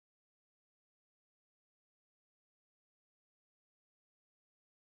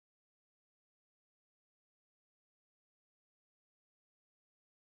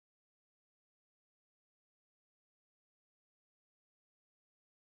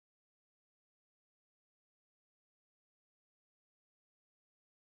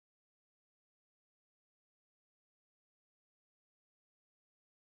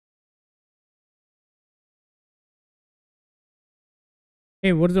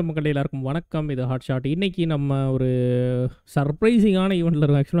What's up மக்களே எல்லாருக்கும் வணக்கம். இது ஹாட் ஷாட். இன்னைக்கு நம்ம ஒரு சர்ப்ரைசிங்கான ஈவெண்ட்டில்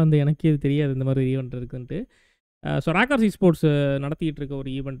இருக்கோம். ஆக்சுவலாக வந்து எனக்கே இது தெரியாது இந்த மாதிரி ஈவெண்ட் இருக்குன்ட்டு. ஸோ ராக்கர்ஸ் esports நடத்திட்டு இருக்க ஒரு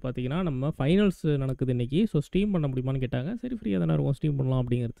ஈவெண்ட் பார்த்தீங்கன்னா, நம்ம ஃபைனல்ஸ் நடக்குது இன்னைக்கு. ஸோ ஸ்ட்ரீம் பண்ண முடியுமான்னு கேட்டாங்க. சரி ஃப்ரீயாக தானே இருக்கும், ஸ்ட்ரீம் பண்ணலாம்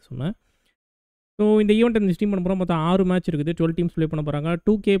அப்படிங்கிறது சொன்னேன். ஸோ இந்த ஈவெண்ட் இந்த ஸ்ட்ரீம் பண்ண போகிறோம். மொத்தம் 6 மேட்ச் இருக்குது. 12 டீம்ஸ் ப்ளே பண்ண போகிறாங்க.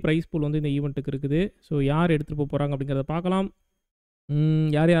 2K ப்ரைஸ் பூல் வந்து இந்த ஈவெண்ட்டுக்கு இருக்குது. ஸோ யார் எடுத்துகிட்டு போக போகிறாங்க அப்படிங்கிறத பார்க்கலாம்.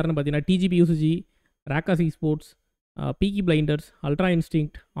 யார் யாருன்னு பார்த்தீங்கன்னா TGB UCG, Rockers esports, PEAKY Blinders, Ultra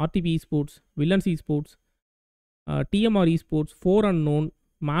Instinct, RTP Esports, Villains Esports, TMR Esports, 4 Unknown,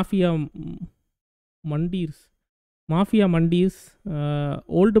 MAFIA, MUNDEERS,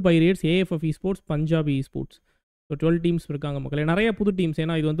 Old Pirates, AFF Esports, PUNJABI Esports. So 12 teams இருக்காங்க மக்களே. நிறைய புது டீம்ஸ்.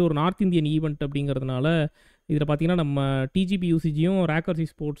 ஏன்னா இது வந்து ஒரு நார்த் இந்தியன் ஈவெண்ட் அப்படிங்கிறதுனால இதில் பார்த்தீங்கன்னா நம்ம TGB UCGயும் ராக்கர்ஸ்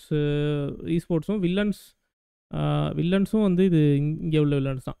esportsஸும் வில்லன்ஸும் வந்து இது இங்கே உள்ள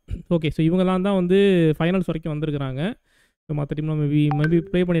வில்லன்ஸ் தான். ஓகே, ஸோ இவங்கெல்லாம் தான் வந்து ஃபைனல்ஸ் வரைக்கும் வந்திருக்கிறாங்க. ஸோ மற்ற டீம்லாம் மேபி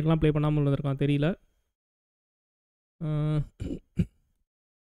ப்ளே பண்ணியிருக்கலாம், ப்ளே பண்ணாமல் இருந்திருக்கலாம், தெரியல.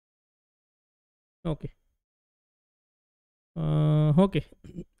 ஓகே ஓகே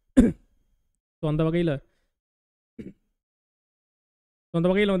ஸோ அந்த வகையில்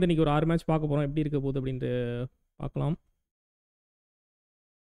வந்து இன்றைக்கி ஒரு 6 மேட்ச் பார்க்க போகிறோம். எப்படி இருக்க போகுது அப்படின்ட்டு பார்க்கலாம்.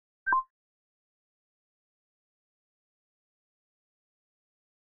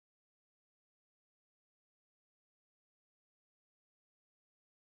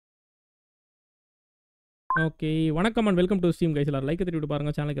 ஓகே, வணக்கம் and welcome to stream guys. எல்லாரும் லைக் தட்டி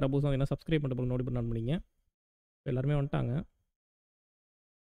பாருங்கள். சேனலுக்கு ரபோஸ் என்ன சப்ஸ்கிரைப் பண்ணிட்டு நோட்டி பண்ண பண்ணிங்க. எல்லாருமே வந்துட்டாங்க.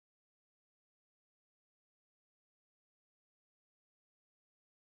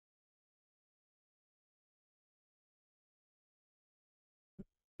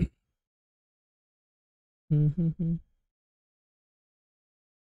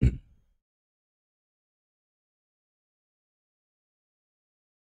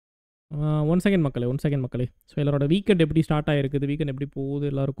 ஒன் செகண்ட் மக்களே. ஸோ எல்லாரோட வீக்கெண்ட் எப்படி ஸ்டார்ட் ஆகிருக்குது, வீக்கெண்ட் எப்படி போகுது,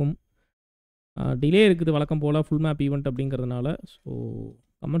 எல்லாருக்கும் டிலே இருக்குது வழக்கம் போல் ஃபுல் மேப் ஈவெண்ட் அப்படிங்கிறதுனால. ஸோ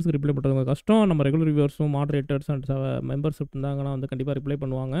கமெண்ட்ஸ்க்கு ரிப்ளை பண்ணுறது கஷ்டம். நம்ம ரெகுலர் ரிவ்யூவர்ஸும் மாடரேட்டர்ஸ் அண்ட் மெம்பர்ஷிப் இருந்தாங்கன்னா வந்து கண்டிப்பாக ரிப்ளை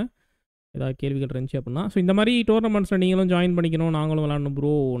பண்ணுவாங்க ஏதாவது கேள்விகள் இருந்துச்சு அப்படின்னா. ஸோ இந்த மாதிரி டோர்னமெண்ட்ஸில் நீங்களும் ஜாயின் பண்ணிக்கணும், நாங்களும் விளாடணும்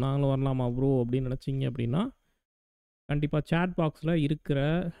ப்ரோ, நாங்களும் வரலாமா ப்ரோ அப்படின்னு நினச்சிங்க அப்படின்னா கண்டிப்பாக சேட் பாக்ஸில் இருக்கிற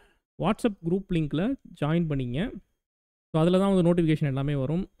வாட்ஸ்அப் குரூப் லிங்க்கில் ஜாயின் பண்ணிங்க. ஸோ அதில் தான் வந்து நோட்டிஃபிகேஷன் எல்லாமே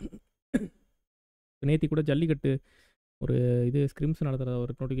வரும். நேற்று கூட ஜல்லிக்கட்டு ஒரு ஸ்க்ரிம்ஸ் நடத்துகிற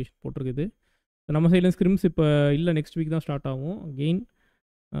ஒரு நோட்டிஃபிகேஷன் போட்டிருக்குது. நம்ம சைடில் ஸ்க்ரிம்ஸ் இப்போ இல்லை, நெக்ஸ்ட் வீக் தான் ஸ்டார்ட் ஆகும் அகெயின்,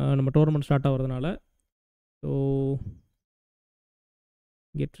 நம்ம டோர்னமெண்ட் ஸ்டார்ட் ஆகிறதுனால. ஸோ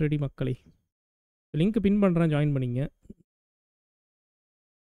கெட் ரெடி மக்களே. லிங்க் பின் பண்ணுறேன், ஜாயின் பண்ணிங்க.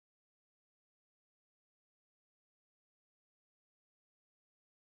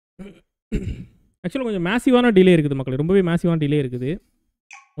 ஆக்சுவலாக கொஞ்சம் மேசிவான டிலே இருக்குது மக்களே, ரொம்பவே மேசிவான டிலே இருக்குது.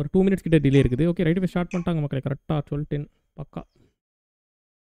 ஒரு 2 மினிட்ஸ் கிட்ட டிலே இருக்குது. ஓகே ரைட்டு, போய் ஸ்டார்ட் பண்ணிட்டாங்க மக்களே. கரெக்டாக 12:10 பக்கா.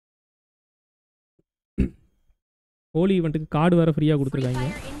 ஹோலி ஈவெண்ட்டுக்கு கார்டு வேறு ஃப்ரீயாக கொடுத்துருக்காங்க.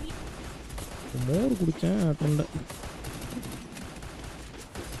 மோர் குடித்தேன் தொண்டை.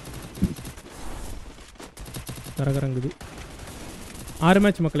 கரகரங்குது. 6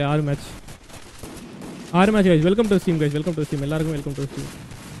 மேட்ச் மக்களே, 6 match guys. Welcome to stream guys, welcome to stream. எல்லாருக்கும் வெல்கம் டு ஸ்ட்ரீம்.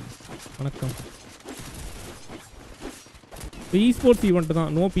 வணக்கம். esports ஈவெண்ட்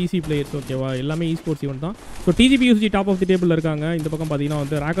தான், நோ PC பிளேயர்ஸ். ஓகேவா, எல்லாமே esports ஈவெண்ட் தான். So TGB UCG top of the table இருக்காங்க. இந்த பக்கம் பார்த்தீங்கன்னா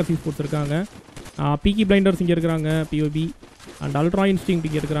வந்து ராக்கர்ஸ் esports இருக்காங்க, PEAKY Blinders இங்கே இருக்கிறாங்க, POB அண்ட் Ultra Instinct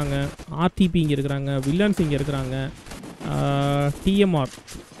இங்கே இருக்கிறாங்க, RTP இங்கே இருக்கிறாங்க, வில்லன்ஸ் இங்கே இருக்கிறாங்க, TMR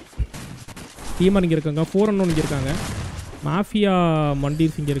இங்கே இருக்காங்க, 4 Unknown இங்கே இருக்காங்க, MAFIA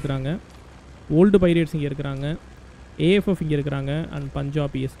MUNDEERS இங்கே இருக்கிறாங்க, Old Pirates இங்கே இருக்கிறாங்க, AFF இங்கே இருக்கிறாங்க அண்ட்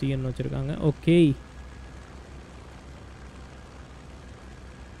பஞ்சாப் STன்னு வச்சுருக்காங்க. ஓகே,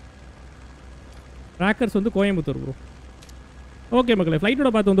 ராக்கர்ஸ் வந்து கோயம்புத்தூர் ப்ரோ. ஓகே மக்களே, ஃப்ளைட்டோட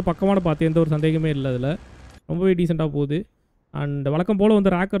பார்த்து வந்து பக்கமான பார்த்து எந்த ஒரு சந்தேகமே இல்லை. அதில் ரொம்பவே டீசெண்டாக போகுது. அண்ட் வழக்கம் போல்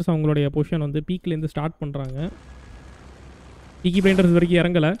வந்து ராக்கர்ஸ் அவங்களுடைய பொசிஷன் வந்து பீக்லேருந்து ஸ்டார்ட் பண்ணுறாங்க. PEAKY Blinders வரைக்கும்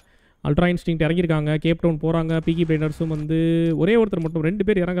இறங்கலை, அல்ட்ரா இன்ஸ்டிங்க்ட் இறங்கியிருக்காங்க, கேப் டவுன் போகிறாங்க. PEAKY Blindersம் வந்து ஒரே ஒருத்தர் மட்டும், 2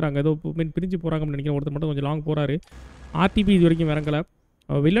 பேர் இறங்குறாங்க, ஏதோ பிரிஞ்சு போகிறாங்கன்னு நினைக்கிறேன். ஒருத்தர் மட்டும் கொஞ்சம் லாங் போகிறாரு. RTP இது வரைக்கும் இறங்கலை.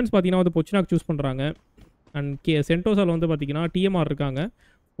 வில்லன்ஸ் பார்த்தீங்கன்னா வந்து பொச்சினாக் சூஸ் பண்ணுறாங்க. அண்ட் சென்டோஸால் வந்து பார்த்தீங்கன்னா TMR இருக்காங்க.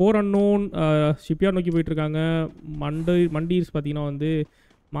 4 Unknown ஷிப்யார்ட் நோக்கி போயிட்டுருக்காங்க. மண்டீர்ஸ் பார்த்தீங்கன்னா வந்து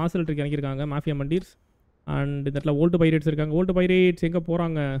மாசல்ட்ருக்கு இறங்கியிருக்காங்க, மாஃபியா மண்டீர்ஸ். அண்ட் இந்த இடத்துல ஓல்டு பைரேட்ஸ் இருக்காங்க. ஓல்டு பைரேட்ஸ் எங்கே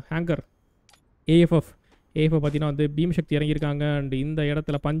போகிறாங்க, ஹேங்கர். AFF பார்த்தீங்கன்னா வந்து பீம் சக்தி இறங்கியிருக்காங்க. அண்ட் இந்த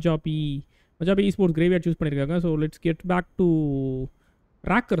இடத்துல பஞ்சாபி esports கிரேவியார்ட் சூஸ் பண்ணியிருக்காங்க. So let's get back to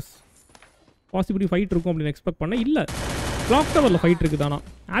Rockers. Possibility fight இருக்கும் அப்படின்னு எக்ஸ்பெக்ட் பண்ணேன். இல்லை, கிளாக் டவரில் ஃபைட் இருக்குது. ஆனால்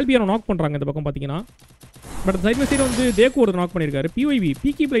ஆல்பியானை நாக் பண்ணுறாங்க. இந்த பக்கம் பார்த்தீங்கன்னா பட் சைட் பை சைடு வந்து தேக்கு ஒரு நாக் பண்ணியிருக்காரு. பிஒய்வி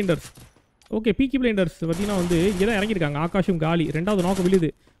பீக்கி பிளைண்டர்ஸ். ஓகே, பீக்கி பிளைண்டர்ஸ் பார்த்தீங்கன்னா வந்து இங்கே தான் இறங்கியிருக்காங்க. ஆகாஷும் காலி 2வது நாக்கு விழுது.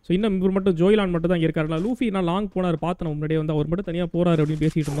 ஸோ இன்னும் இவர் மட்டும் ஜோயிலான் மட்டும் தான் இங்கே இருக்காரு. லூஃபி நான் லாங் போனார் பார்த்து நம்ம முன்னாடியே வந்து அவர் மட்டும் தனியாக போகிறாரு அப்படின்னு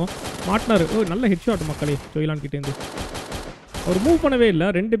பேசிகிட்டு இருந்தோம். மாட்டினார். நல்ல ஹெட் ஷாட் மக்களே ஜோயிலான் கிட்டேருந்து. அவர் மூவ் பண்ணவே இல்லை,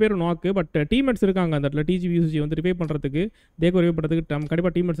 2 பேரும் நாக்கு. பட் டீம்மேட்ஸ் இருக்காங்க அந்த இடத்துல. டிஜிபியூசி வந்து ரிவே பண்ணுறதுக்கு, தேக்கோ ரிவே பண்ணுறதுக்கு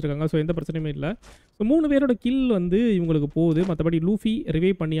கண்டிப்பாக டீம்மேட்ஸ் இருக்காங்க. ஸோ எந்த பிரச்சனையுமே இல்லை. ஸோ 3 பேரோட கில் வந்து இவங்களுக்கு போகுது. மற்றபடி லூஃபி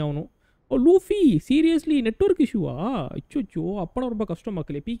ரிவே பண்ணி ஆகணும். ஓ லூஃபி சீரியஸ்லி நெட்வொர்க் இஷ்யூவா? அச்சோ அப்போனா ரொம்ப கஷ்டம்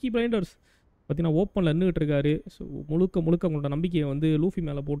மக்களே. பீக்கி பிளைண்டர்ஸ் பார்த்தீங்கன்னா ஓப்பனில் நின்றுட்டு இருக்காரு. ஸோ முழுக்க உங்களோட நம்பிக்கையை வந்து லூஃபி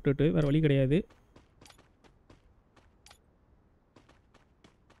மேலே போட்டுட்டு வேறு வழி கிடையாது.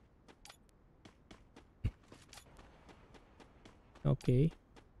 ஓகே,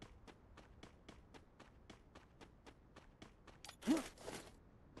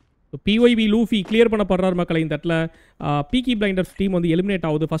 பிஒய்வி லூஃபி கிளியர் பண்ணப்படுறார் மக்களை. இந்த இடத்துல பீக்கி பிளைண்டர்ஸ் டீம் வந்து எலிமினேட்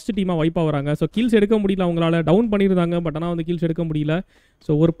ஆகுது. ஃபஸ்ட்டு டீமாக வைப் ஆகுறாங்க. ஸோ கில்ஸ் எடுக்க முடியல, அவங்களால டவுன் பண்ணியிருந்தாங்க. பட் ஆனால் வந்து கில்ஸ் எடுக்க முடியல.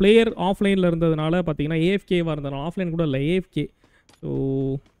 ஸோ ஒரு பிளேயர் ஆஃப்லைனில் இருந்ததுனால பார்த்தீங்கன்னா ஏஎஃப்கேவாக இருந்ததுனால ஆஃப்லைன் கூட இல்லை, ஏஎஃப்கே. ஸோ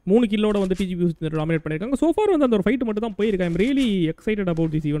 3 கில்லோட வந்து டிஜிபியூஸ் டாமினேட் பண்ணியிருக்காங்க. சோஃபார் வந்து அந்த ஒரு ஃபைட்டு மட்டும் தான் போயிருக்கேன். I'm really excited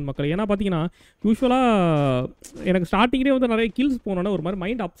about this event மக்கள். ஏன்னா பார்த்தீங்கன்னா யூஸ்வலாக எனக்கு ஸ்டார்டிங்லேயே வந்து நிறைய கில்ஸ் போனோன்னா ஒரு மாதிரி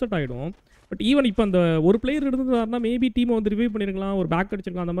மைண்ட் அப்செட் ஆகிடும். பட் ஈவன் இப்போ அந்த ஒரு பிளேயர் இருந்ததுனா மேபி டீமை வந்து ரிவைவ் பண்ணியிருக்கலாம், ஒரு பேக்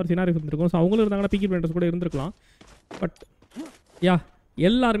அடிச்சிருக்கலாம், அந்த மாதிரி சினாரிஸ் இருந்திருக்கும். ஸோ அவங்களும் இருந்தாங்கன்னா பீக்கி பிளைண்டர்ஸ் கூட இருந்திருக்கலாம். பட் யா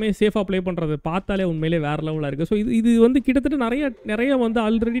எல்லாருமே சேஃபாக ப்ளே பண்ணுறது பார்த்தாலே உண்மையிலே வேறு லெவலாக இருக்குது. ஸோ இது வந்து கிட்டத்தட்ட நிறைய வந்து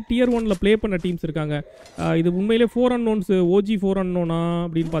ஆல்ரெடி டியர் 1ல் ப்ளே பண்ண டீம்ஸ் இருக்காங்க. இது உண்மையிலே 4 அன்னோன்ஸ். ஓஜி 4 அன்னோனா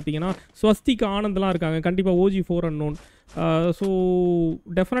அப்படின்னு பார்த்தீங்கன்னா ஸ்வஸ்திக் ஆனந்தெலாம் இருக்காங்க. கண்டிப்பாக ஓஜி 4 அன்னோன். ஸோ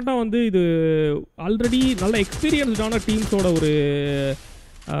டெஃபினட்டாக வந்து இது ஆல்ரெடி நல்ல எக்ஸ்பீரியன்ஸ்டான டீம்ஸோட ஒரு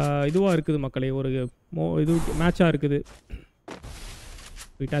இதுவாக இருக்குது மக்களே. ஒரு இது மேட்சாக இருக்குது.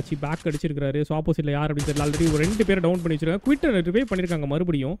 இட்டாச்சி பேக் அடிச்சிருக்காரு. ஸோ ஆப்போசிட்டில் யார் அப்படின்னு தெரியல. ஆல்ரெடி ஒரு 2 பேரை டவுன் பண்ணி வச்சிருக்காங்க. குவிட்டர் ரிவே பண்ணியிருக்காங்க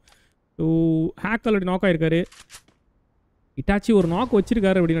மறுபடியும். So hack already knock ஆகிருக்காரு. Itachi ஒரு நாக்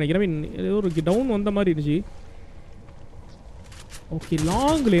வச்சிருக்காரு அப்படின்னு நினைக்கிறேன். ஏதோ ஒரு டவுன் வந்த மாதிரி இருந்துச்சு. ஓகே,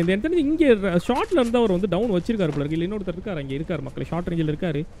 லாங்கில் இந்த இடத்துல இங்கே ஷார்ட்டில் இருந்தால் அவர் வந்து டவுன் வச்சிருக்காரு போல இருக்கு. இல்லை இன்னொருத்தர் இருக்கார், அங்கே இருக்கார் மக்களே. ஷார்ட் ரேஞ்சில்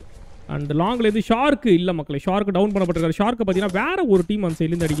இருக்கார். அண்ட் லாங்கில் எது ஷார்க்கு இல்லை மக்களே. Shark down பண்ணப்பட்டிருக்காரு. ஷார்க்கு பார்த்தீங்கன்னா வேறு ஒரு டீம் அந்த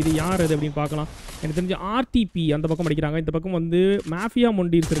சைட்லேருந்து அடிக்குது. யார் அது அப்படின்னு பார்க்கலாம். எனக்கு தெரிஞ்சு ஆர்டிபி அந்த பக்கம் அடிக்கிறாங்க. இந்த பக்கம் வந்து மாஃபியா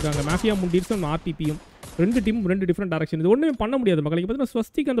முண்டீர்ஸ் இருக்காங்க. மாஃபியா முண்டீர்ஸும் ஆர்டிபியும் 2 டீமும் 2 டிஃப்ரெண்ட் டேரக்ஷன். இது ஒன்றுமே பண்ண முடியாது மக்களுக்கு. பார்த்தீங்கன்னா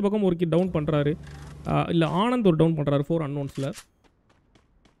ஸ்வஸ்திக் அந்த பக்கம் ஒரு கிட் டவுன் பண்ணுறாரு. இல்லை ஆனந்த் ஒரு டவுன் பண்ணுறாரு 4 அன்னோன்ஸில்.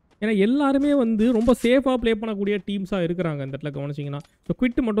 ஏன்னா எல்லாருமே வந்து ரொம்ப சேஃபாக ப்ளே பண்ணக்கூடிய டீம்ஸாக இருக்கிறாங்க இந்த இடத்துல கவனிச்சிங்கன்னா. ஸோ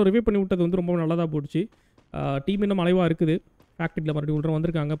குவிட் மட்டும் ரிவே பண்ணி விட்டது வந்து ரொம்ப நல்லதாக போச்சு. டீம் இன்னும் மலைவாக இருக்குது. ஃபேக்ட்ரியில் மறுபடியும் உள்ள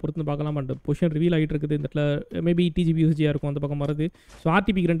வந்திருக்காங்க. பொறுத்து பார்க்கலாம். அண்ட் பொசிஷன் ரிவீல் ஆகிட்டு இருக்குது. இந்த இடத்துல மேபி டிஜிபியூசியாக இருக்கும் அந்த பக்கம் வருது. ஸோ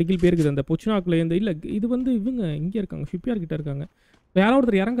ஆர்டிபிக்கு 2 கில் பேருக்குது அந்த பொச்சுனாக்குலேருந்து. இல்லை இது வந்து இவங்க இங்கே இருக்காங்க, ஷிப்யார் கிட்ட இருக்காங்க. யாரோ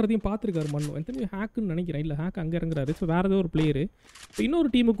ஒருத்தர் இறங்குறதையும் பார்த்துருக்காரு மண்ணு. எத்தனை ஹேக்குன்னு நினைக்கிறேன். இல்லை ஹேக் அங்கே இறங்குறாரு. ஸோ வேறு ஏதோ ஒரு பிளேயர். ஸோ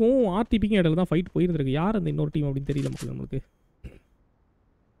இன்னொரு டீமுக்கும் ஆர்டிபிக்கும் இடையில தான் ஃபைட் போயிருந்திருக்கு. யார் அந்த இன்னொரு டீம் அப்படின்னு தெரியல மக்கள் நம்மளுக்கு.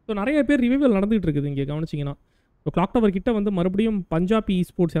 ஸோ நிறைய பேர் ரிவைவல் நடந்துகிட்டு இருக்குது இங்கே கவனிச்சிங்கன்னா. ஸோ கிளாக் டவர் கிட்ட வந்து மறுபடியும் பஞ்சாபி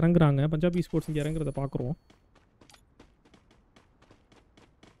ஸ்போர்ட்ஸ் இறங்குறாங்க. பஞ்சாபி ஸ்போர்ட்ஸ் இங்கே இறங்குறத பார்க்குறோம்.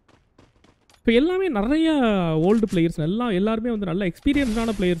 இப்போ எல்லாமே நிறைய ஓல்டு பிளேயர்ஸ் எல்லாருமே வந்து நல்ல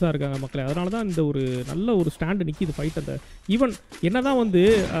எக்ஸ்பீரியன்ஸ்டான பிளேயர்ஸாக இருக்காங்க மக்களே. அதனால தான் இந்த ஒரு நல்ல ஒரு ஸ்டாண்டு நிற்கிது ஃபைட். அந்த ஈவன் என்ன தான் வந்து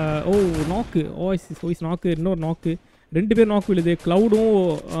நாக்கு ஓய்ஸ் நாக்கு, இன்னொரு நாக்கு, 2 பேர் நாக்கு விழுது. க்ளவுடும்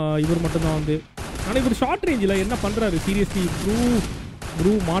இவர் மட்டும்தான் வந்து. ஆனால் இவர் ஷார்ட் ரேஞ்சில் என்ன பண்ணுறாரு சீரியஸ்லி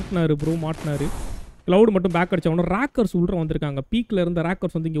ப்ரூ மாட்டினாரு. க்ளவுட் மட்டும் பேக் அடிச்சவனும் ரேக்கர்ஸ் உள்ள வந்திருக்காங்க. பீக்கில் இருந்த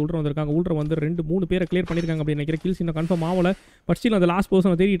ரேக்கர்ஸ் வந்து இங்கே உள்ள வந்திருக்காங்க. உள்ள வந்து 2-3 பேரை கிளியர் பண்ணியிருக்காங்க அப்படின்னு நினைக்கிறேன். கில்ஸ் இன்னும் கன்ஃபார்ம் ஆகலை. பட் ஸ்டில் அந்த லாஸ்ட்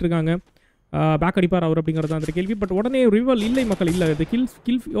பர்சனை தேடிட்டு இருக்காங்க. பேக் அடிப்பார் அவர் அப்படிங்கிறது அந்த கேள்வி. பட் உடனே ரிவல் இல்லை மக்கள். இல்லை இது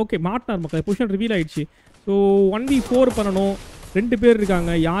கில் ஓகே மாட்டினார் மக்கள். பொசிஷன் ரிவீல் ஆகிடுச்சு. ஸோ 1v4 பண்ணணும். 2 பேர்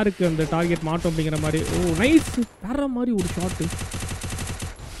இருக்காங்க. யாருக்கு அந்த டார்கெட் மாட்டோம் அப்படிங்கிற மாதிரி. நைஸ் வேற மாதிரி ஒரு ஷாட்டு.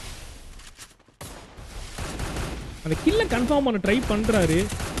 அந்த கில்லை கன்ஃபார்ம் பண்ண ட்ரை பண்ணுறாரு.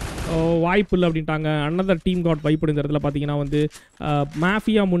 வாய்ப்பு இல்லை அப்படின்ட்டாங்க. அனதர் டீம் காட் வைப்பு. இந்த இடத்துல பார்த்தீங்கன்னா வந்து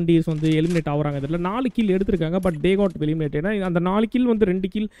மாஃபியா முண்டீர்ஸ் வந்து எலிமினேட் ஆகுறாங்க. இதில் 4 கில் எடுத்திருக்காங்க. But they got eliminate. ஏன்னா அந்த 4 கில் வந்து 2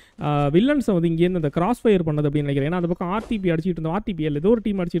 கில் வில்லன்ஸை வந்து இங்கேருந்து அந்த கிராஸ் ஃபயர் பண்ணது அப்படின்னு நினைக்கிறேன். ஏன்னா அந்த பக்கம் ஆர்டிபி அடிச்சிட்டு இருந்தோம். ஆர்டிபி இல்லை ஏதோ ஒரு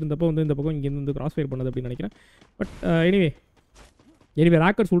டீம் அடிச்சிட்டு இருந்தப்போ வந்து இந்த பக்கம் இங்கேருந்து வந்து கிராஸ் ஃபயர் பண்ணது அப்படின்னு நினைக்கிறேன். பட் எனிவே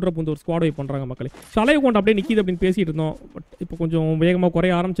ரேக்கர்ஸ் உள்ள வந்து ஒரு ஸ்குவாட் வைப் பண்ணுறாங்க மக்களே. ஸோ அலைவ் அக்கௌண்ட் அப்படியே நிற்கிது அப்படின்னு பேசிகிட்டு இருந்தோம். பட் இப்போ கொஞ்சம் வேகமாக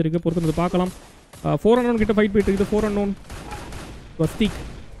குறைய ஆரம்பிச்சிருக்கு. பொறுத்து பார்க்கலாம். 4 அன்னோன் கிட்ட ஃபைட் போயிட்டு இருக்குது. 4 அன்னோன் ஸ்வஸ்திக்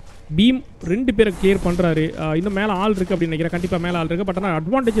பீம் 2 பேரை கிளியர் பண்ணுறாரு. இன்னும் மேலே ஆள் இருக்குது அப்படின்னு நினைக்கிறேன். கண்டிப்பாக மேலே ஆள் இருக்குது. பட் ஆனால்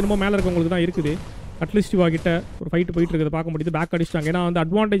அட்வான்டேஜ் என்னமோ மேலே இருக்கவங்களுக்கு தான் இருக்குது. அட்லீஸ்ட் கிட்ட ஒரு ஃபைட்டு போயிட்டு இருக்கிறத பார்க்க முடியுது. பேக் அடிச்சிட்டாங்க. ஏன்னா வந்து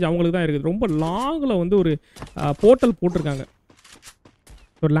அட்வான்டேஜ் அவங்களுக்கு தான் இருக்குது. ரொம்ப லாங்கில் வந்து ஒரு போர்ட்டல் போட்டிருக்காங்க.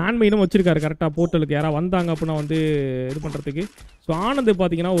 ஒரு லேண்ட்மைனும் வச்சிருக்காரு கரெக்டாக போர்ட்டலுக்கு. யாராவது வந்தாங்க அப்படின்னா வந்து இது பண்ணுறதுக்கு. ஸோ ஆனந்த்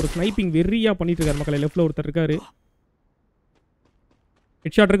பார்த்தீங்கன்னா ஒரு ஸ்னைப்பிங் வெறியாக பண்ணிட்டு இருக்காரு மக்களை. லெஃப்ட்டில் ஒருத்தர் இருக்காரு.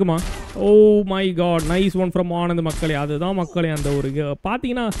 ஹெட்ஷாட் இருக்குமா? Oh my God, nice one from Anand மக்களே. அதுதான் மக்களே அந்த ஒரு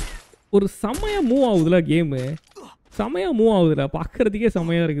பார்த்தீங்கன்னா ஒரு செம்மையாக மூவ் ஆகுதுல கேமு, செம்மையாக மூவ் ஆகுதுல, பார்க்குறதுக்கே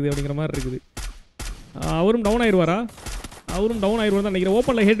செம்மையாக இருக்குது அப்படிங்கிற மாதிரி இருக்குது. அவரும் டவுன் ஆயிடுவாரா? அவரும் டவுன் ஆயிடுவார் தான் நினைக்கிறேன்.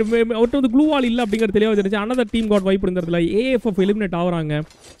 ஓப்பனில் ஹெட் அவர்கிட்ட வந்து க்ளூ வால் இல்லை அப்படிங்கிறது தெளிவாக தெரிஞ்சு அனதர் டீம் காட் வைப் இருந்ததில்ல. ஏஎஃப்எஃப் எலிமினேட் ஆகிறாங்க.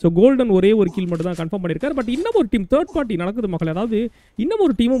 ஸோ கோல்டன் ஒரே ஒரு கில் மட்டும் தான் கன்ஃபார்ம் பண்ணியிருக்காரு. பட் இன்னும் ஒரு டீம் தேர்ட் பார்ட்டி நடக்குது மக்கள். அதாவது இன்னும்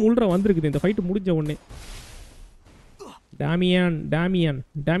ஒரு டீமும் உள்ள வந்திருக்குது இந்த ஃபைட்டு முடிஞ்ச உடனே. டேமியன்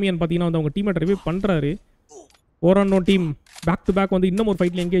பார்த்தீங்கன்னா வந்து அவங்க டீமை ரிவ்யூ பண்ணுறாரு. 4-on-1 team back to back வந்து இன்னும் ஒரு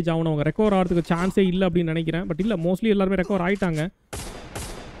ஃபைட்டில் எங்கேஜ் ஆகணும். அவங்க ரெக்கவர் ஆகிறதுக்கு சான்ஸே இல்லை அப்படின்னு நினைக்கிறேன். பட் இல்லை, மோஸ்ட்லி எல்லாருமே ரெக்கவர் ஆகிட்டாங்க.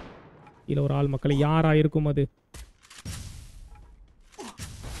 இல்லை ஒரு ஆள் மக்களை யாராக இருக்கும் அது?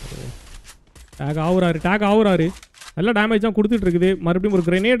 டேக் ஆகுறாரு. நல்லா டேமேஜ் தான் கொடுத்துட்டு இருக்குது. மறுபடியும் ஒரு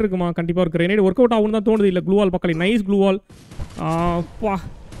கிரெனேட் இருக்குமா? கண்டிப்பாக ஒரு கிரெனேட் ஒர்க் அவுட் ஆகும்னு தான் தோணுது. இல்லை க்ளூவால் மக்களை, நைஸ் க்ளூவால். பா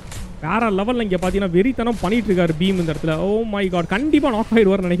வேற லெவலில் இங்கே பார்த்தீங்கன்னா வெறித்தனம் பண்ணிட்டு இருக்காரு பீம் இந்த இடத்துல. ஓ மை காட், கண்டிப்பாக நாக்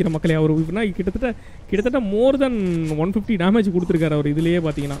ஆகிடுவார்னு நினைக்கிறேன் மக்களே. அவர் கிட்டத்தட்ட மோர் தென் 150 டேமேஜ் கொடுத்துருக்காரு அவர் இதுலேயே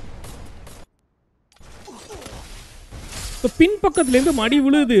பார்த்தீங்கன்னா. ஸோ பின் பக்கத்துலேருந்து மடி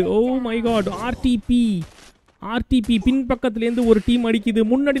விழுது. ஓ மை காட், ஆர்டிபி பின் பக்கத்துலேருந்து ஒரு டீம் அடிக்குது,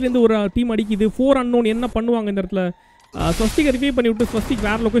 முன்னாடிலேருந்து ஒரு டீம் அடிக்குது. 4 unknown என்ன பண்ணுவாங்க இந்த இடத்துல? ஸ்வஸ்திக் ரிவ்யூ பண்ணி விட்டு ஸ்வஸ்திக்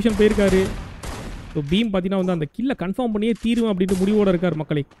வேறு லொக்கேஷன் போயிருக்காரு. ஸோ பீம் பார்த்தீங்கன்னா வந்து அந்த கில்லை கன்ஃபார்ம் பண்ணியே தீருவேன் அப்படின்ட்டு முடிவோடு இருக்கார்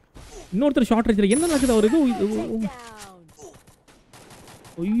மக்களே. இன்னொருத்தர் ஷார்ட் ரேஞ்சில் என்ன நடக்குது? அவர் எதுவும்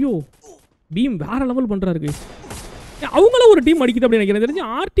ஐயோ பீம் வேறு லெவல் பண்ணுறாரு. அவங்களும் ஒரு டீம் அடிக்குது அப்படின்னு நினைக்கிறேன். தெரிஞ்சு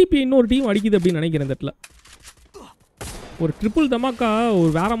ஆர்டிபி இன்னொரு டீம் அடிக்குது அப்படின்னு நினைக்கிறேன். இந்த இடத்துல ஒரு ட்ரிபிள் தமாக்கா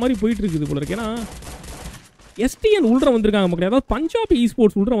ஒரு வேற மாதிரி போயிட்டு இருக்குது போல இருக்கு. ஏன்னா எஸ்டிஎன் உள்ள வந்திருக்காங்க மக்களே. அதாவது பஞ்சாபி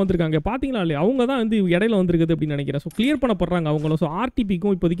ஈஸ்போர்ட்ஸ் உள்ள வந்திருக்காங்க. பார்த்தீங்களா இல்லையா? அவங்க தான் வந்து இடையில வந்திருக்குது அப்படின்னு நினைக்கிறேன். ஸோ கிளியர் பண்ணப்படுறாங்க அவங்களும். ஸோ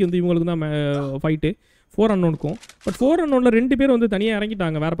ஆர்டிபிக்கும் இப்போதைக்கு வந்து இவங்களுக்கு தான் ஃபைட்டு 4 unknownக்கும். பட் 4 unknownல 2 பேர் வந்து தனியாக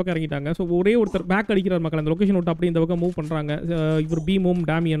இறங்கிட்டாங்க, வேறு பக்கம் இறங்கிட்டாங்க. ஸோ ஒரே ஒருத்தர் பேக் அடிக்கிறார் மக்கள். அந்த லொக்கேஷன் விட்டு அப்படியே இந்த பக்கம் மூவ் பண்ணுறாங்க. இவர் பீமும்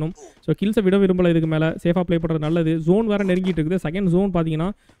டேமியனும். ஸோ கில்ஸை விட விரும்பல. இதுக்கு மேலே சேஃபாக ப்ளே பண்ணுறது நல்லது. ஜோன் வேறு நெருங்கிட்டு இருக்குது. செகண்ட் ஜோன் பார்த்தீங்கன்னா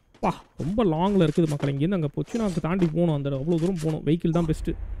ரொம்ப லாங்கில் இருக்குது மக்கள். இங்கேருந்து அங்கே போச்சு நான் தாண்டி போகணும். அந்த அவ்வளோ தூரம் போகணும். வெஹிக்கிள் தான்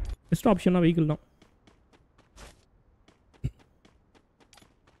பெஸ்ட் ஆப்ஷனாக வெஹிக்கிள் தான்.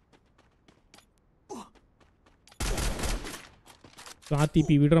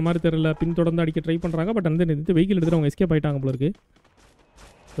 ஆர்டிபி விடுற மாதிரி தெரியல. பின் தொடர்ந்து அடிக்க ட்ரை பண்ணுறாங்க. பட் வந்து இந்த வெஹிக்கிள் எடுத்துகிட்டு அவங்க எஸ்கேப் ஆகிட்டாங்க போல இருக்குது.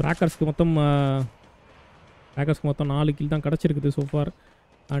 ரேக்கர்ஸ்க்கு மொத்தம் 4 கில் தான் கிடச்சிருக்குது சோஃபார்.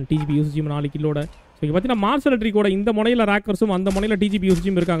 And DGP யூசிஜியும் 4 கில்லோட. ஸோ இங்கே பார்த்தீங்கன்னா மார்சல் கூட இந்த முனையில் ரேக்கர்ஸும் அந்த முனையில் டிஜிபி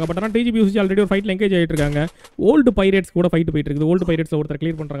யூசிஜியும் இருக்காங்க. பட் ஆனால் டிஜிபி யூசிஜி ஆல்ரெடி ஒரு ஃபைட்டில் எங்கேஜ் ஆகிட்டு இருக்காங்க. ஓல்டு பைரேட்ஸ் கூட ஃபைட்டு போயிட்டு இருக்குது. ஓல்டு பைரேட்ஸில் ஒருத்தர்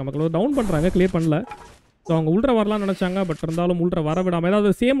கிளியர் பண்ணுறாங்க மக்கள். டவுன் பண்ணுறாங்க, கிளியர் பண்ணல. ஸோ அவங்க உள்ள வரலாம்னு நினச்சாங்க. பட் இருந்தாலும் உள்ள வர விடாமல்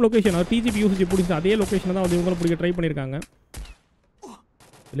ஏதாவது சேம் லொக்கேஷன் டிஜிபி யூசிஜி பிடிச்சி அதே லொக்கேஷனை தான் வந்து இவங்களும் பிடிக்க ட்ரை பண்ணியிருக்காங்க.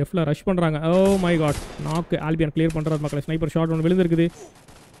 லெஃப்ட்டில் ரஷ் பண்ணுறாங்க. ஓ மை காட், நாக்கு ஆல்பியன் கிளியர் பண்ணுறாரு மக்கள். ஸ்னைப்பர் ஷாட் ஒன்று விழுந்துருக்குது.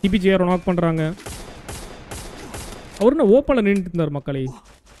 டிபிஜிஆர் நாக் பண்ணுறாங்க. அவருன்னு ஓப்பனில் நின்றுட்டு இருந்தார் மக்களே.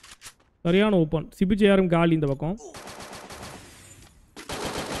 சரியான ஓப்பன். சிபிஜிஆரும் காலி இந்த பக்கம்.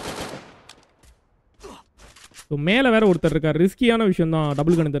 ஸோ மேலே வேற ஒருத்தர் இருக்கார். ரிஸ்கியான விஷயம் தான்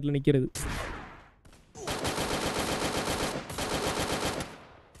டபுள் கன் தட்டில் நிற்கிறது.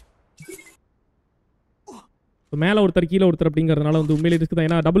 ஸோ மேலே ஒருத்தர் கீழே ஒருத்தர் அப்படிங்கிறதுனால வந்து உண்மையிலே ரிஸ்க் தான்.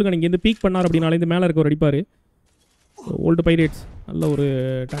 ஏன்னா டபுள் கன் இங்கேருந்து பீக் பண்ணார் அப்படின்னாலே இந்த மேலே இருக்க ஒரு அடிப்பார். ஓல்டு பைரேட்ஸ் நல்ல ஒரு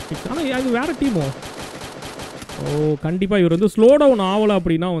டாக்டிக்ஸ். ஆனால் அது வேறு டீமோ? ஓ கண்டிப்பாக இவர் வந்து ஸ்லோ டவுன் ஆகலை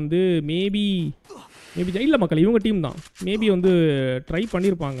அப்படின்னா வந்து மேபி இல்லை மக்கள், இவங்க டீம் தான். மேபி வந்து ட்ரை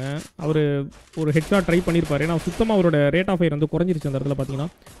பண்ணியிருப்பாங்க. அவர் ஒரு ஹெட்ஷாட் ட்ரை பண்ணியிருப்பார். ஏன்னா சுத்தமாக அவரோட ரேட் ஆஃப் ஃபயர் வந்து குறைஞ்சிருச்சு அந்த இடத்துல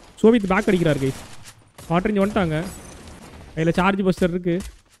பார்த்தீங்கன்னா. சோவித் பேக் அடிக்கிறார் கைஸ். ஷார்ட் ரேஞ்ச் வந்துட்டாங்க. அதில் சார்ஜ் பஸ்டர்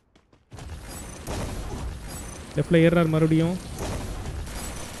இருக்குது. லெஃப்டில் ஏறுறார் மறுபடியும்.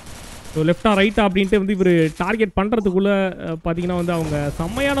 ஸோ லெஃப்டா ரைட்டா அப்படின்ட்டு வந்து இவர் டார்கெட் பண்ணுறதுக்குள்ளே பார்த்தீங்கன்னா வந்து அவங்க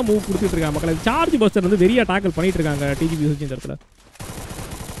செம்மையான மூவ் கொடுத்துட்ருக்காங்க மக்கள். சார்ஜ் பஸ்டர் வந்து வெறியாக டேக்கிள் பண்ணிட்டு இருக்காங்க டிஜிபி யூசிஜி இந்த இடத்துல.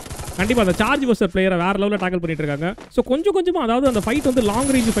 கண்டிப்பாக அந்த சார்ஜ் பஸ்டர் பிளேயரை வேறு லெவலில் டேக்கிள் பண்ணிட்டு இருக்காங்க. ஸோ கொஞ்சம் கொஞ்சமாக அதாவது அந்த ஃபைட் வந்து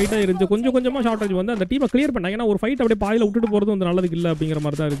லாங் ரேஞ்ச் ஃபைட்டாக இருந்துச்சு. கொஞ்சம் கொஞ்சமாக ஷார்ட் ரேஞ்ச் வந்து அந்த டீமை கிளியர் பண்ணாங்க. ஏன்னா ஒரு ஃபைட் அப்படியே பாதியில் விட்டுட்டு போகிறது வந்து நல்லதுக்கு இல்லை அப்படிங்கிற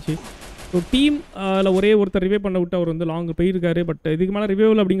மாதிரி தான் இருந்துச்சு. ஸோ டீம் ஒரே ஒருத்தர் ரிவே பண்ண விட்டு அவர் வந்து லாங் போயிருக்காரு. பட் இதுக்கு மேலே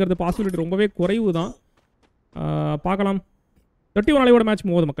ரிவேவில் அப்படிங்கிறது பாசிபிலிட்டி ரொம்பவே குறைவு தான். பார்க்கலாம். 31 நாளையோட மேட்ச்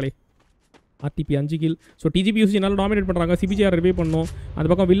போகுது மக்களே. RTB 5 kill. So DGP UGC நல்லா டாமினேட் பண்ணுறாங்க. சிபிஜிஆர் ரிவே பண்ணோம். அந்த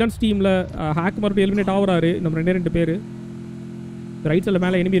பக்கம் வில்லன்ஸ் டீமில் ஹேக் மறுபடியும் எலிமினேட் ஆகுறாரு. நம்ம 2 பேர் ரைட் சைடில்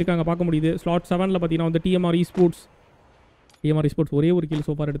மேலே எனிமி இருக்காங்க பார்க்க முடியுது. ஸ்லாட் 7ல் பார்த்தீங்கன்னா வந்து டிஎம்ஆர் ஈஸ்போர்ட்ஸ் ஒரே ஒரு கில்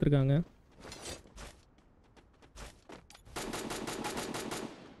சோஃபார் எடுத்திருக்காங்க.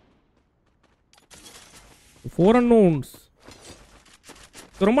 ஃபோர் அன்னோன்ஸ்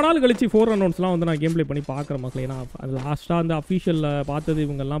ரொம்ப நாள் கழிச்சு 4 unknownsலாம் வந்து நான் கேம் ப்ளே பண்ணி பார்க்குறேன் மக்களே. ஏன்னா அது லாஸ்ட்டாக அந்த அஃபீஷியலில் பார்த்தது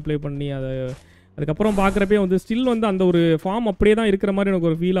இவங்கெல்லாம் ப்ளே பண்ணி அதுக்கப்புறம் பார்க்குறப்பே வந்து ஸ்டில் வந்து அந்த ஒரு ஃபார்ம் அப்படியே தான் இருக்கிற மாதிரி எனக்கு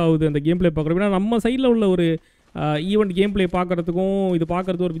ஒரு ஃபீல் ஆகுது அந்த கேம் ப்ளே பார்க்குறப்ப. ஏன்னா நம்ம சைடில் உள்ள ஒரு ஈவெண்ட் கேம் ப்ளே பார்க்குறதுக்கும் இது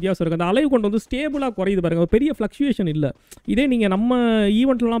பார்க்குறதுக்கு ஒரு வித்தியாசம் இருக்குது. அந்த அலைவ் கொண்டு வந்து ஸ்டேபிளாக குறையுது பாருங்கள், ஒரு பெரிய ஃப்ளக்சுவேஷன் இல்லை. இதே நீங்கள் நம்ம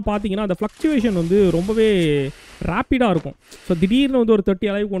ஈவெண்ட்லலாம் பார்த்தீங்கன்னா அந்த ஃப்ளக்சுவேஷன் வந்து ரொம்பவே ரேப்பிடாக இருக்கும். ஸோ திடீர்னு வந்து ஒரு 30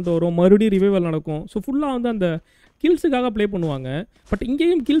 அலைவ் கொண்டு வரும், மறுபடியும் ரிவைவல் நடக்கும். ஸோ ஃபுல்லாக வந்து அந்த கில்ஸுக்காக ப்ளே பண்ணுவாங்க. பட்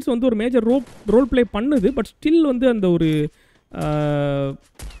இங்கேயும் கில்ஸ் வந்து ஒரு மேஜர் ரோல் ப்ளே பண்ணுது. பட் ஸ்டில் வந்து அந்த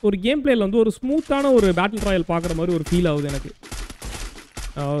ஒரு கேம் பிளேயில் வந்து ஒரு ஸ்மூத்தான ஒரு பேட்டில் ராயல் பார்க்குற மாதிரி ஒரு ஃபீல் ஆகுது எனக்கு.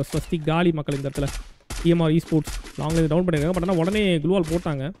 ஸ்வஸ்தி காலி மக்கள் இந்த இடத்துல டிஎம்ஆர் ஈஸ்போர்ட்ஸ் லாங்லேருந்து டவுன் பண்ணியிருக்காங்க. பட் ஆனால் உடனே குளூவால்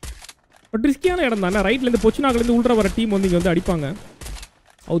போட்டாங்க. பட் ரிஸ்கியான இடம் தானே, ரைட்லேருந்து பொச்சினாக்லேருந்து உள்ற வர டீம் வந்து இங்கே வந்து அடிப்பாங்க.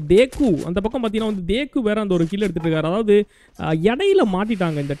 தேக்கு அந்த பக்கம் பார்த்தீங்கன்னா வந்து தேக்கு வேறு அந்த ஒரு கில் எடுத்துகிட்டு இருக்காரு. அதாவது இடையில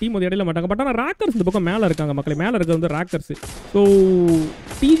மாட்டிட்டாங்க இந்த டீம், வந்து இடையில மாட்டாங்க. பட் ஆனால் ரேக்கர்ஸ் இந்த பக்கம் மேலே இருக்காங்க மக்களே, மேலே இருக்கிறது வந்து ரேக்கர்ஸ். ஸோ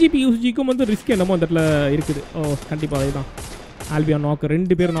டிஜிபி யூசிக்கும் வந்து ரிஸ்க் என்னமோ அந்த இடத்துல இருக்குது. கண்டிப்பாக அதே தான். ஆல்பியான் நாக்கு,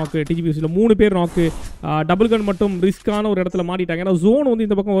 2 பேர் நாக்கு, டிஜிபி யூசியில் 3 பேர் நாக்கு. டபுள் கன் மட்டும் ரிஸ்க்கான ஒரு இடத்துல மாட்டிட்டாங்க. ஏன்னா ஜோன் வந்து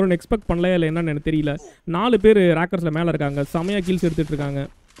இந்த பக்கம் வரும்னு எக்ஸ்பெக்ட் பண்ணல, இல்லை என்னன்னு எனக்கு தெரியல. 4 பேர் ரேக்கர்ஸில் மேலே இருக்காங்க, செமையாக கில்ஸ் எடுத்துகிட்டு இருக்காங்க.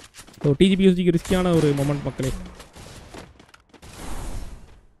 ஸோ டிஜிபி யூசிக்கு ரிஸ்கியான ஒரு மொமெண்ட் மக்களே.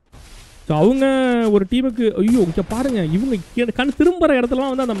 ஸோ அவங்க ஒரு டீமுக்கு ஐயோ இங்கே பாருங்கள், இவங்க கண் திரும்புகிற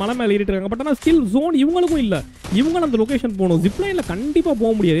இடத்துலலாம் வந்து அந்த மலை மேலே ஏறிட்டு இருக்காங்க. பட் ஆனால் ஸ்டில் ஜோன் இவங்களுக்கும் இல்லை, இவங்களும் அந்த லொக்கேஷன் போகணும். ஜிப்லைனில் கண்டிப்பாக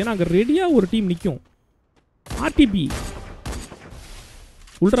போக முடியாது, ஏன்னா அங்கே ரெடியாக ஒரு டீம் நிற்கும். ஆர்டிபி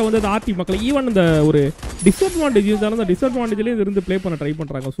உள்ற வந்து அந்த ஆர்டி மக்களை ஈவன் இந்த ஒரு டிஸ்அட்வான்டேஜ் இருந்தாலும் அந்த டிஸ்அட்வான்டேஜ்லேயே இருந்து ப்ளே பண்ண ட்ரை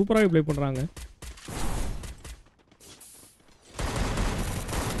பண்ணுறாங்க, சூப்பராகவே ப்ளே பண்ணுறாங்க.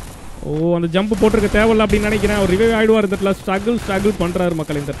 அந்த ஜம்ப் போட்டிருக்க தேவையில்ல அப்படின்னு நினைக்கிறேன். ஒரு ரிவைவ் ஆகிடுவார் இந்த இடத்துல. ஸ்ட்ரகிள் பண்ணுறாரு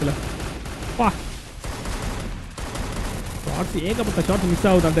மக்கள் இந்த இடத்துல. ஷார்ட்ஸ் ஏகப்பட்ட ஷார்ட்ஸ் மிஸ்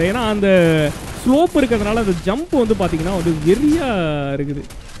ஆகுது அந்த, ஏன்னா அந்த ஸ்லோப் இருக்கிறதுனால அந்த ஜம்ப் வந்து பார்த்தீங்கன்னா வந்து வெறியாக இருக்குது.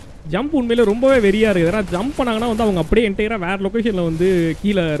 ஜம்ப் உண்மையிலே ரொம்பவே வெறியாக இருக்குது. ஏன்னா ஜம்ப் பண்ணாங்கன்னா வந்து அவங்க அப்படியே என்டையராக வேறு லொக்கேஷனில் வந்து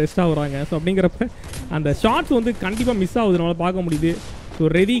கீழே ரெஸ்ட் ஆகுறாங்க. ஸோ அப்படிங்கிறப்ப அந்த ஷார்ட்ஸ் வந்து கண்டிப்பாக மிஸ் ஆகுதுனால பார்க்க முடியுது.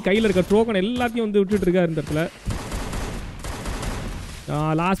 ஸோ ரெடி கையில் இருக்க ட்ரோக்கன் எல்லாத்தையும் வந்து விட்டுட்டு இருக்காரு இந்த இடத்துல.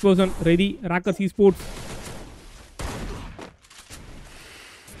 Last person ready, Rockers esports.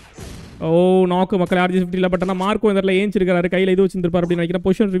 நாக்கு மக்கள் RG50 பட் ஆனால் மார்க்கோ இந்த இடத்துல ஏஞ்சிருக்காரு, கையில் இது வச்சிருப்பார் அப்படின்னு நினைக்கிறேன்.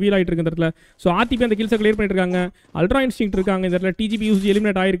 பொசிஷன் ரிவீல் ஆகிட்டு இருக்கு இந்த இடத்துல. ஸோ ஆர்டிபி அந்த கில்ஸை கிளியர் பண்ணிட்டு இருக்காங்க. அல்ட்ரா இன்ஸ்டிங்க்ட் இருக்காங்க இந்த இடத்துல. டிஜிபி யூசி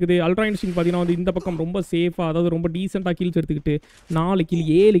எலிமினேட் ஆயிருக்குது. அல்ட்ரா இன்ஸ்டிங்க்ட் பார்த்தீங்கன்னா வந்து இந்த பக்கம் ரொம்ப சேஃபாக, அதாவது ரொம்ப டீசெண்டாக கில்ஸ் எடுத்துக்கிட்டு 4 கில்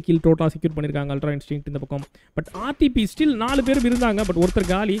 7 கில் டோட்டலாக செக்யூர் பண்ணியிருக்காங்க அல்ட்ரா இன்ஸ்டிங்க்ட் இந்த பக்கம். பட் ஆர்டிபி ஸ்டில் 4 பேர் இருந்தாங்க, பட் ஒருத்தர்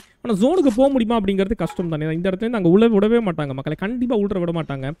காலி. ஆனால் ஜோனுக்கு போக முடியுமா அப்படிங்கிறது கஷ்டம் தானே. இந்த இடத்துல அங்கே உள்ள விடவே மாட்டாங்க மக்களை, கண்டிப்பாக உள்ள விட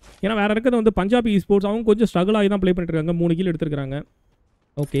மாட்டாங்க. ஏன்னா வேறு இருக்கிறது வந்து பஞ்சாபி ஸ்போர்ட்ஸ், அவங்க கொஞ்சம் ஸ்ட்ரகிள் ஆகி தான் ப்ளே பண்ணிட்டு இருக்காங்க. 3 கில் எடுத்துருக்காங்க.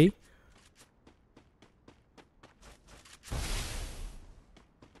 ஓகே,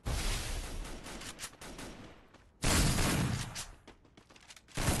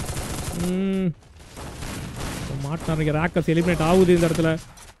 மாட்டினாங்க. ரேக்கர்ஸ் எலிமினேட் ஆகுது இந்த இடத்துல.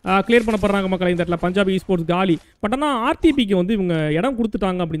 கிளியர் பண்ணப்படுறாங்க மக்களை இந்த இடத்துல. பஞ்சாபி ஸ்போர்ட்ஸ் காலி. பட் ஆனால் ஆர்டிபிக்கு வந்து இவங்க இடம்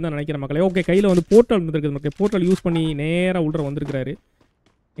கொடுத்துட்டாங்க அப்படின்னு தான் நினைக்கிறேன் மக்களை. ஓகே, கையில் வந்து போர்ட்டல் வந்துருக்குது மக்கள். போர்ட்டல் யூஸ் பண்ணி நேராக உள்ள வந்திருக்காரு.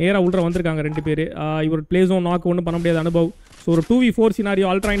 நேராக உள்ள வந்திருக்காங்க 2 பேர். இவர் பிளே ஜோன் நாக்கு ஒன்றும் பண்ண முடியாத அனுபவம். ஸோ ஒரு 2v4 சினாரியோ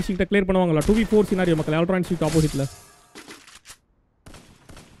அல்ட்ரா இன்ஸ்டிங்க்டை கிளியர் பண்ணுவாங்களா? 2v4 சினாரியோ மக்கள், அல்ட்ரா இன்ஸ்டிங்க்ட் ஆப்போசிட்டில்.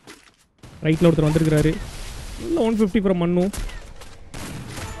 ரைட்டில் ஒருத்தர் வந்திருக்கிறாரு. இல்லை 150 ஃப்ரம் மண்ணு.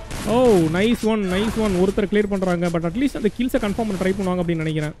 Nice one. ஒருத்தர் கிளியர் பண்ணுறாங்க. பட் அட்லீஸ்ட் அந்த கில்ஸை கன்ஃபார்ம் பண்ண ட்ரை பண்ணுவாங்க அப்படின்னு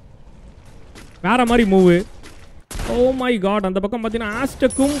நினைக்கிறேன். வேறு மாதிரி மூவு. மை காட், அந்த பக்கம் பார்த்தீங்கன்னா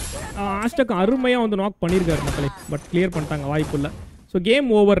ஆஸ்டக்கும் அருமையாக வந்து நாக் பண்ணியிருக்காரு மக்களை. பட் கிளியர் பண்ணிட்டாங்க, வாய்ப்பு இல்லை. So game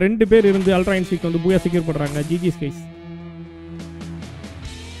over. 2 பேர் இருந்து அல்ட்ரா இன்ஸ்டிங்க்ட் வந்து பூயா செக்யூர் பண்ணுறாங்க. GG skies.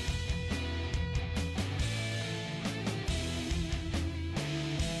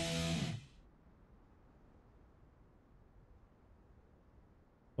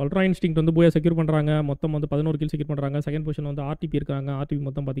 அல்ட்ரா இன்ஸ்டிங்க்ட் வந்து பூயா செக்யூர் பண்ணுறாங்க. மொத்தம் வந்து 11 கில் செக்யூர் பண்ணுறாங்க. செகண்ட் பொசிஷன் வந்து ஆர்டிபி இருக்காங்க. ஆர்டிபி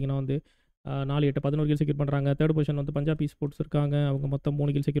மொத்தம் பார்த்தீங்கன்னா வந்து 4 8 11 கில் செக்யூர் பண்ணுறாங்க. தேர்ட் பொசிஷன் வந்து பஞ்சாபி ஸ்போர்ட்ஸ் இருக்காங்க. அவங்க மொத்தம்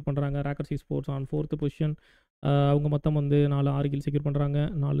 3 கில் செக்யூர் பண்ணுறாங்க. Rockers sports on 4th position. அவங்க மொத்தம் வந்து 6 கில் செக்யூர் பண்ணுறாங்க.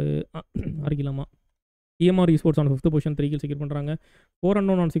 6 கிலமா. TMR sports on 5th position 3 kill secure பண்ணுறாங்க. 4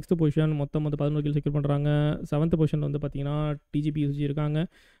 unknown ஆன் 6th பொசிஷன் மொத்தம் வந்து 11 கில் செக்யூர் பண்ணுறாங்க. 7th பொசிஷன் வந்து பார்த்தீங்கன்னா டிஜிபி யூசி இருக்காங்க.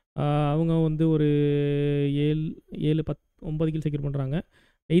 அவங்க வந்து ஒரு 9 கில் செக்யூர் பண்ணுறாங்க.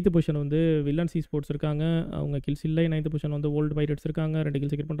 8th பொசிஷன் வந்து வில்லன்ஸ் ஸ்போர்ட்ஸ் இருக்காங்க. அவங்க கில்ஸ் இல்லை. 9th பொசிஷன் வந்து ஓல்டு பைரட்ஸ் இருக்காங்க. 2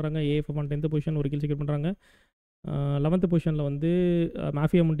 கில் செக்யூர் பண்ணுறாங்க. AF on 10th position 1 kill secure பண்ணுறாங்க. 11th பொசிஷனில் வந்து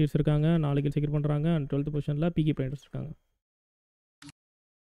மாஃபியா முண்டீர்ஸ் இருக்காங்க. 4 கில் செக்யூர் பண்ணுறாங்க. அண்ட் 12th பொசிஷனில் பீக்கி ரைடர்ஸ் இருக்காங்க.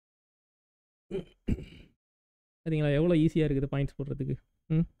 சரிங்களா, எவ்வளோ ஈஸியாக இருக்குது பாயிண்ட்ஸ் போடுறதுக்கு.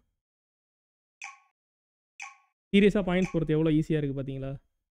 சீரியஸாக பாயிண்ட்ஸ் போடுறது எவ்வளோ ஈஸியாக இருக்குது பார்த்தீங்களா?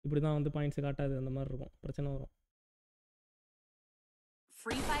 இப்படி தான் வந்து பாயிண்ட்ஸை காட்டாது, அந்த மாதிரி இருக்கும், பிரச்சனை வரும்.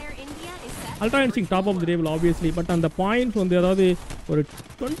 Free Fire India is set ultra instinct top of the table obviously. But அந்த பாயிண்ட்ஸ் வந்து அதாவது ஒரு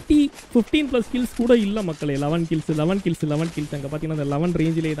 15+ கில்ஸ் கூட இல்லை மக்களே. 11 கில்ஸ் அங்கே பார்த்தீங்கன்னா அந்த 11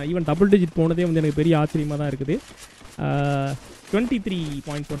 ரேஞ்சிலே தான். ஈவன் டபுள் டிஜிட் போனதே வந்து எனக்கு பெரிய ஆச்சரியமாக தான் இருக்குது. 23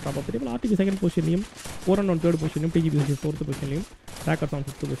 பாயிண்ட்ஸ் ஒரு top of the table. RTB second பொசிஷன்லையும், 4-1 third பொசிஷன்லையும், PGB fourth பொசிஷன்லையும், Rockers on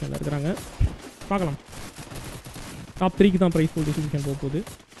 5th பொசிஷனில் இருக்கிறாங்க. பார்க்கலாம் டாப் 3க்கு தான் ப்ரைஸ் ஃபுல் டிஸ்ட்ரிபியூஷன் போக போகுது.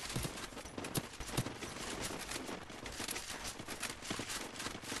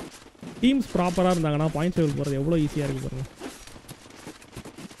 டீம்ஸ் ப்ராப்பராக இருந்தாங்கன்னா பாயிண்ட்ஸ் லெவல் போகிறது எவ்வளோ ஈஸியாக இருக்குது பாருங்கள்.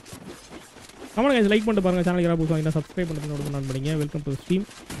 கமெண்ட் கைஸ் லைக் பண்ணிட்டு பாருங்கள். சேனலுக்கு யாராவது புதுசாக வாங்கினா சப்ஸ்கிரைப் பண்ணிட்டு நோட் பண்ணிங்க. Welcome to stream.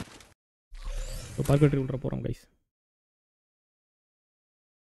 இப்போ பர்கட்ரி விட்ற போகிறோம் கைஸ்.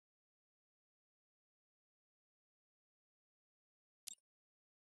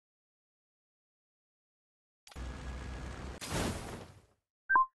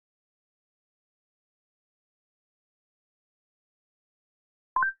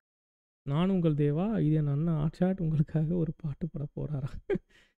 நான் உங்கள் தேவா, இது என் அண்ணன் ஆட்சாட் உங்களுக்காக ஒரு பாட்டு பாட போறாரா?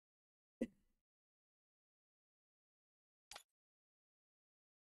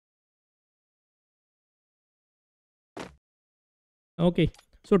 ஓகே.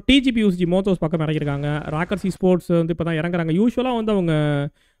 ஸோ டிஜிபி யூஸ்ஜி மோத்தோஸ் பக்கம் இறங்கியிருக்காங்க. ராக்கர்ஸ் ஸ்போர்ட்ஸ் வந்து இப்போ தான் இறங்குறாங்க. யூஸ்வலாக வந்து அவங்க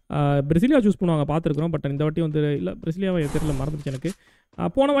பிரசிலியா சூஸ் பண்ணுவாங்க, பார்த்துருக்குறோம். பட் இந்த வாட்டி வந்து இல்லை, பிரசிலியாவை தெரியல, மறந்துச்சு எனக்கு.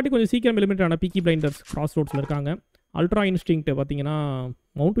 போன வாட்டி கொஞ்சம் சீக்கிரம் எலிமினேட் ஆன பீக்கி பிளைண்டர்ஸ் கிராஸ் ரோட்ஸில் இருக்காங்க. அல்ட்ரா இன்ஸ்டிங்க்ட் பார்த்தீங்கன்னா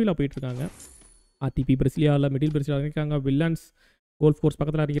மவுண்ட்விலாக போயிட்டுருக்காங்க. ஆர்டிபி பிரசிலியாவில், மிடில் பிரசிலியா இருக்காங்க. வில்லன்ஸ் கோல்ஃப் கோர்ஸ்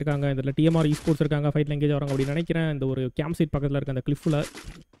பக்கத்தில் இறங்கியிருக்காங்க. இதில் டிஎம்ஆர் ஸ்போர்ட்ஸ் இருக்காங்க. ஃபைட்டில் எங்கேஜ் வராங்க அப்படின்னு நினைக்கிறேன். இந்த ஒரு கேம்ப் சைட் பக்கத்தில் இருக்க அந்த கிளிஃபில்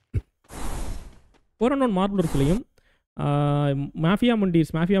 4-1 மார்பிளர்ஸ்லையும் மாஃபியா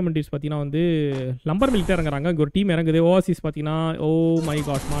முண்டீர்ஸ் பார்த்தீங்கன்னா வந்து லம்பர் மில்கிட்ட இறங்குறாங்க. இங்கே ஒரு டீம் இறங்குது. ஓவர்சீஸ் பார்த்தீங்கன்னா ஓ மை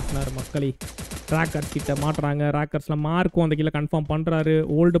காட் மாட்டினார் மக்களே. ராக்கர்ஸ் கிட்ட மாட்டுறாங்க. ராக்கர்ஸில் மார்க்கும் அந்த கீழே கன்ஃபார்ம் பண்ணுறாரு.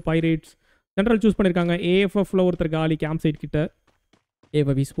 ஓல்டு பைரேட்ஸ் சென்ட்ரல் சூஸ் பண்ணியிருக்காங்க. ஏஎஃப்எஃப்ல ஒருத்தர் காலி கேம்ப் சைட் கிட்ட,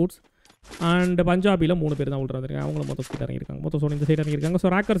 ஏஎஃப்எஃப் ஸ்போர்ட்ஸ். அண்ட் பஞ்சாபியில் 3 பேர் தான் உள்ள வந்துருக்காங்க. அவங்களும் மொத்தம் சைட் இறங்கியிருக்காங்க. மொத்தம் இந்த சைட் இறங்கியிருக்காங்க. ஸோ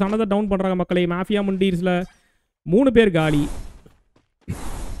ராக்கர்ஸ் ஆனதான் டவுன் பண்ணுறாங்க மக்களே. மாஃபியா முண்டீர்ஸில் 3 பேர் காலி.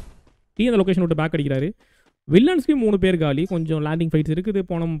 அந்த லொக்கேஷன் விட்டு பேக் அடிக்கிறாரு. வில்லன்ஸ்க்கு 3 பேர் காலி. கொஞ்சம் லேண்டிங் ஃபைட்ஸ் இருக்குது.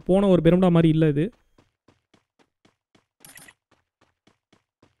 போன ஒரு பெரும்டா மாதிரி இல்லை இது.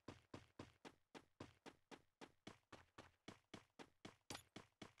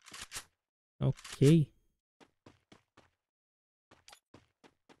 ஓகே.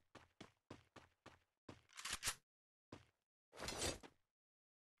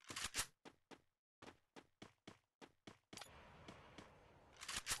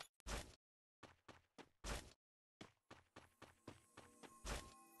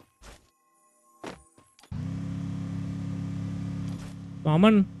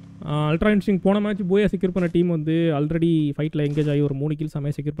 அமன் அல்ட்ரா இன்ஸ்டிங் போன மேட்ச் போயா செக்யூர் பண்ண டீம் வந்து ஆல்ரெடி ஃபைட்டில் எங்கேஜ் ஆகி ஒரு 3 கில்ஸ்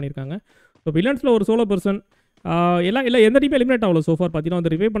சமையல் செக்யூர் பண்ணியிருக்காங்க. ஸோ வில்லன்ஸில் ஒரு சோலோ பர்சன் எல்லாம் எந்த டீமே எலிமினேட் ஆகல சோஃபார். பார்த்தீங்கன்னா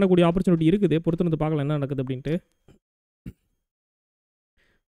வந்து ரிவைவ் பண்ணக்கூடிய ஆப்பர்ச்சுனிட்டி இருக்குது. பொறுத்து வந்து பார்க்கலாம் என்ன நடக்குது அப்படின்ட்டு.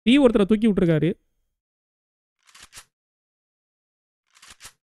 ஒருத்தரை தூக்கி விட்டுருக்காரு.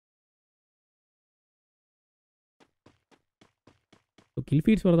 கில்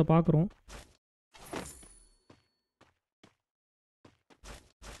ஃபீட்ஸ் வரதை பார்க்குறோம்.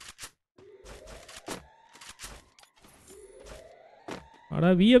 அடா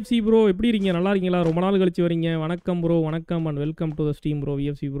விஎஃப்சி ப்ரோ, எப்படி இருக்கீங்க? நல்லா இருக்கீங்களா? ரொம்ப நாள் கழிச்சு வரீங்க. வணக்கம் ப்ரோ, வணக்கம் and welcome to the stream bro.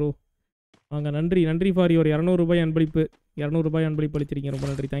 VFC bro வாங்க. நன்றி ஃபார் யுவர் 200 ரூபாய் அன்பளிப்பு. 200 ரூபாய் அன்பளிப்பு அளிச்சிருக்கீங்க. ரொம்ப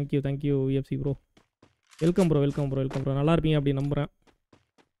நன்றி. Thank you VFC bro. Welcome bro. நல்லா இருப்பீங்க அப்படின்னு நம்புகிறேன்.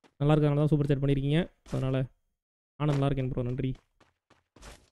 நல்லா இருக்காங்க தான் சூப்பர் சேட் பண்ணியிருக்கீங்க. அதனால் நானும் நல்லா இருக்கேன் ப்ரோ. நன்றி.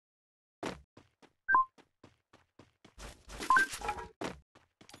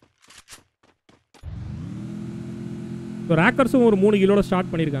 இப்போ ராக்கர்ஸும் ஒரு 3 கிலோட ஸ்டார்ட்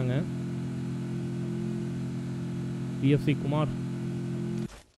பண்ணியிருக்காங்க. பிஎஃப்சி குமார்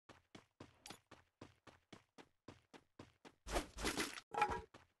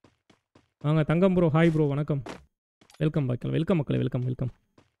வாங்க. தங்கம் ப்ரோ ஹாய் ப்ரோ, வணக்கம். வெல்கம் மக்களே. வெல்கம்.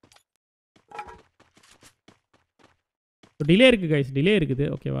 டிலே இருக்குது கைஸ், டிலே இருக்குது.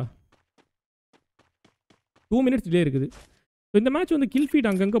 ஓகேவா, 2 மினிட்ஸ் டிலே இருக்குது. ஸோ இந்த மேட்ச் வந்து கில் ஃபீட்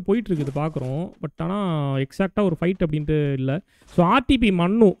அங்கங்கே போயிட்டுருக்குது பார்க்குறோம். பட் ஆனால் எக்ஸாக்டாக ஒரு ஃபைட் அப்படின்ட்டு இல்லை. ஸோ ஆர்டிபி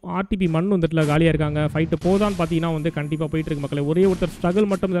மண்ணு இந்த இடத்துல காலியாக இருக்காங்க. ஃபைட்டு போதான்னு பார்த்தீங்கன்னா வந்து கண்டிப்பாக போயிட்டுருக்கு மக்களே. ஒரே ஒருத்தர் ஸ்ட்ரகிள்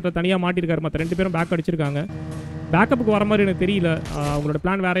மட்டும் இந்த தனியாக மாட்டிருக்காரு. மற்ற 2 பேரும் பேக் அடிச்சிருக்காங்க. பேக்கப்புக்கு வர மாதிரி எனக்கு தெரியல. அவங்களோட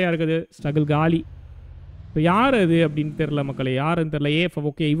பிளான் வேறையாக இருக்குது. ஸ்ட்ரகிள் காலி. இப்போ யார் அது அப்படின்னு தெரில மக்களே. யாருன்னு தெரில. ஏஎஃப்எஃப்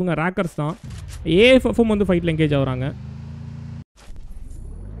ஓகே, இவங்க ராக்கர்ஸ் தான். ஏஎஃப்எஃப்பும் வந்து ஃபைட்டில் எங்கேஜ் ஆகுறாங்க.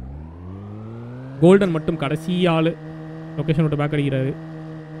 கோல்டன் மட்டும் கடைசி ஆள் லொக்கேஷன் விட்டு பேக் அடிக்கிறாரு.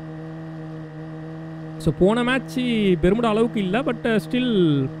 ஸோ போன மேட்ச்சு பெருமுட அளவுக்கு இல்லை. பட் ஸ்டில்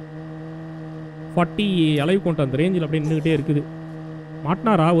 40 அளவு கொண்டு அந்த ரேஞ்சில் அப்படியே நின்றுக்கிட்டே இருக்குது.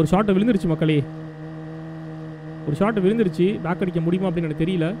 மாட்டினாரா? ஒரு ஷாட் விழுந்துருச்சு மக்களே, ஒரு ஷாட் விழுந்துருச்சு. பேக் அடிக்க முடியுமா அப்படின்னு எனக்கு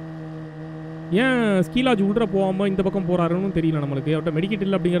தெரியல. ஏன் ஸ்கீலாஜ் உள்ற போகாமல் இந்த பக்கம் போகிறாருன்னு தெரியல நம்மளுக்கு. அவர்கிட்ட மெடிக்கெட்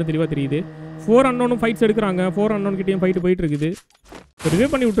இல்லை அப்படிங்கிறது தெளிவாக தெரியுது. 4 அன்னோனும் ஃபைட்ஸ் எடுக்கிறாங்க. 4 அன்னோன் கிட்டேயும் ஃபைட்டு போயிட்டு இருக்குது. ரிவே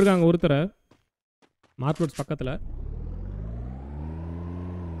பண்ணி விட்டுருக்காங்க ஒருத்தரை மார்க்லோட்ஸ் பக்கத்தில்.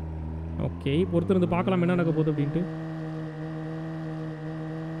 ஓகே, ஒருத்தர் வந்து பார்க்கலாம் என்ன நடக்க போகுது அப்படின்ட்டு.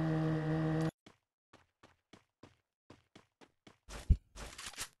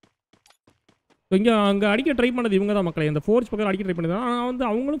 இங்கே அங்கே அடிக்க ட்ரை பண்ணது இவங்க தான் மக்களே. இந்த ஃபோர்ஸ் பக்கம் அடிக்க ட்ரை பண்ணது. ஆனால் வந்து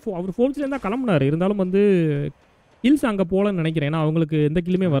அவங்களும் அவர் ஃபோர்ஸ்லேருந்து தான் கிளம்புனார். இருந்தாலும் வந்து ஹில்ஸ் அங்கே போகலன்னு நினைக்கிறேன். ஏன்னா அவங்களுக்கு எந்த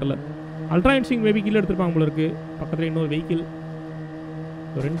கில்லுமே வரல. அல்ட்ரா இன்ஸ்டிங் மேபி கில் எடுத்துருப்பாங்க போல இருக்குது. பக்கத்தில் இன்னொரு வெஹிக்கிள்,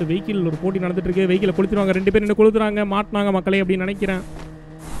 2 வெஹிக்கிள் ஒரு போட்டி நடந்துட்டு இருக்கு. வெஹிக்கிளை கொளுத்துருவாங்க, 2 பேர் என்ன கொளுத்துறாங்க, மாட்டினாங்க மக்களே அப்படின்னு நினைக்கிறேன்.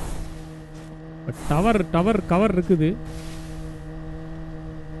 பட் டவர் கவர் இருக்குது.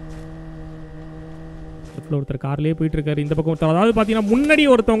 ஒருத்தர் கார்லேயே போயிட்டு இருக்காரு. இந்த பக்கம் ஒருத்தர், அதாவது பார்த்தீங்கன்னா முன்னாடி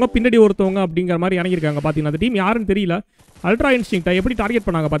ஒருத்தவங்க பின்னாடி ஒருத்தவங்க அப்படிங்கிற மாதிரி இறங்கியிருக்காங்க. பார்த்தீங்கன்னா அந்த டீம் யாருன்னு தெரியல. அல்ட்ரா இன்ஸ்டிங்க்டை எப்படி டார்கெட்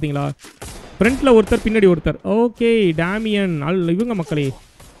பண்ணாங்க பார்த்தீங்களா? ஃப்ரண்ட்டில் ஒருத்தர் பின்னாடி ஒருத்தர். ஓகே, டேமியன் இவங்க மக்களே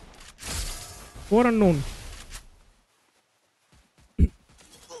 4 unknown.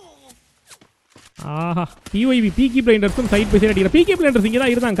 Aha, பிஒய்வி பீக்கி பிளைண்டர்ஸும் side by side அடிக்கிற. பீக்கி பிளைண்டர்ஸ் இங்கே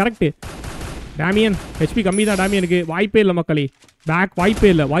தான் இருந்தாங்க. கரெக்ட். டேமியன் ஹெச்பி கம்மி தான் டேமியனுக்கு. வாய்ப்பே இல்லை மக்களே, பேக் வாய்ப்பே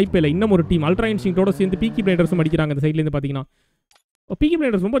இல்லை. இன்னும் ஒரு டீம் அல்ட்ரா இன்ஸ்டிங்க்டோட சேர்ந்து பீக்கி பிளைண்டர்ஸும் அடிக்கிறாங்க. இந்த சைட்லேருந்து பார்த்தீங்கன்னா பீக்கி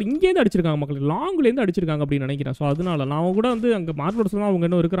பிளைண்டர்ஸ் ரொம்ப இங்கேருந்து அடிச்சிருக்காங்க மக்கள், லாங்லேருந்து அடிச்சிருக்காங்க அப்படின்னு நினைக்கிறேன். ஸோ அதனால நான் கூட வந்து அங்கே மார்க்லோட்ஸ் தான் அவங்க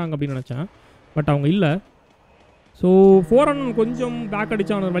இன்னும் இருக்கிறாங்க அப்படின்னு நினச்சேன். பட் அவங்க இல்லை. ஸோ 4 unknown கொஞ்சம் பேக்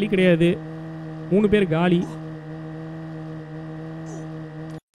அடிச்சான வழி கிடையாது. 3 பேர் காலி.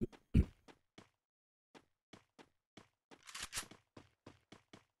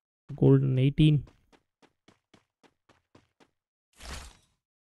 கோல்டன் 18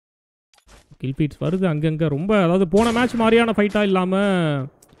 கில் ஃபீட்ஸ் வருது அங்கங்கே. ரொம்ப அதாவது போன மேட்ச் மாதிரியான ஃபைட்டாக இல்லாமல்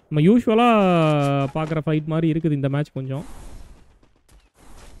நம்ம யூஸ்வலாக பார்க்குற ஃபைட் மாதிரி இருக்குது இந்த மேட்ச் கொஞ்சம்.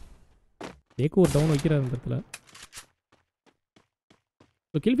 ஏக்கு ஒரு டவுன் வைக்கிறார் இந்த இடத்துல.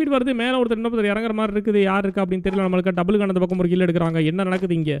 ஸோ கில் ஃபீட் வருது. மேலே ஒருத்தர் இன்னொருத்தர் இறங்குற மாதிரி இருக்குது. யார் இருக்கா அப்படின்னு தெரியல நம்மளுக்கு. டபுள் கணக்கு பக்கம் ஒரு கில் எடுக்கிறாங்க. என்ன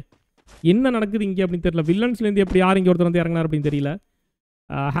நடக்குது இங்கே அப்படின்னு தெரியல. வில்லன்ஸ்லேருந்து எப்படி யார் இங்கே ஒருத்தர் வந்து இறங்கினார் அப்படின்னு தெரியல.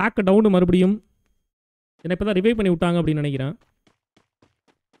 ஹேக் டவுன் மறுபடியும். என்ன இப்போ தான் ரிவைவ் பண்ணி விட்டாங்க அப்படின்னு நினைக்கிறேன்.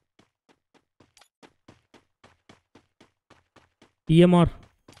 டிஎம்ஆர்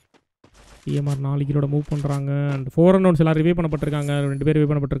 4 கிலோட மூவ் பண்ணுறாங்க. அண்ட் 4 unknowns எல்லாம் ரிவைவ் பண்ணப்பட்டிருக்காங்க. 2 பேர்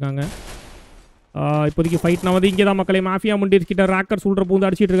ரிவைவ் பண்ணப்பட்டிருக்காங்க. இப்போதைக்கு ஃபைட் நான் வந்து இங்கே தான் மக்களே. மாஃபியா முண்டீர்ஸ் கிட்ட ராக்கர் சொல்கிற பூந்து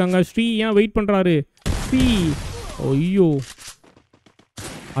அடிச்சிட்டு இருக்காங்க. ஸ்ரீ ஏன் வெயிட் பண்ணுறாரு? ஸ்ரீ ஐயோ,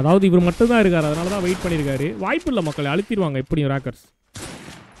 அதாவது இவர் மட்டும் தான் இருக்கார், அதனால தான் வெயிட் பண்ணியிருக்காரு. வாய்ப்பு இல்லை மக்களே, அழுத்திடுவாங்க எப்படியும். ராக்கர்ஸ்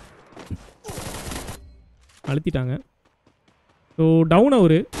அழுத்திட்டாங்க. ஸோ டவுன்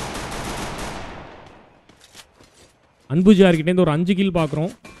அவரு. அன்புஜார்கிட்டேருந்து ஒரு 5 கில்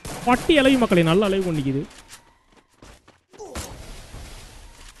பார்க்குறோம். 40 அலைவு மக்களே, நல்ல அலைவு கொண்டிக்குது.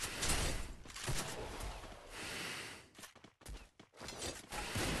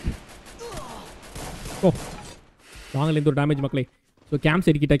 ஓ வாங்கலேருந்து ஒரு டேமேஜ் மக்களே. ஸோ கேம்ப்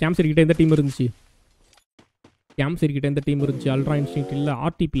சரிக்கிட்ட எந்த டீம் இருந்துச்சு? எந்த டீம் இருந்துச்சு? அல்ட்ரா இன்ஸ்டிங்க்ட் இல்லை,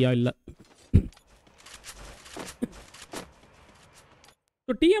 ஆர்டிபியா இல்லை.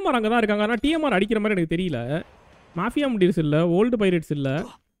 ஸோ டிஎம்ஆர் அங்கே தான் இருக்காங்க. ஆனால் டிஎம்ஆர் அடிக்கிற மாதிரி எனக்கு தெரியல. மாஃபியா முண்டீர்ஸ் இல்லை, ஓல்டு பைரேட்ஸ் இல்லை,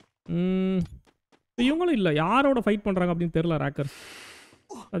 இவங்களும் இல்லை. யாரோட ஃபைட் பண்ணுறாங்க அப்படின்னு தெரியல. ராக்கர்ஸ்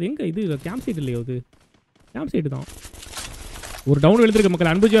அது எங்கே? இது கேம்ப் சைட் இல்லையோ? அது கேம்ப் சைட்டு தான். ஒரு டவுன் எழுதிருக்க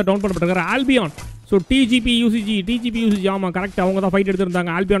மக்கள். அன்புஜியா டவுன் பண்ணப்பட்டிருக்காரு. ஆல்பியான். ஸோ டிஜிபி யூசிஜி ஆமாம் கரெக்ட், அவங்க தான் ஃபைட்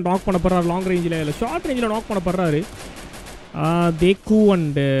எடுத்திருந்தாங்க. ஆல்பியான் நாக் பண்ணப்படுறாரு. லாங் ரேஞ்சில் இல்லை, ஷார்ட் ரேஞ்சில் நாக் பண்ணப்படுறாரு. தேக்கு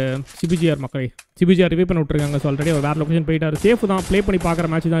அண்டு சிபிஜிஆர் மக்களே. சிபிஜிஆர் ரிவே பண்ண விட்டுருக்காங்க. ஸோ ஆல்ரெடி அவர் வேறு லொக்கேஷன் போயிட்டார். சேஃப் தான், ப்ளே பண்ணி பார்க்குற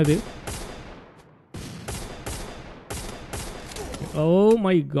மேட்ச் தான் இது. ஓ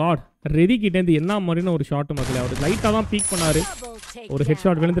மை காட், ரெதி கிட்டேருந்து என்ன மாதிரின்னு ஒரு ஷாட் மக்களே. அவர் லைட்டாக தான் பீக் பண்ணார். ஒரு ஹெட்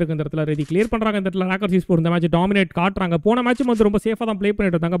ஷாட் விழுந்திருக்கு இந்த இடத்துல. ரெதி கிளியர் பண்ணுறாங்க இந்த இடத்துல. ராக்கர்ஸ் எஸ்போர்ட்ஸ் இந்த மேட்ச் டாமினேட் காட்டுறாங்க. போன மேட்சும் வந்து ரொம்ப சேஃபாக தான் ப்ளே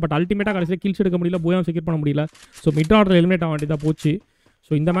பண்ணிட்டு இருந்தாங்க. பட் அல்டிமேட்டாக கடைசியில் கில்ஸ் எடுக்க முடியல, போயாம் செக்யூர் பண்ண முடியல. ஸோ மிட் ஆர்டர் எலிமினேட் ஆக வேண்டியதாக போச்சு.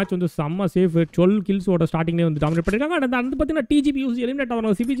 ஸோ இந்த மேட்ச் வந்து செம்ம சேஃப். 12 கில்ஸோட ஸ்டார்டிங்லேயே வந்து டாமினேட் பண்ணியிருக்காங்க. அந்த பார்த்தீங்கன்னா டிஜிபி யூசி எலிமினேட்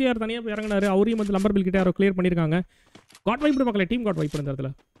ஆகணும். சிபிஜிஆர் தனியாக இறங்கினார். அவரையும் வந்து நம்பர் பில் கிட்டே யாரோ கிளியர் பண்ணியிருக்காங்க. காட் வைப் மக்களே, டீம் காட் வைப் இந்த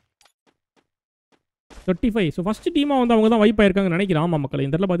இடத்துல 35. ஸோ ஃபஸ்ட் டீமாக வந்து அவங்க தான் வைப் ஆயிருக்காங்கன்னு நினைக்கிறேன். ஆமாம் மக்கள்,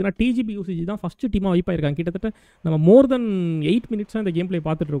 இந்த இடத்துல பார்த்தீங்கன்னா டிஜிபி யூசிஜி தான் ஃபஸ்ட்டு டீமாக வைப் ஆயிருக்காங்க. கிட்டத்தட்ட நம்ம மோர் தென் 8 மினிட்ஸாக இந்த கேம் பிளே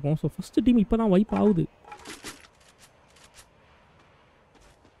பார்த்துட்டு இருக்கோம். ஸோ ஃபஸ்ட்டு டீம் இப்போ தான் வைப் ஆகுது.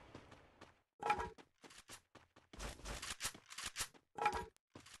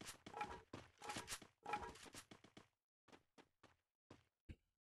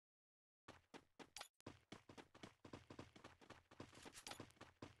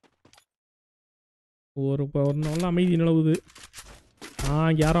 ஒரு நல்ல அமைதி நிலவுது.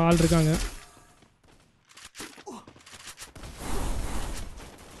 இங்கே யாரோ ஆள் இருக்காங்க.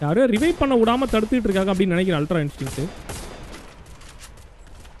 யாரோ ரிவைவ் பண்ண விடாமல் தடுத்துட்டு இருக்காங்க அப்படின்னு நினைக்கிறேன். Ultra instinct.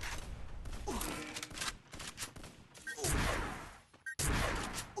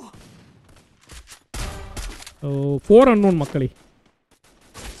 ஓ 4 unknown மக்களே.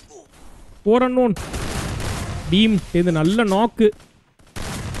 4 unknown. பீம் இது நல்ல நாக்கு.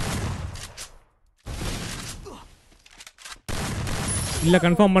 இல்ல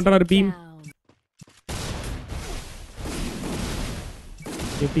கன்ஃபார்ம் பண்றாரு பீம்.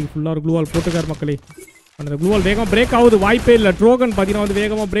 சேஃப்டி ஃபுல்லா ஒரு க்ளூ வால் போட்டுக்கார் மக்களே. அந்த க்ளூ வால் வேகமாக பிரேக் ஆகுது. வாய்ப்பே இல்லை. ட்ரோகன் பார்த்தீங்கன்னா வந்து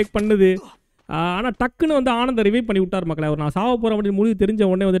வேகமாக பிரேக் பண்ணுது. ஆனால் டக்குன்னு வந்து ஆனந்த ரிவைவ் பண்ணி விட்டார் மக்களே. அவர் நான் சாவ போகிற அப்படின்னு முடிவு தெரிஞ்ச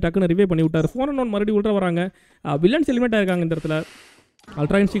உடனே வந்து டக்குன்னு ரிவைவ் பண்ணி விட்டார். 4 unknown மறுபடியும் உள்ள வராங்க. வில்லன்ஸ் எலிமெண்ட் ஆயிருக்காங்க இந்த இடத்துல.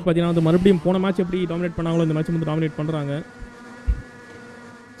 அல்ட்ரா இன்ஸ்டிங்க்ட் பார்த்தீங்கன்னா வந்து மறுபடியும் போன மேட்ச் எப்படி டாமினேட் பண்ணாங்களோ இந்த மேட்ச் வந்து டாமினேட் பண்ணுறாங்க.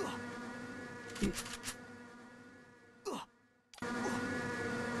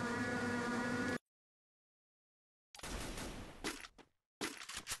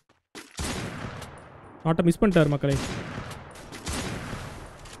 நாட்டை மிஸ் பண்ணிட்டார் மக்களே.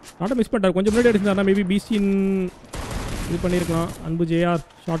 நாட்டை மிஸ் பண்ணிட்டார். கொஞ்சம் முன்னாடி அடிச்சிருந்தாருன்னா மேபி பிசின் இது பண்ணியிருக்கலாம். அன்பு ஜேஆர்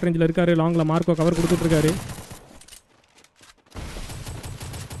ஷார்ட் ரேஞ்சில் இருக்காரு. லாங்கில் மார்க்கோ கவர் கொடுத்துட்ருக்காரு.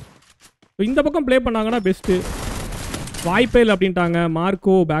 இந்த பக்கம் ப்ளே பண்ணாங்கன்னா பெஸ்ட்டு. வாய்ப்பே இல்லை அப்படின்ட்டாங்க.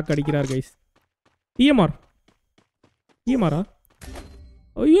 மார்க்கோ பேக் அடிக்கிறார் கைஸ். டிஎம்ஆரா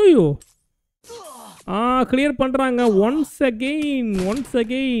ஐயோ கிளியர் பண்ணுறாங்க. Once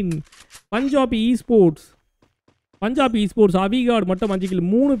again Punjabi esports. அவிகார்டு மட்டும் 5 கில்.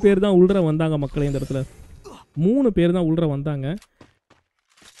 3 பேர் தான் உள்ள வந்தாங்க மக்களே. இந்த இடத்துல 3 பேர் தான் உள்ள வந்தாங்க.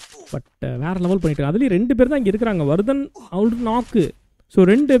 பட் வேற லெவல் பண்ணிட்டு அதுலேயும் 2 பேர் தான் இங்கே இருக்கிறாங்க. வர்தன் அவரு நாக்கு. ஸோ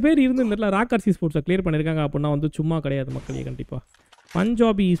 2 பேர் இருந்து இந்த இடத்துல ராக்கர்ஸ் ஈஸ்போர்ட்ஸை கிளியர் பண்ணியிருக்காங்க அப்படின்னா வந்து சும்மா கிடையாது மக்களே. கண்டிப்பாக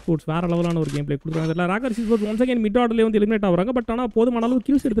பஞ்சாபி ஈஸ்போர்ட்ஸ் வேற லெவலான ஒரு கேம் பிளே கொடுக்குறாங்க. இதில் Rockers esports once again mid ஆர்டர்லேயே வந்து எலிமினேட் ஆகுறாங்க. பட் ஆனால் போதுமான அளவு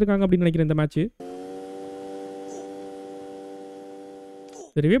கில்ஸ் எடுத்திருக்காங்க அப்படின்னு நினைக்கிறேன் இந்த மேட்ச்.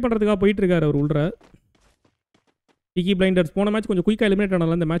 ரிவே பண்ணுறதுக்காக போயிட்டு இருக்காரு அவர் உள்ள. பீக்கி பிளைண்டர்ஸ் போன மேட்ச் கொஞ்சம் குயிக்காக எலிமினேட்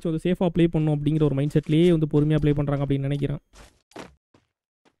ஆனால இந்த மேட்ச் வந்து சேஃபாக ப்ளே பண்ணணும் அப்படிங்கிற ஒரு மைண்ட் செட்லேயே வந்து பொறுமையாக ப்ளே பண்ணுறாங்க அப்படின்னு நினைக்கிறேன்.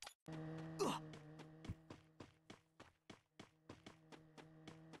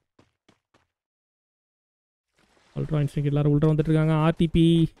 அல்ட்ரா இன்ஸ்டிங்க்ட் எல்லாரும் உள்ள வந்துட்டு இருக்காங்க. ஆர்டிபி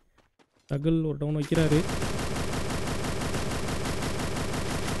தகல் ஒரு டவுன் வைக்கிறாரு.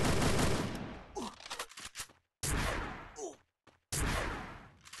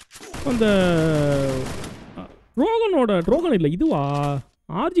 அந்த ட்ரோகன் இல்லை இதுவா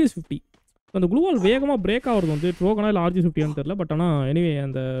RGS 50. அந்த க்ளூவால் வேகமாக பிரேக் ஆகிறது வந்து ட்ரோகனா இல்லை RGS 50 தெரியல. பட் ஆனால் எனிவே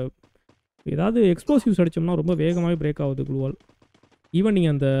அந்த ஏதாவது எக்ஸ்ப்ளோசிவ்ஸ் அடித்தோம்னா ரொம்ப வேகமாகவே பிரேக் ஆகுது க்ளூவால். ஈவன்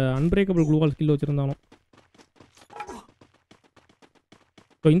நீங்கள் அந்த அன்பிரேக்கபிள் க்ளூவால் ஸ்கில் வச்சுருந்தாலும்.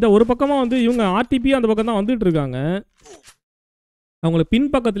 ஸோ இந்த ஒரு பக்கமாக வந்து இவங்க ஆர்டிபி அந்த பக்கம் தான் வந்துட்டு இருக்காங்க. அவங்கள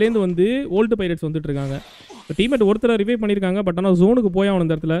பின் பக்கத்துலேருந்து வந்து ஓல்டு பைரட்ஸ் வந்துட்டு இருக்காங்க. டீம்மேட் ஒருத்தர் ரிவைவ் பண்ணியிருக்காங்க. பட் ஆனால் ஜோனுக்கு போய் அவன்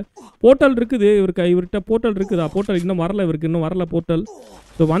இந்த இடத்துல போர்ட்டல் இருக்குது. இவர்கிட்ட போர்ட்டல் இருக்குதா? போர்ட்டல் இன்னும் வரல. இவருக்கு இன்னும் வரல போர்ட்டல்.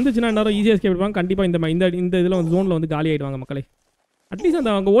 ஸோ வந்துச்சுன்னா எல்லாரும் ஈஸியாக எஸ்கேப் பண்ணுவாங்க. கண்டிப்பாக இந்த இதில் வந்து ஜோனில் வந்து காலி ஆகிடுவாங்க மக்களே. அட்லீஸ்ட்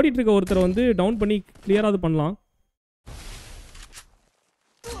அந்த அங்கே ஓடிட்டு இருக்க ஒருத்தரை வந்து டவுன் பண்ணி கிளியராக பண்ணலாம்.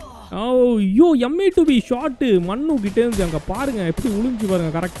 ஐயோ MA2B ஷாட்டு மண்ணு கிட்டே இருந்து அங்கே பாருங்கள் எப்படி உளிஞ்சு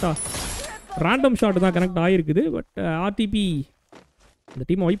பாருங்கள். கரெக்டாக ரேண்டம் ஷாட்டு தான் கனெக்ட் ஆகிருக்குது. பட் ஆர்டிபி இந்த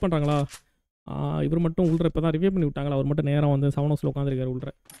டீமை வைப் பண்ணுறாங்களா? இவர் மட்டும் உள்ள இப்போ தான் ரிவைவ் பண்ணி விட்டாங்களா? அவர் மட்டும் நேரம் வந்து 7 ஹவர்ஸில் உட்காந்துருக்காரு உள்ள.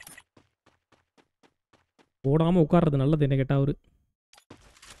 ஓடாமல் உட்கார்றது நல்லது என்ன கேட்டால் அவர்.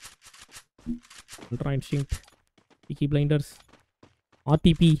 Ultra instinct, பீக்கி blinders,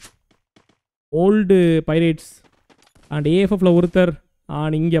 RTB, old pirates and AFFல ஒருத்தர்.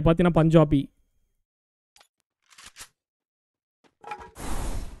 இங்கே பார்த்தீங்கன்னா பஞ்சாபி.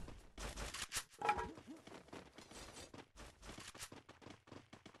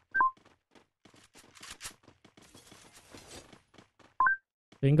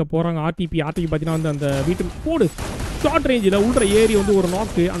 எங்கே போகிறாங்க? ஆர்டிபி பார்த்தீங்கன்னா வந்து அந்த வீட்டு போடு ஷார்ட் ரேஞ்சில் உள்ள ஏறி வந்து ஒரு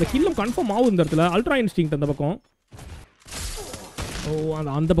நாக்கு. அந்த கில்லும் கன்ஃபார்ம் ஆகும் இந்த இடத்துல. அல்ட்ரா இன்ஸ்டிங்க்ட் அந்த பக்கம்.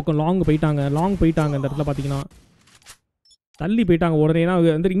 அந்த பக்கம் லாங் போயிட்டாங்க இந்த இடத்துல பார்த்தீங்கன்னா தள்ளி போயிட்டாங்க உடனே.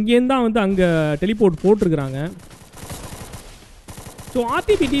 வந்து இங்கேருந்து தான் வந்து அங்கே டெலிபோர்ட் போட்டிருக்கிறாங்க. ஸோ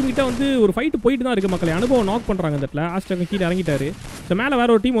ஆர்டிபி டீம் கிட்ட வந்து ஒரு ஃபைட்டு போயிட்டு தான் இருக்குது மக்களை. அனுபவம் நாக் பண்ணுறாங்க இந்த இடத்துல. ஆஸ்டர் கீழே இறங்கிட்டாரு. ஸோ மேலே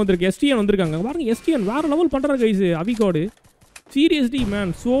வேறு ஒரு டீம் வந்திருக்கு. STN வந்திருக்காங்க பாருங்க. STN வேறு லெவல் பண்ணுற கைஸ். அவிகார்டு சீரியஸ்லி மேன்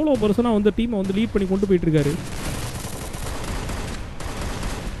சோலோ பர்சனாக வந்து டீமை வந்து லீட் பண்ணி கொண்டு போயிட்டுருக்காரு.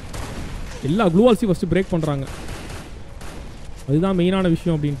 எல்லா க்ளூவால்ஸையும் ஃபஸ்ட்டு பிரேக் பண்ணுறாங்க. அதுதான் மெயினான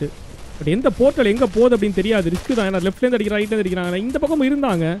விஷயம் அப்படின்ட்டு. பட் எந்த போர்ட்டல் எங்கே போகுது அப்படின்னு தெரியாது. ரிஸ்க்கு தான். ஏன்னா லெஃப்ட்லேருந்து அடிக்கிறாங்க, ரைட்லேருந்து அடிக்கிறாங்க. இந்த பக்கம்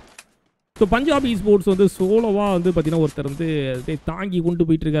இருந்தாங்க. ஸோ பஞ்சாபி ஈஸ்போர்ட்ஸ் வந்து சோலோவாக வந்து பார்த்தீங்கன்னா ஒருத்தர் வந்து தாங்கி கொண்டு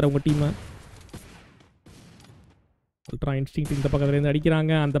போயிட்டுருக்காரு அவங்க டீமை. அல்ட்ரா இன்ஸ்டிங்க்ட் இந்த பக்கத்துலேருந்து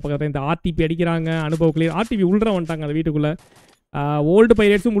அடிக்கிறாங்க, அந்த பக்கத்தில் இந்த ஆர்டிபி அடிக்கிறாங்க. அனுபவ கிளியர் ஆர்டிபி உள்ள வந்துட்டாங்க அந்த வீட்டுக்குள்ளே. ஓல்டு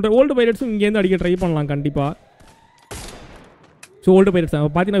பைரேட்ஸும் இங்கேருந்து அடிக்க ட்ரை பண்ணலாம் கண்டிப்பாக. ஸோ ஓல்டு பைரேட்ஸ்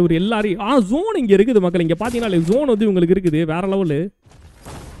பார்த்தீங்கன்னா இவர் எல்லாரையும் ஜோன் இங்கே இருக்குது மக்கள். இங்கே பார்த்தீங்கன்னா ஜோன் வந்து இவங்களுக்கு இருக்குது வேறு level.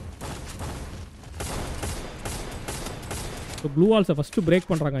 So blue வால்ஸை first break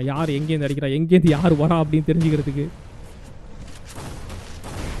பண்ணுறாங்க. யார் எங்கேருந்து அடிக்கிறா, எங்கேருந்து யார் வரா அப்படின்னு தெரிஞ்சுக்கிறதுக்கு.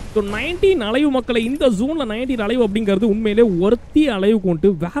 ஸோ 19 அலைவு மக்களை இந்த ஜோனில் 19 அலைவு அப்படிங்கிறது உண்மையிலே ஒருத்தி அலைவு கொண்டு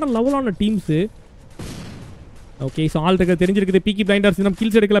வேறு லெவலான டீம்ஸு. ஓகே ஸோ ஆல் இருக்க தெரிஞ்சிருக்குது. பீக்கி பிளைண்டர்ஸ் நம்ம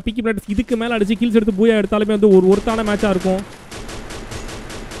கில்ஸ் எடுக்கல. பீக்கி பிளைண்டர்ஸ் இதுக்கு மேலே அடிச்சு கில்ஸ் எடுத்து பூயா எடுத்தாலுமே வந்து ஒரு ஒருத்தான மேட்சாக இருக்கும்.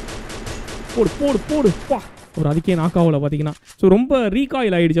 போடு போடு போடு பா ஒரு அதுக்கே நாக்காவில் பார்த்தீங்கன்னா. ஸோ ரொம்ப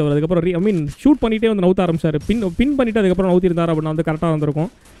ரீகாயில் ஆகிடுச்சு அவர். அதுக்கப்புறம் ஷூட் பண்ணிகிட்டே வந்து நவுத்த ஆரம்பிச்சார். பின் பண்ணிவிட்டு அதுக்கப்புறம் நவுத்திருந்தார் அப்படின்னா வந்து கரெக்டாக வந்திருக்கும்.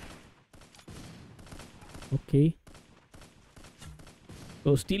 ஓகே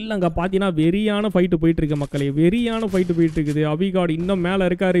ஸோ ஸ்டில் அங்கே பார்த்தீங்கன்னா வெறியான ஃபைட்டு போயிட்டுருக்கு மக்களே. வெறியான ஃபைட்டு போயிட்டுருக்குது. அவிகாட் இன்னும் மேலே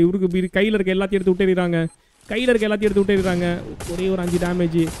இருக்கார். இவருக்கு கையில் இருக்க எல்லாத்தையும் எடுத்து விட்டுறாங்க. ஒரே ஒரு 5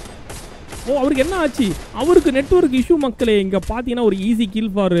 டேமேஜ். அவருக்கு என்ன ஆச்சு? அவருக்கு நெட்வொர்க் இஷ்யூ மக்களே. இங்கே பார்த்தீங்கன்னா ஒரு ஈஸி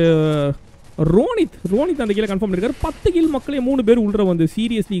கில் ஃபார் ரோனித் அந்த கீழே கன்ஃபார்ம் பண்ணியிருக்காரு. 10 கில் மக்களே, 3 பேர் உள்ள வந்து.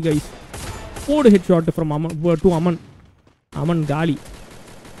 சீரியஸ்லி கைஸ், போடு ஹெட் ஷாட் ஃப்ரம்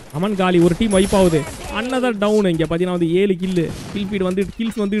அமன் காலி. ஒரு டீம் வைப் ஆகுது. அன்னதர் டவுன். இங்கே பார்த்தீங்கன்னா வந்து 7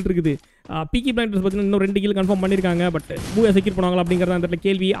 கில்ஸ் வந்துட்டு இருக்குது. பீக்கி பிளைண்டர்ஸ் பார்த்தீங்கன்னா இன்னும் 2 கில் கன்ஃபார்ம் பண்ணியிருக்காங்க. பட் பூயா செக்யூர் பண்ணுவாங்களா அப்படிங்கிறத அந்த இடத்துல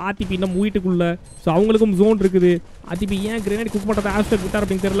கேள்வி. ஆர்டிபி இன்னும் வீட்டுக்குள்ள. ஸோ அவங்களுக்கும் ஜோன் இருக்குது. ஆர்டிபி ஏன் கிரேனேட் குக் பண்ணுறத ஆஸ்டர் விட்டார்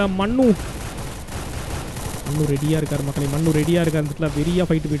அப்படின்னு தெரியல. மண்ணு ரெடியாக இருக்கார் மக்களே. அந்த இடத்துல வெறியாக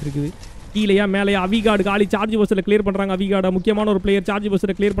ஃபைட்டு போயிட்டு இருக்குது. கீழேயா மேலேயா அவிகாடு காலி சார்ஜ் பஸ்ஸில் கிளியர் பண்ணுறாங்க. அவிகாடா முக்கியமான ஒரு பிளேயர் சார்ஜ்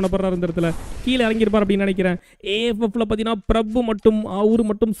பஸ்ஸில் கிளியர் பண்ண போகிறார். இந்த இடத்துல கீழே இறங்கியிருப்பார் அப்படின்னு நினைக்கிறேன். ஏஎஃப்எஃப்ல பார்த்தீங்கன்னா பிரபு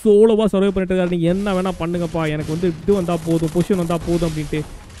மட்டும் சோலோவாக சர்வே பண்ணிட்டு இருக்காரு. நீங்கள் என்ன வேணால் பண்ணுங்கப்பா, எனக்கு வந்து இது வந்தால் போதும், பொசிஷன் வந்தால் போதும் அப்படின்ட்டு.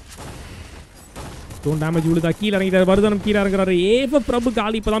 Tone damage விழுதா. கீழே இறங்கிட்டார். வருதனம் கீழே இறங்குறாரு. ஏஎஃப்எஃப் பிரபு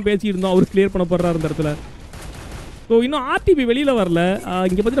காலி இப்போ தான் பேசிட்டு இருந்தோம். அவர் கிளியர் பண்ண போகிறார் இந்த இடத்துல. ஸோ இன்னும் ஆர்டிபி வெளியில் வரல.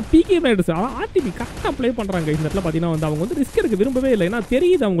 இங்கே பார்த்தீங்கன்னா பீக்கே பிளைண்டர்ஸ் ஆர்டிபி கரெக்டாக ப்ளே பண்ணுறாங்க. இந்த இடத்துல பார்த்தீங்கன்னா வந்து அவங்க வந்து ரிஸ்க் எடுக்க விரும்பவே இல்லை. ஏன்னா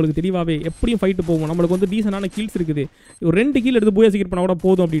தெரியுது அவங்களுக்கு தெளிவாகவே எப்படியும் ஃபைட்டு போகும். நம்மளுக்கு வந்து டீசனான கில்ஸ் இருக்குது. ஒரு 2 கில் எடுத்து பூயா சீக்கிரம் பண்ண கூட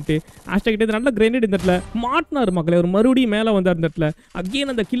போதும் அப்படின்ட்டு ஹேஷ்டாக் நல்ல கிரேனேட் இந்த இடத்துல மாட்டினார் மக்களே. ஒரு மறுபடியும் மேலே வந்தார் இந்த இடத்துல.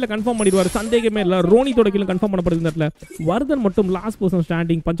 அகெயின் அந்த கில்லை கன்ஃபார்ம் பண்ணிடுவார், சந்தேகமே இல்லை. ரோனித்தோட கில்லை கன்ஃபார்ம் பண்ணப்படுது இந்த இடத்துல. வர்தன் மட்டும் லாஸ்ட் பர்சன்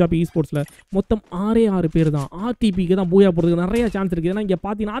ஸ்டாண்டிங் பஞ்சாபி ஈஸ்போர்ட்ஸில். மொத்தம் 6 பேர் தான். ஆர்டிபிக்கு தான் பூயா போகிறதுக்கு நிறைய சான்ஸ் இருக்குது. ஏன்னா இங்கே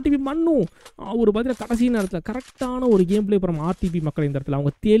பார்த்தீங்கன்னா ஆர்டிபி மண்ணும் அவர் பார்த்தீங்கன்னா கடைசி நேரத்தில் கரெக்டான ஒரு கேம் பிளே பண்ணுற ஆர்டிபி மக்கள் இந்த இடத்துல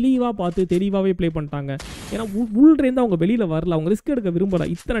அவங்க தெளிவாக பார்த்து தெளிவாகவே ப்ளே பண்ணிட்டாங்க. ஏன்னா உள்ளேருந்து அவங்க வெளியில் வரல. அவங்க ரிஸ்க் எடுக்க விரும்பலை.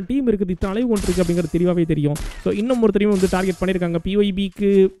 இத்தனை டீம் இருக்குது, இத்தனை அலைவு கொண்டு இருக்குது அப்படிங்கிறது தெளிவாகவே தெரியும். ஸோ இன்னும் ஒருத்தரையும் வந்து டார்கெட் பண்ணியிருக்காங்க. பிஒய்பிக்கு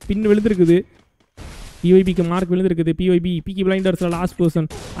பின் விழுந்திருக்குது. பிஒய்பிக்கு மார்க் விழுந்திருக்குது. பீக்கி பிளைண்டர்ஸில் லாஸ்ட் பர்சன்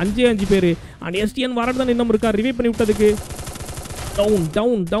 5 பேர். அண்ட் எஸ்டிஎன் வரதான் இன்னும் இருக்கா. ரிவே பண்ணி விட்டதுக்கு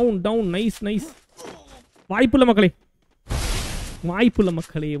டவுன். நைஸ். வாய்ப்புள்ள மக்களே.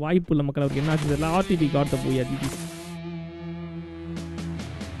 அவருக்கு என்ன ஆச்சு தெரியல. ஆர்டிபி காட் த பூயா ஜிடி.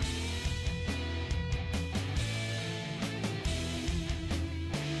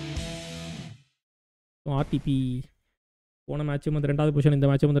 ஆர்டிபி போன மேட்சும் வந்து 2வது பொசிஷன், இந்த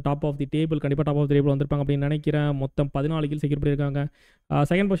மேட்சும் வந்து டாப் ஆஃப் தி டேபிள். கண்டிப்பாக டாப் ஆஃப் தி டேபிள் வந்திருப்பாங்க அப்படின்னு நினைக்கிறேன். மொத்தம் 14 கில் செக்யூர் பண்ணியிருக்காங்க.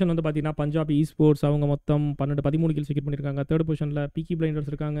 செகண்ட் பொசிஷன் வந்து பார்த்தீங்கன்னா பஞ்சாபி ஈஸ்போர்ட்ஸ். அவங்க மொத்தம் 13 கில் செக்யூர் பண்ணியிருக்காங்க. தேர்ட் பொசிஷனில் பீக்கி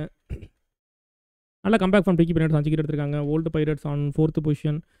பிளைண்டர்ஸ் இருக்காங்க. நல்லா கம்பேக் ஃப்ரம் பீக்கி பிளைண்டர்ஸ் 5 கில் எடுத்திருக்காங்க. Old pirates on 4th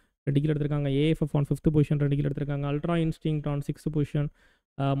position 2 kill எடுத்திருக்காங்க. AFF on 5th position 2 kill எடுத்திருக்காங்க. Ultra instinct on 6th position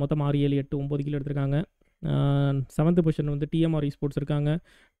மொத்தம் 6, 7, 8, 9 கில் எடுத்திருக்காங்க. 7th பொசிஷன் வந்து டிஎம்ஆர் ஈஸ்போர்ட்ஸ் இருக்காங்க.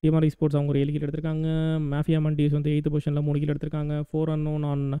 டிஎம்ஆர் ஈஸ்போர்ட்ஸ் அவங்க ஒரு 7 கில் எடுத்திருக்காங்க. மாஃபியா மண்டீஸ் வந்து 8th பொசிஷனில் 3 கில் எடுத்திருக்காங்க. 4 unknown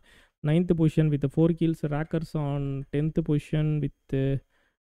on 9th position with 4 kills. Rockers on 10th position with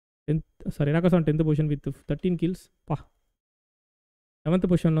 13 kills. 7th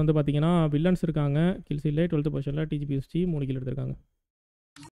position வந்து பார்த்தீங்கன்னா வில்லன்ஸ் இருக்காங்க, கில்ஸ் இல்லை. 12th பொசிஷனில் டிஜிபிஎஸ்டி 3 கில் எடுத்திருக்காங்க.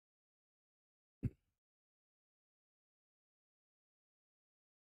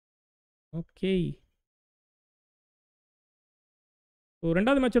 ஓகே, ஸோ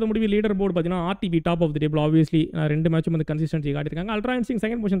 2வது மேட்சோட முடிவு லீடர் போர்டு பார்த்தீங்கன்னா RTB top of the table. Obviously 2 மேட்சும் வந்து கன்சிஸ்டன்சி காட்டியிருக்காங்க. Ultra instinct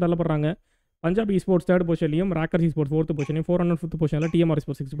 2nd position தள்ளப்படுறாங்க. Punjabi esports 3rd பொசிஷன்லையும், Rockers esports 4th பொசிஷனையும், 400 5th பொசிஷனில், டிஎம்ஆர்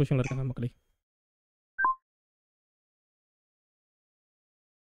ஈஸ்போர்ட்ஸ் 6th பொசிஷனில் இருக்காங்க மக்களே.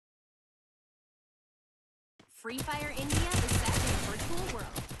 Free Fire India is set in a virtual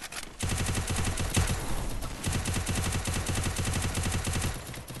world.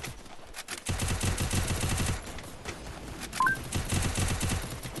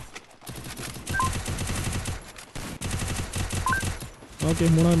 Okay,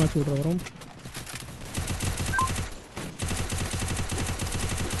 3வது match விட்ற வரும்.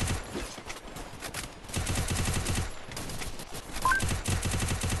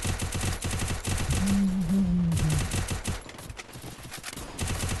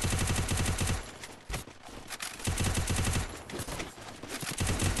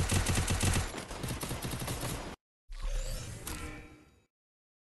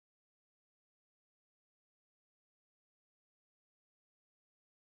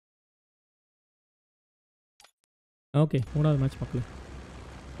 ஓகே, 3வது மேட்ச் பார்க்கலாம்.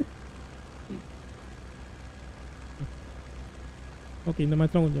 ஓகே, இந்த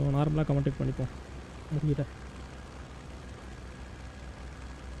மேட்ச்லாம் கொஞ்சம் நார்மலாக கமெண்டேட் பண்ணிப்போம். முடியல.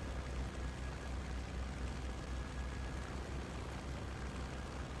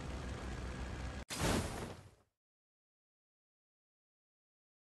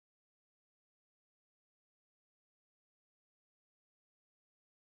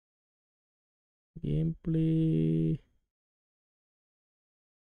 கேம் பிளே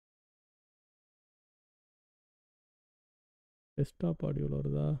டெஸ்க்டாப் ஆடியோவில்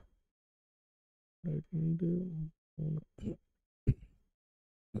வருதா? 2 3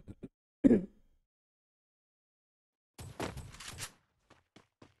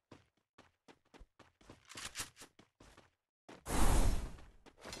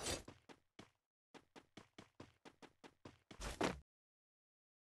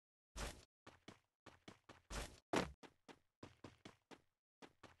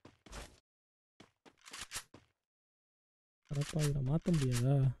 கரெக்டாக இதில் மாற்ற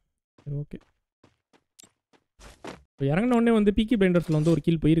முடியாதா? சரி, ஓகே. இப்போ இறங்கின உடனே வந்து பீக்கி பிளைண்டர்ஸில் வந்து ஒரு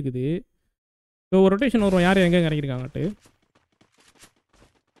கீல் போயிருக்குது. ஸோ ஒரு ரொட்டேஷன் வரும், யார் எங்கே இறங்கியிருக்காங்கட்டு.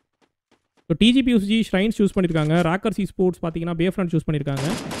 ஸோ டிஜிபியூசி ஷ்ரைன்ஸ் சூஸ் பண்ணியிருக்காங்க. ராக்கர்ஸ் ஸ்போர்ட்ஸ் பார்த்தீங்கன்னா பேஃப்ரண்ட் சூஸ் பண்ணியிருக்காங்க.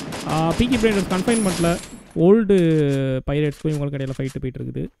 பீக்கி பிளைண்டர்ஸ் கன்ஃபைன்மெண்ட்டில் ஓல்டு பைரேட்ஸ்க்கும் இவங்களுக்கு இடையில ஃபைட்டு போயிட்டு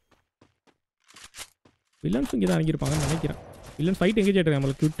இருக்குது. வில்லன்ஸ் இங்கே தான் இறங்கியிருப்பாங்கன்னு நினைக்கிறேன். வில்லன்ஸ் ஃபைட் எங்கேஜ் ஆகிட்டு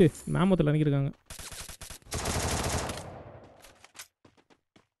நம்மளுக்கு விட்டு மேமத்தில் இறங்கியிருக்காங்க.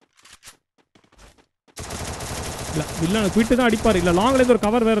 இல்லை, வில்லன் குவிட்டு தான் அடிப்பார். இல்லை, லாங்லேருந்து ஒரு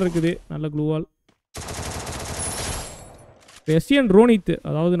கவர் வேறு இருக்குது. நல்ல க்ளூவால். எஸ்டிஎன் ரோனித்,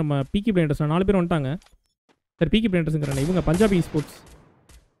 அதாவது நம்ம பீக்கி பிளைண்டர்ஸ் 4 பேர் வந்துட்டாங்க. சரி, பீக்கி பிளைண்டர்ஸுங்கிறேன். இவங்க பஞ்சாபி ஸ்போர்ட்ஸ்.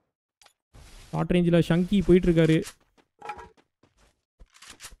 ஷார்ட் ரேஞ்சில் ஷங்கி போயிட்டுருக்காரு.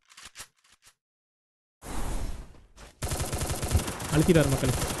 அழுத்திட்டார்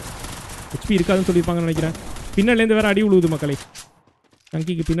மக்களை. ஹெச்பி இருக்காதுன்னு சொல்லியிருப்பாங்கன்னு நினைக்கிறேன். பின்னாலேருந்து வேறு அடி விழுவுது மக்களை.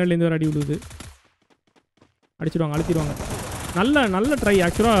 ஷங்கிக்கு பின்னாலேருந்து வேறு அடி விழுவுது. அடிச்சிடுவாங்க, அழுத்திடுவாங்க. நல்ல ட்ரை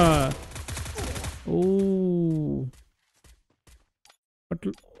ஆக்சுவலாக. ஓ, பட்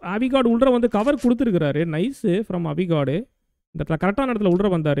அவிகார்டு உள்ற வந்து கவர் கொடுத்துருக்கிறாரு. Nice from அவிகார்டு. இந்த இடத்துல கரெக்டான இடத்துல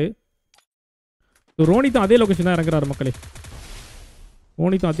உள்ற வந்தார். ரோனித்தும் அதே லொக்கேஷன் தான் இறங்குறாரு மக்களே.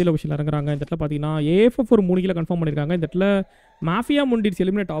 ரோனித்தும் அதே லொக்கேஷனில் இறங்குறாங்க. இந்த இடத்துல பார்த்தீங்கன்னா ஏஎஃப்எஃப் ஒரு 3 கிலோ கன்ஃபார்ம் பண்ணியிருக்காங்க. இந்த இடத்துல மாஃபியா முண்டீர்ஸ்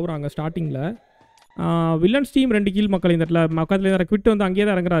எலிமினேட் ஆகுறாங்க ஸ்டார்டிங்கில். வில்லன்ஸ் டீம் 2 கீழ் மக்கள். இந்த இடத்துல பக்கத்தில் குவிட் வந்து அங்கேயே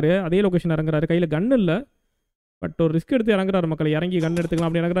தான் இறங்குறாரு. அதே லொக்கேஷன் இறங்குறாரு. கையில் கன் இல்லை, பட் ஒரு ரிஸ்க் எடுத்து இறங்குறாரு மக்கள். இறங்கி கன் எடுத்துக்கலாம்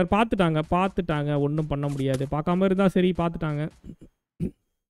அப்படி இறங்குறாரு. பார்த்துட்டாங்க. ஒன்றும் பண்ண முடியாது. பார்க்காம இருந்தால் சரி, பார்த்துட்டாங்க.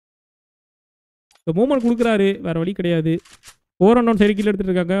 இப்போ மூமெண்ட் கொடுக்குறாரு, வேறு வழி கிடையாது. 4 சைடு கீழே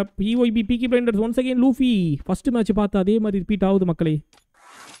எடுத்துகிட்டு இருக்காங்க. பிஒய்பி பீக்கி blinders once again Luffy. First match பார்த்து அதே மாதிரி ரிப்பீட் ஆகுது மக்களே.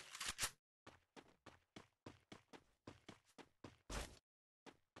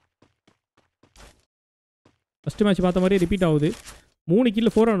 ஃபஸ்ட்டு மேட்ச் பார்த்த மாதிரி ரிப்பீட் ஆகுது. 3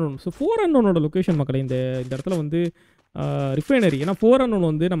 கில் 4 unknown. ஸோ 4 unknownோட லொக்கேஷன் மக்களே இந்த இடத்துல வந்து ரிஃபைனரி. ஏன்னா 4 unknown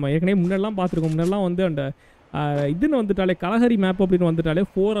வந்து நம்ம ஏற்கனவே முன்னெல்லாம் பார்த்துருக்கோம். முன்னெல்லாம் வந்து அந்த இதுன்னு வந்துட்டாலே கலஹரி மேப் அப்படின்னு வந்துட்டாலே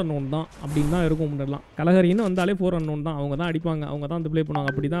 4 unknown தான் அப்படின்னு தான் இருக்கும். முன்னெல்லாம் கலஹரின்னு வந்தாலே 4 unknown தான். அவங்க தான் அடிப்பாங்க, அவங்க தான் வந்து ப்ளே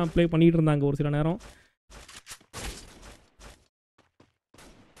பண்ணுவாங்க. அப்படி தான் ப்ளே பண்ணிகிட்டு இருந்தாங்க ஒரு சில நேரம்.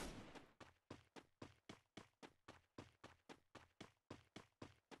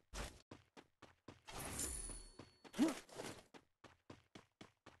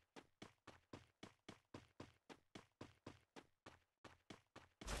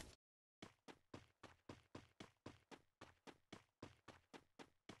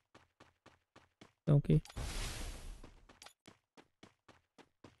 ஓகே,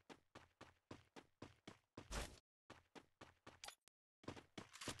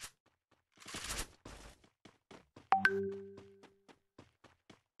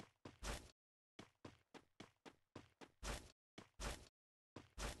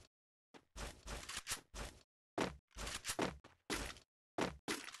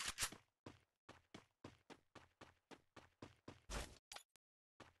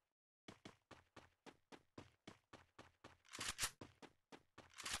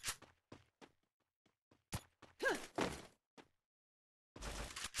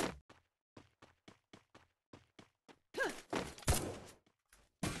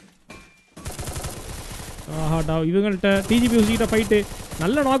 ஆஹாடா இவங்கள்ட்ட டிஜிபியூசிக்கிட்ட ஃபைட்டு.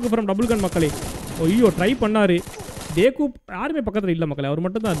 நல்ல நாக்கு ஃப்ரம் டபுள் கன் மக்களே. ஐயோ, ட்ரை பண்ணார். தேக்கூப் யாருமே பக்கத்தில் இல்லை மக்களே. அவர்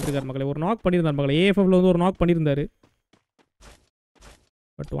மட்டும் தான் இருந்திருக்கார் மக்களே. ஒரு நாக் பண்ணியிருந்தார் மக்களே. ஏஎஃப்எஃப்ல வந்து ஒரு நாக் பண்ணியிருந்தார்,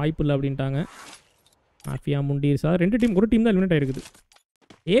 பட் வாய்ப்பு இல்லை அப்படின்ட்டாங்க. மாஃபியா முண்டீர்ஸ் 2 டீம், ஒரு டீம் தான் எலிமினேட் ஆகிருக்குது.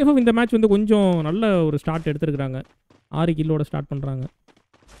 ஏஎஃப்எஃப் இந்த மேட்ச் வந்து கொஞ்சம் நல்ல ஒரு ஸ்டார்ட் எடுத்துருக்குறாங்க. 6 கில்லோட ஸ்டார்ட் பண்ணுறாங்க.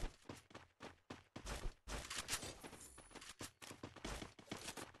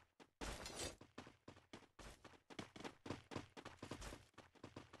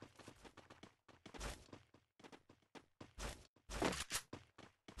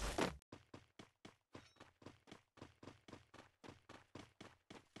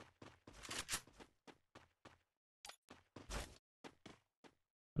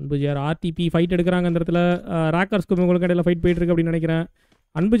 அன்புஜியார் ஆர்டிபி ஃபைட் எடுக்கிறாங்க அந்த இடத்துல. ராக்கர்ஸ்க்கு உங்களுக்கு இடையில ஃபைட் போயிட்டு இருக்கு அப்படின்னு நினைக்கிறேன்.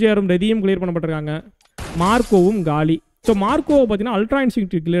 அன்புஜியாரும் ரெதியும் கிளியர் பண்ணப்பட்டிருக்காங்க. மார்க்கோவும் காலி. ஸோ மார்க்கோவை பார்த்தீங்கன்னா அல்ட்ரா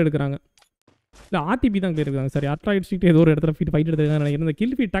இன்ஸ்டிங்க்ட் கிளியர் எடுக்கிறாங்க. இல்லை ஆர்டிபி தான் கிளியர் இருக்காங்க. சரி அல்ட்ரா இன்ஸ்டிங்க்ட் ஏதோ ஒரு இடத்துல ஃபைட் எடுத்துருக்காங்க நினைக்கிறேன். இந்த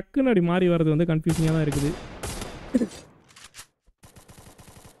கில் ஃபீட் டக்குன்னு அப்படி மாறி வரது வந்து கன்ஃபியூசிங்காக தான் இருக்குது.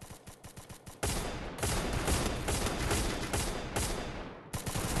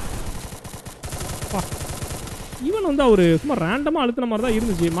 ஈவன் வந்து அவர் சும்மா ரேண்டமாக அழுத்தின மாதிரி தான்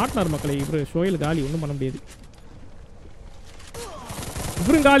இருந்துச்சு. மாட்டினார் மக்களை. இவர் ஷோயில் காலி ஒன்றும் பண்ண முடியாது.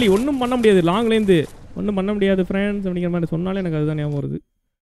 இவரும் காலி ஒன்றும் பண்ண முடியாது. லாங்லேருந்து ஒன்றும் பண்ண முடியாது ஃப்ரெண்ட்ஸ் அப்படிங்கிற மாதிரி சொன்னாலே எனக்கு அதுதான் ஞாபகம் வருது.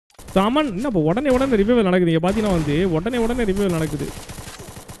 சாமான் என்ன இப்போ உடனே ரிவ்யூவல் நடக்குது. இங்கே பார்த்தீங்கன்னா வந்து உடனே ரிவ்யூவல் நடக்குது.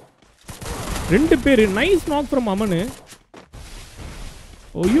 2 பேர் nice knock from அமனு.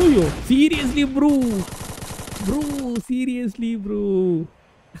 ஓய்யோ seriously Bru seriously Bru.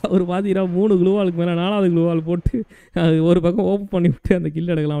 அவர் பார்த்தீங்கன்னா 3 குளூவாலுக்கு மேலே 4வது குளூவால் போட்டு அது ஒரு பக்கம் ஓப்பன் பண்ணி விட்டு அந்த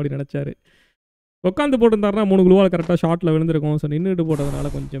கில் எடுக்கலாம் அப்படின்னு நினச்சாரு. உட்காந்து போட்டிருந்தாருன்னா 3 குளூவால் கரெக்டாக ஷாட்டில் விழுந்திருக்கும். ஸோ நின்றுட்டு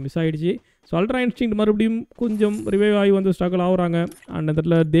போட்டதுனால கொஞ்சம் மிஸ் ஆகிடுச்சு. ஸோ அல்ட்ரா இன்ஸ்டிங்க்ட் மறுபடியும் கொஞ்சம் ரிவைவ் ஆகி வந்து ஸ்ட்ரகிள் ஆகுறாங்க. அண்ட் அந்த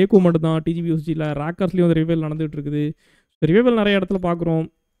இடத்துல தேக்கு மட்டும் தான் டிஜிபி யூசியில் ராக்கர்ஸ்லேயும் வந்து ரிவைவல் நடந்துகிட்டு இருக்குது. ரிவைவல் நிறைய இடத்துல பார்க்குறோம்.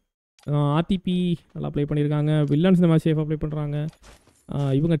 ஆர்டிபி நல்லா ப்ளே பண்ணியிருக்காங்க. வில்லன்ஸ் இந்த மாதிரி சேஃபாக ப்ளே பண்ணுறாங்க.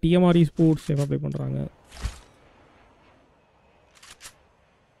 இவங்க டிஎம்ஆர் ஸ்போர்ட்ஸ் சேஃபாக ப்ளே பண்ணுறாங்க.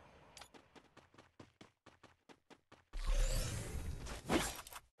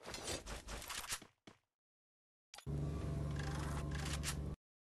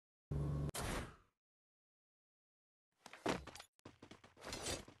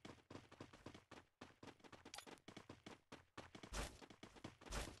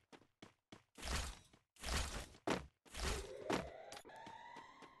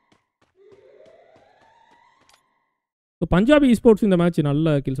 ஸோ பஞ்சாபி ஸ்போர்ட்ஸ் இந்த மேட்ச்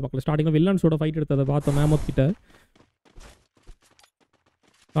நல்ல கில்ஸ் பார்க்கல. ஸ்டார்டிங்கில் வில்லன்ஸோட ஃபைட் எடுத்ததை பார்த்தோம் மேமோத் கிட்ட.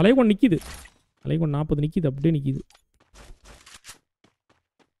 தலைகொண்டு நிற்கிது. தலைகொண்டு 40 நிற்கிது. அப்படியே நிற்கிது.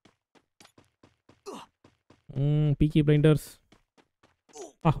 பீக்கி பிளைண்டர்ஸ்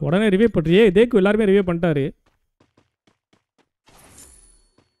உடனே ரிவே பண்ணுறியே. தேக்கு எல்லாருமே ரிவே பண்ணிட்டாரு.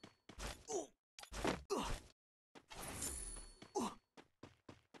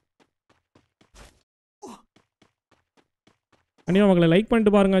 கண்டிப்பாக மக்களை லைக்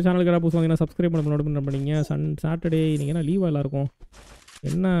பண்ணிட்டு பாருங்கள். சேனலுக்கு யாராவது புதுசு வந்தீங்கன்னா சப்ஸ்கிரைப் பண்ண நோட் பண்ணிங்க. சாட்டர்டே இன்றைக்கி என்ன லீவாக எல்லாருக்கும்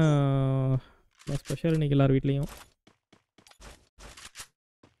என்ன ஸ்பெஷல் இன்றைக்கி எல்லார் வீட்லேயும்.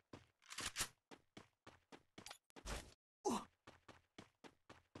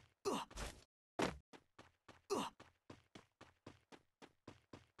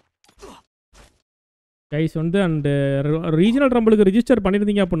 கைஸ் வந்து அண்டு ரீஜனல் ரம்பிளுக்கு ரிஜிஸ்டர்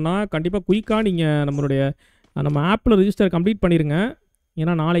பண்ணியிருந்தீங்க அப்படின்னா கண்டிப்பாக குயிக்காக நீங்கள் நம்ம ஆப்பில் ரிஜிஸ்டர் கம்ப்ளீட் பண்ணிடுங்க.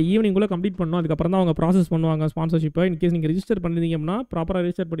 ஏன்னா நாளை ஈவினிங்குள்ளே கம்ப்ளீட் பண்ணணும். அதுக்கப்புறம் தான் அவங்க ப்ராசஸ் பண்ணுவாங்க ஸ்பான்சர்ஷிப்பை. இன்கேஸ் நீங்கள் ரிஜிஸ்டர் பண்ணியிருந்தீங்க அப்படின்னா ப்ராப்பராக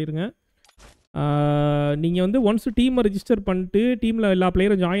ரிஜிஸ்டர் பண்ணிடுங்க. நீங்கள் வந்து ஒன்ஸ் டீமை ரிஜிஸ்டர் பண்ணிட்டு டீமில் எல்லா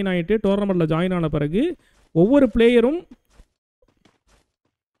பிளேயரும் ஜாயின் ஆகிட்டு டோர்னமெண்ட்டில் ஜாயின் ஆன பிறகு ஒவ்வொரு பிளேயரும்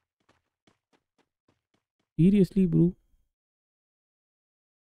seriously Bru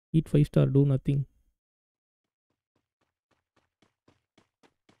eat 5 star two nothing.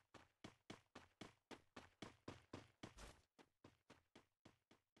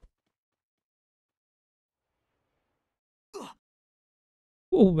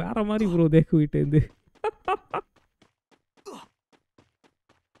 வேற மாதிரி ப்ரோ தேக்கு வீட்டு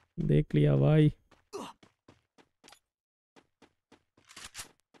देख लिया भाई.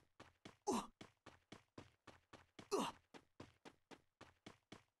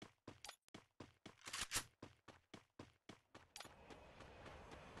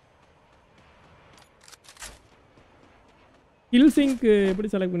 கில் சிங்க் எப்படி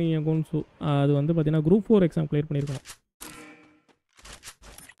செலக்ட் பண்ணீங்க கோன்சு? அது வந்து பார்த்தீங்கன்னா குரூப் 4 எக்ஸாம் கிளியர் பண்ணியிருக்கோம்.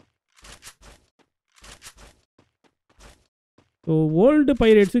 ஸோ ஓல்டு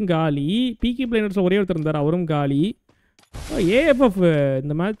பைரேட்ஸும் காலி. பீக்கி பிளைனர்ஸில் ஒரே ஒருத்தர் இருந்தார், அவரும் காலி. ஏஎஃப்எஃப்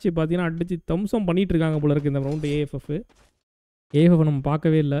இந்த மேட்ச் பார்த்தீங்கன்னா அடிச்சு தம்சம் பண்ணிகிட்டு இருக்காங்க போல இருக்குது இந்த ரவுண்டு. ஏஎஃப்எஃப் நம்ம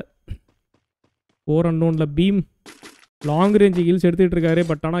பார்க்கவே இல்லை. 4 அன்னோனில் பீம் லாங் ரேஞ்சு ஹில்ஸ் எடுத்துகிட்டு இருக்காரு.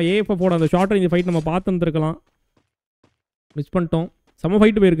 பட் ஆனால் ஏஎஃப்எஃபோட அந்த ஷார்ட் ரேஞ்ச் ஃபைட் நம்ம பார்த்துருந்துருக்கலாம். மிஸ் பண்ணிட்டோம். செம்ம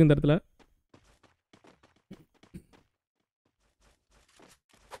ஃபைட்டு போயிருக்கு இந்த இடத்துல.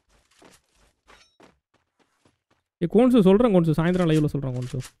 கோன்சு சொல்கிறேன், கோன்சு சாயந்தரம் லைவில் சொல்கிறேன்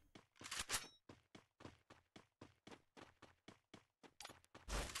கோன்சு.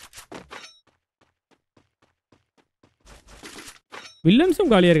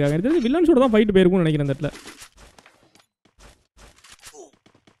 வில்லன்ஸும் காலியாக இருக்காங்க. எனக்கு வில்லன்ஸோட தான் ஃபைட்டு போயிருக்கும்னு நினைக்கிறேன் இந்த இடத்துல.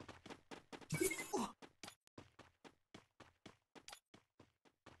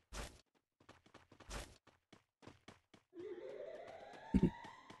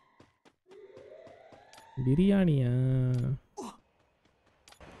 பிரியாணியா?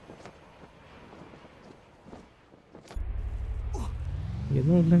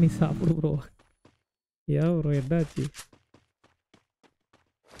 எதுவும் இல்லை, நீ சாப்பிடு ப்ரோ. ஏன் ப்ரோ என்னாச்சு?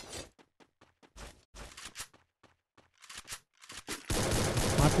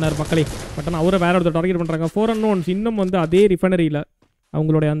 பார்ட்னர் மக்களே பட் அவரை வேற ஒருத்தர் டார்கெட் பண்ணுறாங்க. 4 unknowns இன்னும் வந்து அதே ரிஃபைனரியில்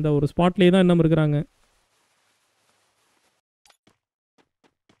அவங்களுடைய அந்த ஒரு ஸ்பாட்லேயே தான் இன்னும் இருக்கிறாங்க.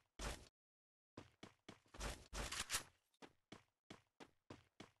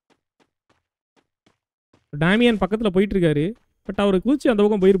 டேமியன் பக்கத்தில் போயிட்டு இருக்காரு. பட் அவர் குதிச்சு அந்த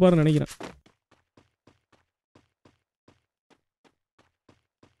பக்கம் போயிருப்பாருன்னு நினைக்கிறேன்.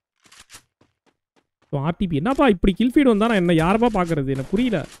 ஆர்டிபி என்னப்பா இப்படி கில் ஃபீட் வந்தா நான் என்ன யாரப்பா பார்க்கறது? எனக்கு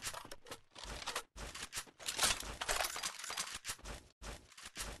புரியல.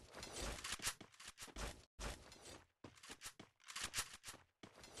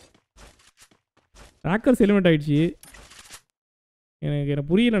 ஹேக்கர்ஸ் எலிமெண்ட் ஆயிடுச்சு. எனக்கு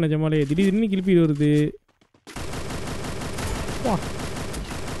புரியல நிஜமாலே. திடீர்னு கில் ஃபீட் வருது.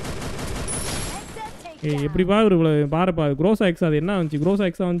 ஏய் எப்படிப்பா ஒரு பாருப்பா க்ரோஸா எக்ஸா அது என்ன வந்துச்சு? க்ரோஸா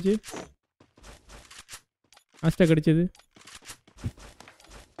எக்ஸா வந்துச்சு. ஹாஸ்டாக் அடிச்சது.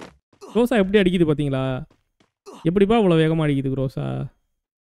 க்ரோஸா எப்படி அடிக்குது பார்த்தீங்களா? எப்படிப்பா இவ்வளோ வேகமாக அடிக்குது க்ரோஸா?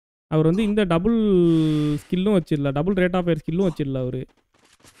 அவர் வந்து இந்த double ஸ்கில்லும் வச்சிடல, double rate of fire ஸ்கில்லும் வச்சிடல அவர்.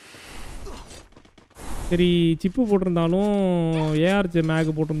 சரி சிப்பு போட்டிருந்தாலும் ஏஆர்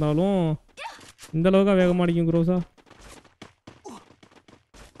மேக் போட்டிருந்தாலும் இந்த அளவுக்கு வேகமாக அடிக்கும் க்ரோஸா.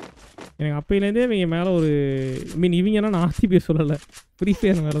 எனக்கு அப்பையிலேருந்தே இவங்க மேலே ஒரு இவங்கன்னா நான் ஆர்டிபி சொல்லலை, ஃப்ரீ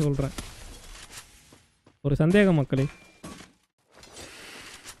ஃபயர் மேலே சொல்கிறேன். ஒரு சந்தேகம் மக்களே.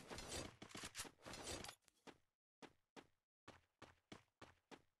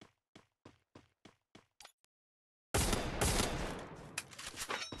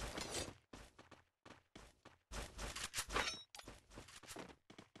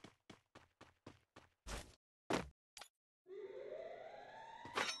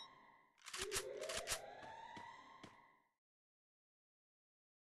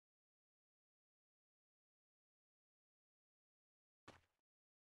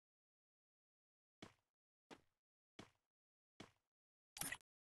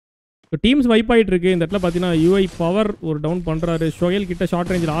 இப்போ டீம்ஸ் வைப் ஆகிட்டு இருக்கு. இந்த இடத்துல பார்த்தீங்கன்னா யூஐ பவர் ஒரு டவுன் பண்ணுறாரு. ஷோயல் கிட்ட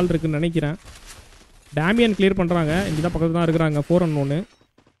ஷார்ட் ரேஞ்சில் ஆள் இருக்குன்னு நினைக்கிறேன். டேமியன் கிளியர் பண்ணுறாங்க. இங்கே தான் பக்கத்தில் தான் இருக்கிறாங்க. 4 unknown.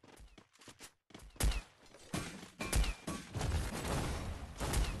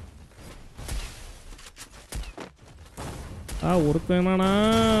 ஒருத்தனா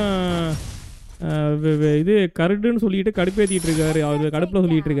இது கருடுன்னு சொல்லிட்டு கடுப்பேற்றிட்டு இருக்காரு. அவர் கடுப்பில்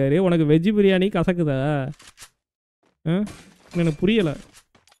சொல்லிட்டு இருக்காரு உனக்கு வெஜ் பிரியாணி கசக்குதா? எனக்கு புரியலை.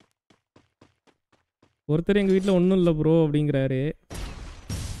 ஒருத்தர் எங்கள் வீட்டில் ஒன்றும் இல்லை ப்ரோ அப்படிங்கிறாரு.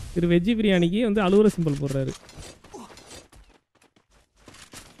 திரு வெஜ்ஜி பிரியாணிக்கு வந்து அலுவல சிம்பிள் போடுறாரு.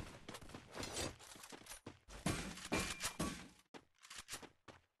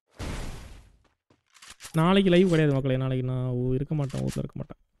 நாளைக்கு லைவ் கிடையாது மக்களே. நாளைக்கு நான் இருக்க மாட்டேன், ஊரில் இருக்க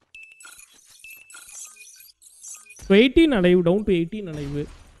மாட்டேன். 18 அலைவ், டவுன் டு 18 அலைவ்.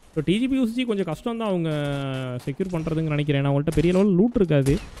 இப்போ டிஜிபி யூசிஜி கொஞ்சம் கஷ்டம் தான் அவங்க செக்யூர் பண்ணுறதுன்னு நினைக்கிறேன். நான் அவங்கள்ட்ட பெரிய லெவல் லூட்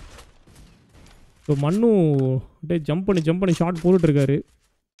இருக்காது. இப்போ மண்ணும் ஜம்ப் பண்ணி ஷார்ட் போட்டுட்ருக்காரு.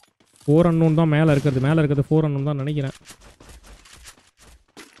 4 unknown தான் மேலே இருக்கிறது 4 unknown தான் நினைக்கிறேன்.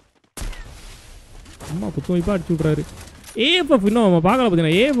 அம்மா புத்து வைப்பாக அடிச்சு விட்றாரு. ஏஎஃப்எஃப் இன்னும் நம்ம பார்க்கல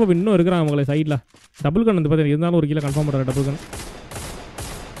பார்த்தீங்கன்னா. ஏஎஃப்எஃப் இன்னும் இருக்கிறாங்க அவங்களே சைடில். டபுள் கன் வந்து பார்த்தீங்கன்னா இருந்தாலும் ஒரு கீழே கன்ஃபார்ம் பண்ணுறாரு டபுள் கன்.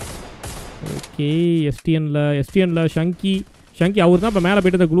 ஓகே எஸ்டிஎனில் ஷங்கி அவர் தான் இப்போ மேலே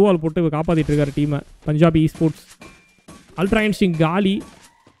போய்ட்டு இந்த க்ளூவால் போட்டு காப்பாற்றிட்டு இருக்காரு டீமை. பஞ்சாபி ஈஸ்போர்ட்ஸ் அல்ட்ரா இன்ஸ்டிங் காலி.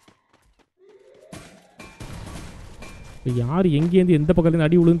 இப்போ யார் எங்கேருந்து எந்த பக்கத்துலேருந்து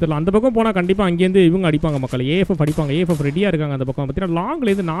அடி விழுந்து தெரியல. அந்த பக்கம் போனால் கண்டிப்பாக அங்கேருந்து இவங்க அடிப்பாங்க மக்கள். ஏஎஃப்எஃப் அடிப்பாங்க. ஏஎஃப்எஃப் ரெடியாக இருக்காங்க அந்த பக்கம். பார்த்தீங்கன்னா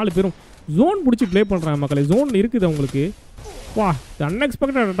லாங்லேருந்து 4 பேரும் ஜோன் பிடிச்சி ப்ளே பண்ணுறாங்க மக்களே. ஜோன் இருக்குது அவங்களுக்கு. வா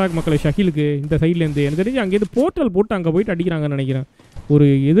அன்எக்ஸ்பெக்டட் அட்டாக் மக்களே ஷகிலுக்கு இந்த சைட்லேருந்து. எனக்கு தெரிஞ்சு அங்கேருந்து போர்ட்டல் போட்டு அங்கே போயிட்டு அடிக்கிறாங்கன்னு நினைக்கிறேன். ஒரு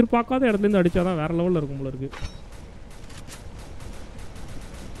எதிர்பார்க்காத இடத்துலேருந்து அடித்தா தான் வேறு லெவலில் இருக்கும் போல இருக்குது.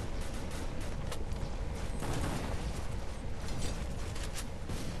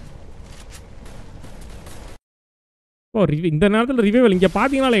 ஓ இந்த நேரத்தில் ரிவைவல் இங்கே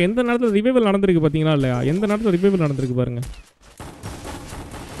பார்த்தீங்கன்னா எந்த நேரத்தில் ரிவைவல் நடந்திருக்கு பார்த்தீங்களா இல்லையா? எந்த நேரத்தில் ரிவைவல் நடந்திருக்கு பாருங்கள்.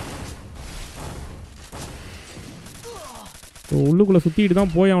 உள்ளுக்குள்ளே சுற்றிட்டு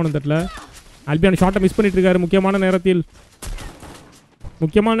தான் போய் ஆகணும். தட்டில் ஆல்பியான் ஷார்ட்டை மிஸ் பண்ணிட்டு இருக்காரு. முக்கியமான நேரத்தில்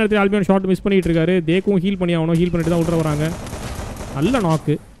ஆல்பியான் ஷார்ட் மிஸ் பண்ணிட்டு இருக்காரு. தேக்கும் ஹீல் பண்ணி ஆகணும். ஹீல் பண்ணிட்டு தான் விட்ற வராங்க. நல்ல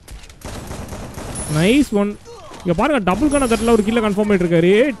நாக்கு, நைஸ் ஒன். இங்கே பாருங்கள் டபுள் கான தட்டில் ஒரு கீழே கன்ஃபார்ம் பண்ணிட்டு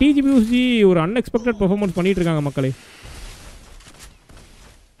இருக்காரு. டிஜிபியூசி ஒரு அன்எக்ஸ்பெக்டட் பெர்ஃபார்மன்ஸ் பண்ணிட்டு இருக்காங்க மக்களே.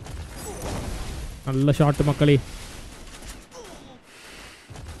 நல்ல ஷாட் மக்களே.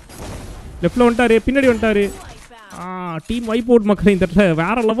 லெஃப்ட்டில் வந்துட்டாரு, பின்னாடி வந்துட்டாரு. டீம் வைப் அவுட் மக்களே. இந்த இடத்துல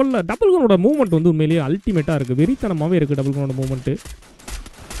வேறு லெவலில் டபுள் கனோட மூவ்மெண்ட் வந்து உண்மையிலேயே அல்டிமேட்டாக இருக்குது. வெறித்தனமாகவே இருக்குது டபுள் கனோட மூவ்மெண்ட்டு.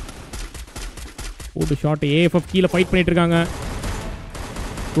 போட்டு ஷாட். ஏஎஃப்எஃப் கீழே ஃபைட் பண்ணிட்டு இருக்காங்க.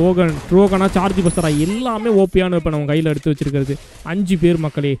 ட்ரோகனா சார்ஜ் பஸ்டரா எல்லாமே ஓபியான இப்போ நம்ம கையில் எடுத்து வச்சிருக்கிறது. 5 பேர்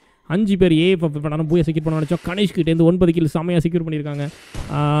மக்களே, 5 பேர் ஏஎஃப்எஃப் இப்போ நான் போய் செக்யூர் பண்ண நினச்சோம். கணேஷ்கிட்டேருந்து 9 கில் செம்மையாக செக்யூர் பண்ணியிருக்காங்க.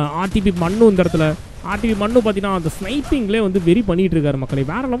 ஆர்டிபி மண்ணு இந்த இடத்துல. ஆர்டிபி மண்ணு பார்த்தீங்கன்னா அந்த ஸ்னைப்பிங்லேயே வந்து வெரி பண்ணிகிட்டு இருக்காரு மக்களே.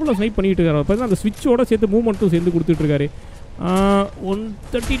 வேறு லெவலில் ஸ்னைப் பண்ணிகிட்டு இருக்காரு. பார்த்தீங்கன்னா அந்த ஸ்விட்சோட சேர்த்து மூவ்மெண்ட்டும் சேர்ந்து கொடுத்துட்ருக்காரு.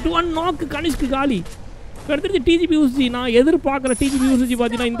 132 நாக்கு கணேஷ்க்கு காலி. அடுத்தது டிஜிபி யூசிஜி. நான் எதிர்பார்க்குற டிஜிபி யூசிஜி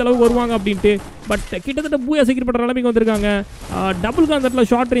பார்த்தீங்கன்னா இந்த அளவுக்கு வருவாங்க அப்படின்ட்டு. பட் கிட்டத்தட்ட பூயா செக்யூர் பண்ணுற நிலைமைக்கு வந்திருக்காங்க. டபுள் கான் இடத்துல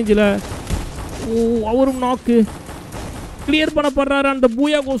ஷார்ட் ரேஞ்சில் அவரும் நாக்கு கிளியர் பண்ணப்படுறாரு. அந்த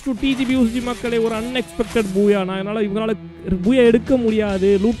பூயா கோஸ் டு டிஜிபி யூசிஜி மக்களே. ஒரு அன்எக்ஸ்பெக்டட் பூயா. நான் என்னால் இவங்களால பூயா எடுக்க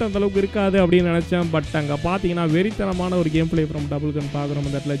முடியாது, லூட் அந்த அளவுக்கு இருக்காது அப்படின்னு நினச்சேன். பட் அங்கே பார்த்தீங்கன்னா வெறித்தனமான ஒரு கேம் பிளே ஃப்ரம் டபுள் கன் பார்க்குறோம்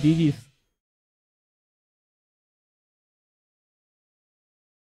இந்த இடத்துல. ஜிஜிஸ்.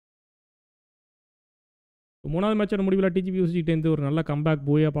 மூணாவது மேட்சோட முடிவில் டிஜிபி யூசிஜிட்டேருந்து ஒரு நல்ல கம்பேக்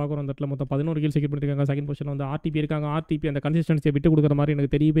பூயா பார்க்குறோம் அந்த இடத்துல. மொத்தம் 11 கில் செக்யூர் பண்ணியிருக்காங்க. செகண்ட் பொசிஷனில் வந்து ஆர்டிபி இருக்காங்க. ஆர்டிபி அந்த கன்சிஸ்டன்சியை விட்டு கொடுக்குற மாதிரி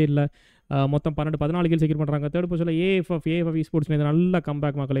எனக்கு தெரியவே இல்லை. மொத்தம் 14 கில் செக்யூர் பண்ணுறாங்க. தேர்ட் பொசிஷனில் ஏஎஃப்எஃப் Esports நல்ல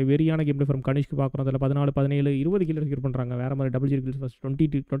கம்பேக் மக்களை. வெறியான கேம் ஃப்ரம் கனிஷ்க்கு பார்க்குறோம். அதில் 14, 17, 20 கில் செக்யூர் பண்ணுறாங்க. வேறு மாதிரி double zero kills first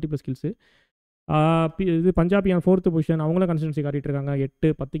 20+ kills. இது பஞ்சாபி 4th பொசிஷன். அவங்களும் கன்சிஸ்டன்சி காட்டிட்டு இருக்காங்க.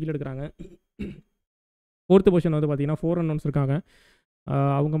 8, 10 கில் எடுக்கிறாங்க. 4th பொசிஷன் வந்து பார்த்தீங்கன்னா 4 ரன்ஸ் இருக்காங்க.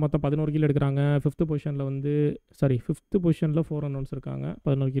 அவங்க மொத்தம் 11 கில் எடுக்கிறாங்க. 5th பொசிஷனில் வந்து 5th பொசிஷனில் 4 ரன்ஸ் இருக்காங்க,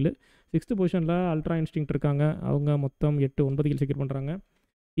 11 கில். 6th பொசிஷனில் அல்ட்ரா இன்ஸ்டிங்க்ட் இருக்காங்க. அவங்க மொத்தம் 8, 9 கில் செக்யூர் பண்ணுறாங்க.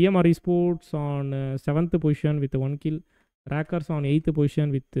 EMR Esports on 7th position with 1 kill. Rackers on 8th position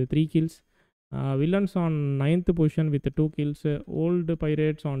with 3 kills. Villains on 9th position with 2 kills. Old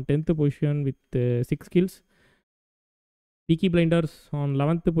Pirates on 10th position with 6 kills. Peaky Blinders on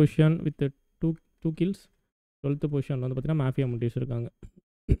 11th position with 2 kills. 12th பொசிஷனில் வந்து பார்த்தீங்கன்னா MAFIA MUNDEERS இருக்காங்க.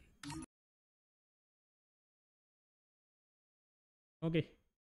 Okay,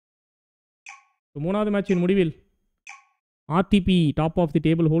 மூணாவது மேட்சின் முடிவில் RTB top of the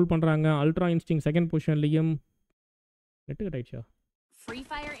table hold பண்ணுறாங்க. Ultra instinct second பொசிஷன்லையும். Net cut ஆயிடுச்சா?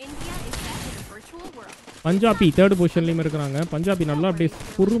 Punjabi third பொசிஷன்லையும் இருக்கிறாங்க. பஞ்சாபி நல்லா அப்படியே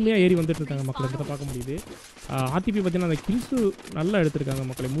பொறுமையாக ஏறி வந்துட்டு இருக்காங்க மக்களை. கிட்ட பார்க்க முடியுது. ஆர்டிபி பார்த்தீங்கன்னா அந்த கில்ஸு நல்லா எடுத்திருக்காங்க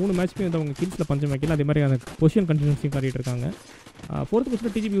மக்களை. 3 மேட்ச்மே வந்து அவங்க கில்ஸில் பஞ்சம் வைக்கல. அதே மாதிரி அந்த பொசிஷன் கண்டினியூஸையும் காட்டிட்டு இருக்காங்க. 4th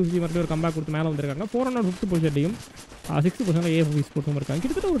பொசிஷனில் டிஜிபி யூசிஜி மறுபடியும் ஒரு கம்பேக் கொடுத்து மேலே வந்திருக்காங்க. 405th பொசிஷன்லையும் 6th பொசிஷனில் AFF Esports இருக்காங்க.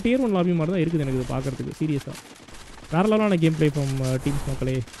 கிட்டத்தட்ட ஒரு tier 1 லாபி மாதிரி தான் இருக்குது எனக்கு இது பார்க்குறதுக்கு. சீரியஸாக வேறு லெவலான கேம் பிளே ஃப்ரம் டீம்ஸ்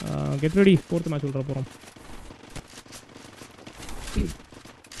மக்களே. கெட் ரெடி, 4th மேட்ச் விட்ற போகிறோம்.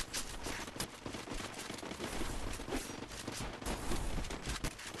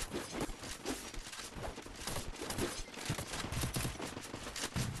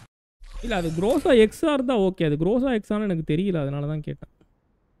 இல்லை, அது க்ரோஸா எக்ஸாக இருந்தால் ஓகே. அது க்ரோஸா எக்ஸான்னு எனக்கு தெரியல, அதனால தான் கேட்டேன்.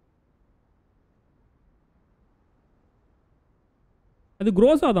 அது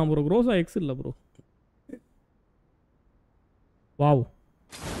க்ரோஸா தான் ப்ரோ, க்ரோஸா எக்ஸ் இல்லை ப்ரோ. வாவ்,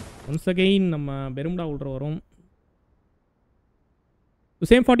 ஒன்ஸ் அகெயின் நம்ம பெரும்டா உள்ற வரோம்.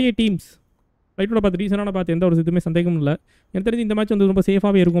 Same 48 teams. ஃபைட்டோட பார்த்து ரீசனான பார்த்து எந்த ஒரு இதுவுமே சந்தேகமும் இல்லை. எனக்கு தெரிஞ்சு இந்த மேட்ச் வந்து ரொம்ப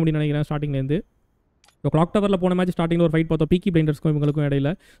சேஃபாகவே இருக்கும் அப்படின்னு நினைக்கிறேன் ஸ்டார்டிங்லேருந்து. ஸோ கிளாக் டவரில் போன மேட்ச் ஸ்டார்டிங்கில் ஒரு ஃபைட் பார்த்தோம் பீக்கி பிளைண்டர்ஸ்க்கும் இவங்களுக்கும் இடையில.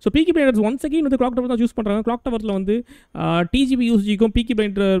 ஸோ பீக்கி பிளைண்டர்ஸ் ஒன்ஸ் அகெயின் வந்து கிளாக் டவர் தான் யூஸ் பண்ணுறாங்க. கிளாக் டவரில் வந்து டிஜிபி யூசிஜிக்கும் பீக்கி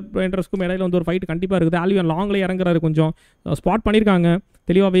பிளைண்டர்ஸ்க்கும் இடையில வந்து ஒரு ஃபைட் கண்டிப்பாக இருக்குது. ஆல்வியன் லாங்கில் இறங்குறாரு, கொஞ்சம் ஸ்பாட் பண்ணியிருக்காங்க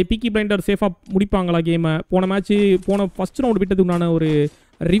தெளிவாகவே. பீக்கி பிளைண்டர் சேஃபாக முடிப்பாங்களா கேமை? போன ஃபஸ்ட் ரவுண்ட் விட்டதுக்குண்டான ஒரு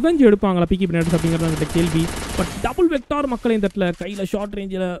ரிவெஞ்ச் எடுப்பாங்களா பீக்கி பிளைண்டர்ஸ் அப்படிங்கிறது அந்த கேள்வி. பட் டபுள் வெக்டார் மக்கள் இந்த இடத்துல கையில் ஷார்ட்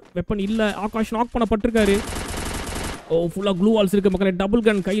ரேஞ்சில் வெப்பன் இல்லை. ஆகாஷ் நாக் பண்ணப்பட்டிருக்காரு. ஃபுல்லாக க்ளூ வால்ஸ் இருக்குது மக்களே. டபுள்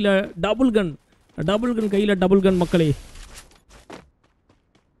கன் கையில் டபுள் கன் மக்களே.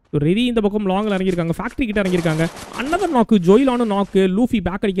 ரெடி இந்த பக்கம் லாங்கில் இறங்கியிருக்காங்க, ஃபேக்ட்ரி கிட்ட இறங்கியிருக்காங்க. அன்னதர் நாக்கு, ஜோயிலான நாக்கு. லூஃபி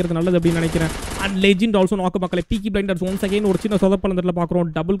பேக் அடிக்கிறது நல்லது அப்படின்னு நினைக்கிறேன். அண்ட் லெஜெண்ட் ஆல்சோ நாக்கு மக்களே. பீக்கி பிளைண்டர்ஸ் ஒன்ஸ் அகைன் ஒரு சின்ன சொதப்பலத்தில் பார்க்குறோம்.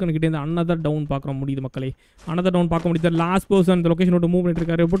 டபுள் கன்கிட்டே இந்த அன்னதர் டவுன் பார்க்குற முடியுது மக்களே. அனதர் டவுன் பார்க்க முடியுது. லாஸ்ட் பர்சன் இந்த லொகேஷன் விட்டு மூவ் பண்ணிட்டு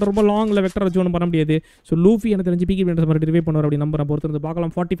இருக்காரு. பட் ரொம்ப லாங்கில் வெக்டர் வச்சு ஒன்றும் பண்ண முடியாது. ஸோ லூஃபி எனக்கு தெரிஞ்சு பீக்கி பிளைண்டர்ஸ் மாதிரி ரிவே பண்ணுவார் அப்படி நம்பரை பொறுத்து இருந்து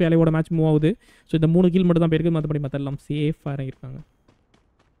பார்க்கலாம். 45 அலைவோட மேட்ச் மூவ் ஆகுது. ஸோ இந்த 3 கில் மட்டும் தான் போயிருக்கு, மற்றபடி மற்ற எல்லாம் சேஃபாக இறங்கியிருக்காங்க.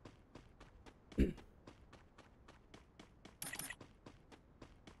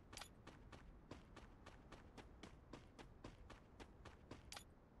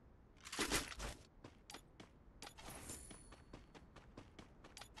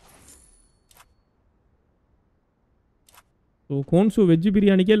 ஸோ கோன்ஸு வெஜ்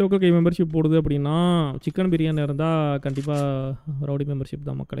பிரியாணிக்கே லோக்கல் கை மெம்பர்ஷிப் போடுது அப்படின்னா, சிக்கன் பிரியாணி இருந்தால் கண்டிப்பாக ரவுடி மெம்பர்ஷிப்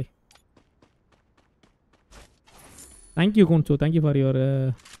தான் மக்களே. Thank you cones, thank you for your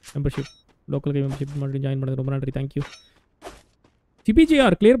membership. Local game membership மட்டும் ஜாயின் பண்ணது ரொம்ப நன்றி, தேங்க்யூ.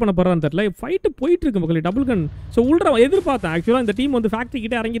 சிபிஜிஆர் கிளியர் பண்ண போகிறான்னு தெரியல. ஃபைட்டு போயிட்டு இருக்கு மக்களே, டபுள் கன். ஸோ உள்ற எதிர்பார்த்தேன் ஆக்சுவலாக இந்த டீம் வந்து ஃபேக்ட்ரி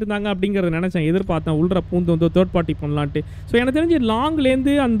கிட்டே இறங்கியிருந்தாங்க அப்படிங்கிறத நினச்சேன், எதிர்பார்த்தேன் உள்ற பூந்து வந்து தேர்ட் பார்ட்டி பண்ணலான்ட்டு. ஸோ எனக்கு தெரிஞ்சு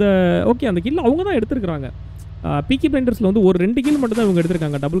லாங்லேருந்து அந்த ஓகே அந்த கில் அவங்க தான் எடுத்துருக்காங்க. பீக்கி பிளைண்டர்ஸில் வந்து ஒரு 2 கில் மட்டும் தான் இவங்க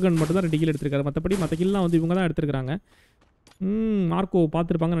எடுத்திருக்காங்க, டபுள் கன் மட்டும் தான் 2 கில் எடுத்திருக்காரு. மற்றபடி மற்ற கில்லாம் வந்து இவங்க தான் எடுத்துருக்காங்க. மார்க்கோ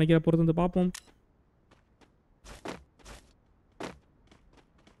பார்த்துருப்பாங்கன்னு நினைக்கிற பொறுத்து வந்து பார்ப்போம்.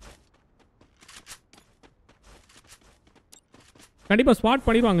 கண்டிப்பாக ஸ்பாட்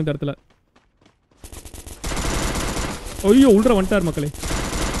பண்ணிடுவாங்க இந்த இடத்துல. ஐயோ உள்ற வந்துட்டார் மக்களே,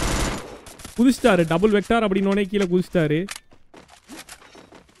 குதிச்சிட்டாரு. டபுள் வெக்டார் அப்படின்னோடனே கீழே குதிச்சிட்டாரு.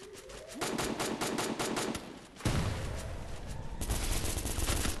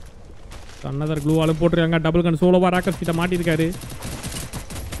 அன்னதர் க்ளூவாலும் போட்டிருக்காங்க. டபுள் கன் சோலோவா ராக்கர்ஸ் கிட்ட மாட்டிருக்காரு.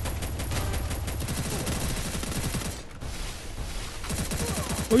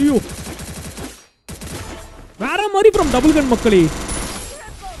 ஐயோ வேற மாதிரி ஃப்ரம் டபுள் கன் மக்களே.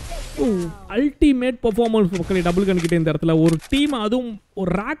 அல்டிமேட் பர்ஃபார்மன்ஸ் மக்களே டபுள் கன் கிட்ட இந்த இடத்துல. ஒரு டீம், அதுவும் ஒரு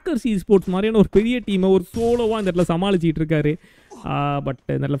ராக்கர்ஸ் ஸ்போர்ட்ஸ் மாதிரியான ஒரு பெரிய டீமை ஒரு சோலோவா இந்த இடத்துல சமாளிச்சிட்டு இருக்காரு. பட்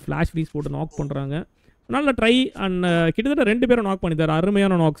இந்த இடத்துல ஃப்ளாஷ் ஃப்ரீஸ் போட்டு நாக் பண்ணுறாங்க. நல்ல ட்ரை அண்ட் கிட்டத்தட்ட 2 பேரும் நாக் பண்ணிட்டார்.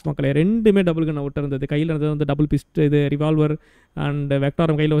 அருமையான நாக்ஸ் மக்களே, 2மே டபுள் கன் விட்டு இருந்தது. கையில் இருந்தது வந்து டபுள் பிஸ்ட், இது ரிவால்வர் அண்ட்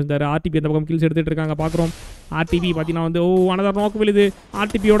வெக்டாரம் கையில் வந்தார். ஆர்டிபி அந்த பக்கம் கில்ஸ் எடுத்துகிட்டு இருக்காங்க பார்க்குறோம். ஆர்டிபி பார்த்தீங்கன்னா வந்து அனதர் நாக் விழுது.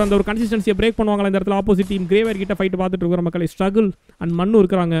 ஆர்டிபியோட அந்த ஒரு கன்சிஸ்டன்சியை பிரேக் பண்ணுவாங்களா இந்த இடத்துல ஆப்போசிட் டீம். கிரேவேர் கிட்ட ஃபைட்டு பார்த்துட்டு இருக்கிற மக்களே. ஸ்ட்ரகிள் அண்ட் மண்ணு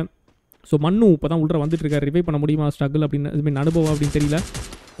இருக்கிறாங்க. ஸோ மண்ணு இப்போ தான் உள்ள வந்துட்டு இருக்காரு. ரிவைவ் பண்ண முடியுமா ஸ்ட்ரகிள் அப்படின்னு அனுபவம் அப்படின்னு தெரியல.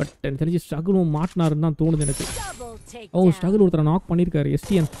 பட் எனக்கு தெரிஞ்சு ஸ்ட்ரகிளும் மாட்டினாருன்னு தான் தோணுது எனக்கு. ஸ்ட்ரகிள் ஒருத்தரை நாக் பண்ணியிருக்காரு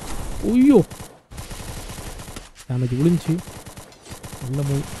எஸ்டிஎன். ஐயோ டேமேஜ் விழுந்துச்சு. நல்ல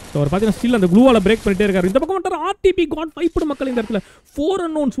மூவ். ஸோ அவர் பார்த்தீங்கன்னா ஸ்டில் அந்த க்ளூவால் பிரேக் பண்ணிட்டே இருக்காரு. இந்த பக்கம் மட்டும் ஆர்டிபி காட் வைப்பு மக்கள் இந்த இடத்துல 4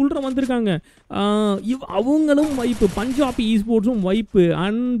 unknowns உள்ற வந்திருக்காங்க. அவங்களும் வைப்பு, பஞ்சாபி ஈஸ்போர்ட்ஸும் வைப்பு.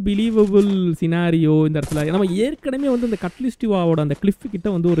 அன்பிலீவபிள் சினாரியோ இந்த இடத்துல. நம்ம ஏற்கனவே வந்து இந்த கட்லிஸ்டிவாவோட அந்த கிளிஃப் கிட்ட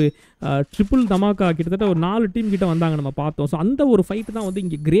வந்து ஒரு ட்ரிபிள் தமாக்கா கிட்டத்தட்ட ஒரு 4 டீம் கிட்ட வந்தாங்க நம்ம பார்த்தோம். ஸோ அந்த ஒரு ஃபைட்டு தான் வந்து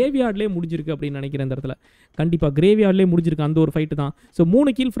இங்கே கிரேவியார்ட்லேயே முடிஞ்சிருக்கு அப்படின்னு நினைக்கிறேன் இந்த இடத்துல. கண்டிப்பாக கிரேவியார்ட்லேயே முடிஞ்சிருக்கு அந்த ஒரு ஃபைட்டு தான். ஸோ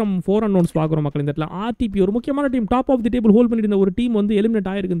 3 கில் ஃப்ரம் 4 unknowns பார்க்குறோம் மக்கள் இந்த இடத்துல. ஆர்டிபி ஒரு முக்கியமான team, top of the table hold பண்ணிட்டு இருந்த ஒரு டீம் வந்து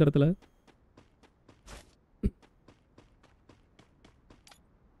எலிமினேட் ஆயிருக்கு இந்த இடத்துல.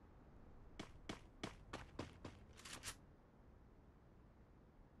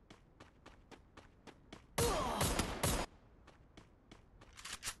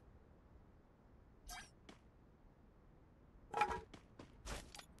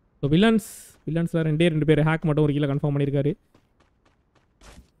 ஸோ வில்லன்ஸில் 2 பேர் ஹேக் மட்டும் ஒரு கீழே கன்ஃபார்ம் பண்ணியிருக்காரு.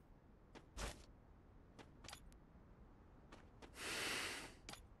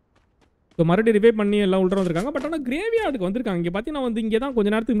 ஸோ மறுபடியும் ரிவைவ் பண்ணி எல்லாம் உள்ள வந்திருக்காங்க. பட் ஆனால் கிரேவியார்டுக்கு வந்திருக்காங்க. இங்கே பார்த்தீங்கன்னா வந்து இங்கே தான் கொஞ்ச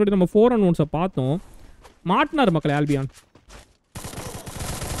நேரத்துக்கு முன்னாடி நம்ம 4 unknowns பார்த்தோம். மாட்டினார் மக்கள் ஆல்பியான்.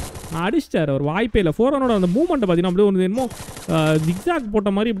 அடிச்சிட்டார், ஒரு வாய்ப்பே இல்லை. 4 unknown அந்த மூவ்மெண்ட்டை பார்த்தீங்கன்னா அப்படியே ஒரு என்னமோ ஜிக்ஸாக்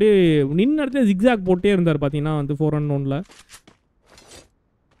போட்ட மாதிரி அப்படியே நின்ன இடத்துல ஜிக்ஸாக் போட்டே இருந்தார் பார்த்தீங்கன்னா வந்து 4 unknownல.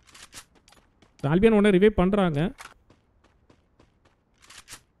 ஆல்பியான் உடனே ரிவைவ் பண்ணுறாங்க.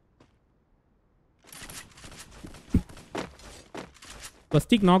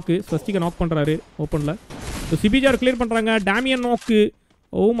 ஸ்வஸ்டிக்கை நாக் பண்ணுறாரு ஓப்பனில். ஸோ சிபிஜிஆர் கிளியர் பண்ணுறாங்க. டேமியன் நாக்கு.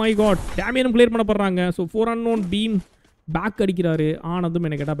 ஓ மை காட், டேமியனும் கிளியர் பண்ண போடுறாங்க. ஸோ 4 unknown பீம் பேக் அடிக்கிறாரு. ஆனதும்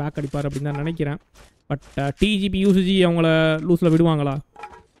எனக்கு கேட்டால் பேக் அடிப்பார் அப்படின்னு தான் நினைக்கிறேன். பட் டிஜிபி யூசிஜி அவங்கள லூஸில் விடுவாங்களா?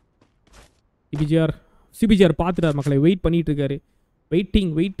 சிபிஜிஆர் பார்த்துட்டார் மக்களை, வெயிட் பண்ணிட்டு இருக்காரு.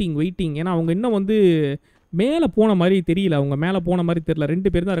 வெயிட்டிங். ஏன்னா அவங்க இன்னும் வந்து மேலே போன மாதிரி தெரியல. அவங்க மேலே போன மாதிரி தெரியல.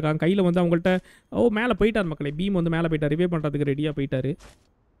 2 பேர் தான் இருக்காங்க. கையில் வந்து அவங்கள்ட்ட மேலே போயிட்டார் மக்களை. பீம் வந்து மேலே போயிட்டார். ரிவே பண்ணுறதுக்கு ரெடியாக போயிட்டார்.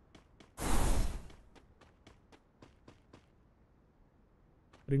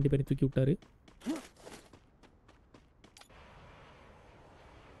 ரெண்டு பேரும் தூக்கி விட்டாரு.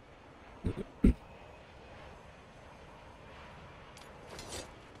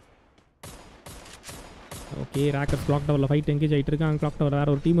 Okay, Rockers clock டவரில் fight engage ஆகிட்டு இருக்காங்க. கிளாக் டவர்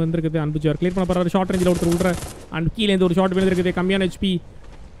வேறு ஒரு டீம் வந்துருக்குது. அன்புஜார் கிளியர் பண்ண போகிறாரு. ஷார்ட் ரேஞ்சில் ஒருத்தர் விட்ற அண்ட் கீழேருந்து ஒரு ஷார்ட் விழுந்துருக்குது. கம்மியான ஹெச்பி.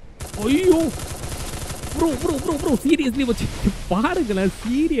 ஐயோ ப்ரோ சீரியஸ்லி வச்சு பாருங்களேன்.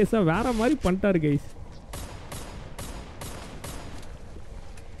 சீரியஸாக வேறு மாதிரி பண்ணிட்டாரு கைஸ்.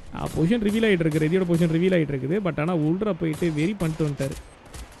 பொசிஷன் ரிவீல் ஆகிட்டு இருக்குது. ரெதியோட பொசிஷன் ரிவீல் ஆகிட்டு இருக்குது. பட் ஆனால் உள்ற போயிட்டு வெரி பண்ணிட்டு வந்துட்டார்.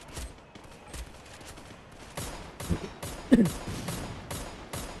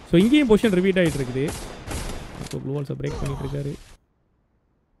 ஸோ இங்கேயும் பொசிஷன் ரிவீட் ஆகிட்டு இருக்குது. ஸோ ப்ளூ வால்ஸை பிரேக் பண்ணிட்டு இருக்காரு.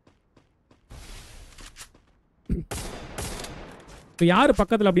 இப்போ யார்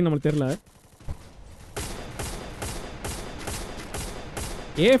பக்கத்தில் அப்படின்னு நம்மளுக்கு தெரியல.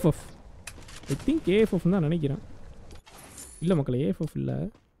 ஏஎஃப்எஃப் ஐ திங்க் ஏஎஃப்எஃப் தான் நினைக்கிறேன். இல்லை மக்களே, ஏஎஃப்எஃப் இல்லை.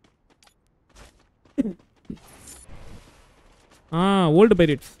 Old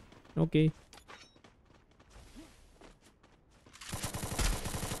pirates. ஓகே.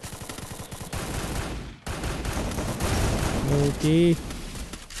 ஓகே.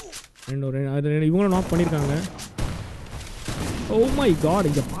 இவங்களும் நாக் பண்ணியிருக்காங்க. ஓ மை காட்,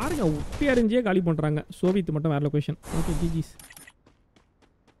 இங்கே பாருங்க உப்பி அறிஞ்சே காலி பண்ணுறாங்க. சோவித் மட்டும் வேறு location. Okay ஜிஜிஸ்.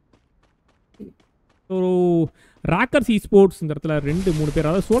 So Rockers esports இந்த இடத்துல 2-3 பேர்,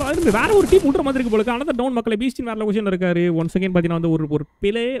 அதாவது சோலோ அது வேறு ஒரு டீம் விட்ற மாதிரி இருக்கு போல. ஆனால் டவுன் மக்களை பீஸ்டின் வேறு லொக்கேஷனில் இருக்காரு. ஒன்ஸ் அகைன் பார்த்தீங்கன்னா வந்து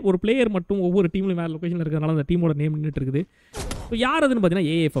ஒரு பிளேயர் மட்டும் ஒவ்வொரு டீம்லையும் வேறு லொக்கேஷனில் இருக்கிறதுனால அந்த டீமோட நேம் நின்றுட்டு இருக்குது. ஸோ யார் அதுன்னு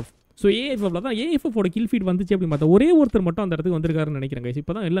பார்த்தீங்கன்னா AFF. ஸோ AFFல தான் AFFோட கில் ஃபீட் வந்துச்சு அப்படின்னு பார்த்தா ஒரே ஒருத்தர் மட்டும் அந்த இடத்துக்கு வந்திருக்காருன்னு நினைக்கிறேன்.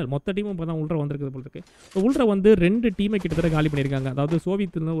 இப்போ தான் இல்லை மொத்த டீமும் இப்போ தான் உள்ற வந்திருக்குது போல இருக்கு. ஸோ உள்ற வந்து 2 டீமை கிட்டத்தட்ட காலி பண்ணியிருக்காங்க. அதாவது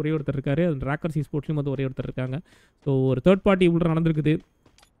சோவியத்தில் ஒரே ஒருத்தர் இருக்காரு, ராக்கர்ஸ் esportsலையும் வந்து ஒரே ஒருத்தர் இருக்காங்க. ஸோ ஒரு தேர்ட் பார்ட்டி உள்ற நடந்திருக்குது.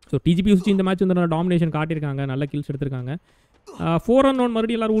 ஸோ TGP இந்த மேட்ச் வந்து நல்லா டாமினேஷன் காட்டியிருக்காங்க, நல்ல கில்ஸ் எடுத்திருக்காங்க. 4-on-1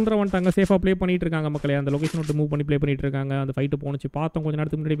 மறுபடியும் எல்லாரும் உள்ற வந்துட்டாங்க, சேஃபாக ப்ளே பண்ணிட்டு இருக்காங்க மக்களே. அந்த லொகேஷன் விட்டு மூவ் பண்ணி ப்ளே பண்ணிட்டு இருக்காங்க. அந்த ஃபைட்டு போணுச்சு பார்த்தோம் கொஞ்சம்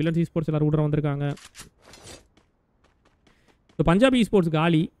நேரத்துக்கு முன்னாடி. வில்லன்ஸ் esports எல்லாரும் உள்ற வந்திருக்காங்க. ஸோ பஞ்சாபி esports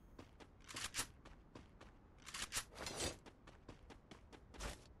காலி.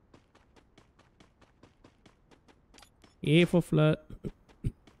 AFFல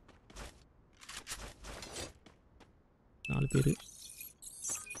 4 பேர்.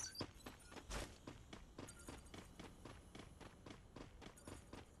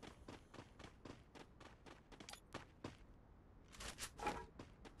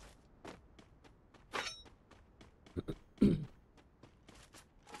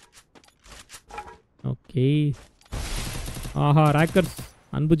 ஓகே. ஆஹா, ராக்கர்ஸ்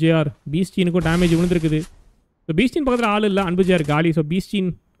அன்புஜியார் பீஸ்டீனுக்கும் டேமேஜ் விழுந்துருக்குது. ஸோ பீஸ்டின் பக்கத்தில் ஆள் இல்லை, அன்புஜியார் காலி. ஸோ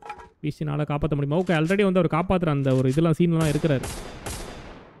பீஸ்டினால் காப்பாற்ற முடியுமா? ஓகே, ஆல்ரெடி வந்து அவர் காப்பாற்றுற அந்த ஒரு இதெல்லாம் சீன்லாம் இருக்கிறாரு.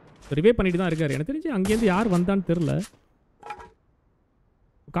 ரிவே பண்ணிட்டு தான் இருக்காரு. எனக்கு தெரிஞ்சு அங்கேருந்து யார் வந்தான்னு தெரில.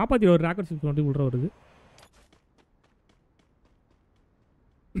 காப்பாற்றி ஒரு ராக்கர்ஸ் மட்டும் விட்ற வருது.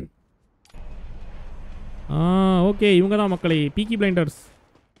 ஓகே, இவங்க தான் மக்களை பீக்கி பிளைண்டர்ஸ்.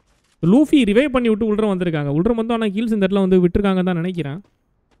 லூஃபி ரிவைவ் பண்ணி விட்டு உள்ற வந்திருக்காங்க. உள்ற வந்து ஆனால் கீல்ஸ் இந்த இடத்துல வந்து விட்டுருக்காங்க தான் நினைக்கிறேன்.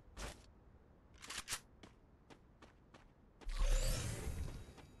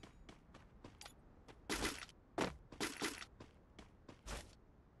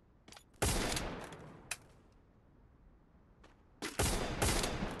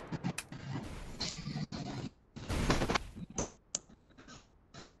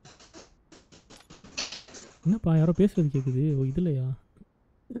 என்னப்பா யாரோ பேசுறது கேட்குது? ஓ இதுலையா?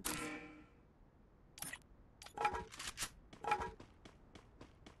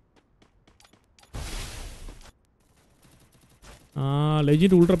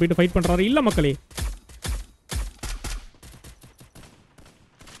 லெஜிட் உள்ற போயிட்டு ஃபைட் பண்ணுறாரு. இல்லை மக்களே,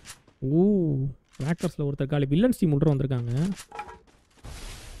 ஓ ராக்கர்ஸில் ஒருத்தர் காலி. வில்லன்ஸ் டீம் உள்ற வந்திருக்காங்க.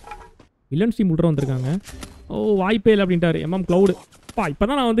 ஓ வாய்ப்பே இல்லை அப்படின்ட்டாரு MM க்ளவுடு. இப்போ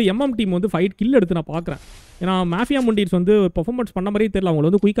தான் நான் வந்து MM டீம் வந்து ஃபைட் கில் எடுத்து நான் பார்க்குறேன். ஏன்னா மாஃபியா முண்டீர்ஸ் வந்து பெர்ஃபார்மன்ஸ் பண்ண மாதிரியே தெரியல. அவங்கள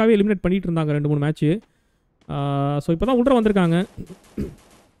வந்து குயிக்காகவே எலிமினேட் பண்ணிட்டு இருந்தாங்க 2-3 மேட்ச்சு. ஸோ இப்போ தான் உள்ற வந்திருக்காங்க.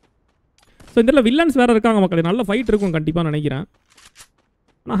 ஸோ இந்த இடத்துல வில்லன்ஸ் வேறு இருக்காங்க மக்களே. நல்ல ஃபைட் இருக்கும் கண்டிப்பாக நினைக்கிறேன்.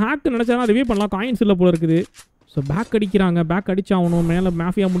 நான் ஹேக்கு நினச்சேன்னா ரிவ்யூ பண்ணலாம், காயின்ஸ் இல்லை போல இருக்குது. ஸோ பேக் அடிக்கிறாங்க, பேக் அடிச்சாகணும். மேலே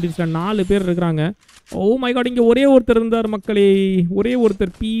மாஃபியா முண்டீர்ஸில் 4 பேர் இருக்கிறாங்க. ஓ மை காட், இங்கே ஒரே ஒருத்தர் இருந்தார் மக்களே. ஒரே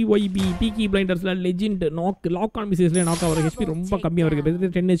ஒருத்தர் பீக்கி பிளைண்டர்ஸில் லெஜெண்ட் லாக் ஆன் மிசைல்ஸ்லேயே நாக் ஆகிற HP ரொம்ப கம்மியாக இருக்குது.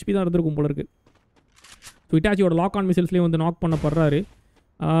 10 HP தான் இருந்திருக்கும் போல இருக்குது. ஸோ இட்டாச்சியோட லாக் ஆன் மிசைல்ஸ்லேயே வந்து நாக் பண்ணப்படுறாரு.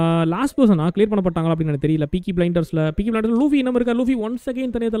 லாஸ்ட் பர்சனா கிளியர் பண்ணப்பட்டாங்களா அப்படின்னு எனக்கு தெரியல. பீக்கி பிளைண்டர்ஸில் லூஃபி இன்னும் இருக்கா. லூஃபி ஒன்ஸ்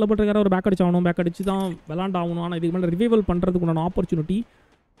அகைன் தனியாக தள்ளப்பட்டிருக்காரு. ஒரு பேக் அடிச்சாகணும், பேக் அடிச்சு தான் விளாண்டாகணும். ஆனால் இதுக்கு மேலே ரிவைவல் பண்ணுறதுக்கு உண்டான ஆப்பர்ச்சுனிட்டி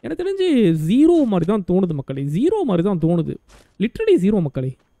எனக்கு தெரிஞ்சு 0 மாதிரி தான் தோணுது மக்களே. 0 மாதிரி தான் தோணுது, லிட்ரலி 0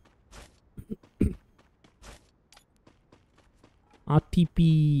 மக்களே.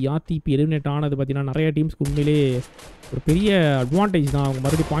 ஆர்டிபி எலிமினேட் ஆனது பார்த்தீங்கன்னா நிறைய டீம்ஸ்க்கு உண்மையிலே ஒரு பெரிய அட்வான்டேஜ் தான். அவங்க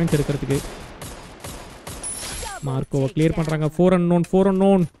மறுபடியும் பாயிண்ட்ஸ் எடுக்கிறதுக்கு. மார்க்கோவை கிளியர் பண்ணுறாங்க.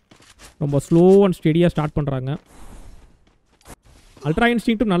 4-on-1 ரொம்ப ஸ்லோ அண்ட் ஸ்டெடியாக ஸ்டார்ட் பண்ணுறாங்க. அல்ட்ரா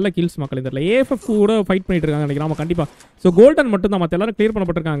இன்ஸ்டிங்க்டும் நல்ல கில்ஸ் மக்கள். இந்த AFF கூட ஃபைட் பண்ணிட்டு இருக்காங்க நினைக்கிறேன். கண்டிப்பாக. ஸோ கோல்டன் மட்டும் தான் மற்ற எல்லாரும் கிளியர்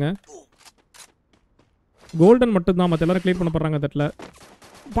பண்ணப்பட்டிருக்காங்க. கிளியர் பண்ணப்படுறாங்க. இந்த இடத்துல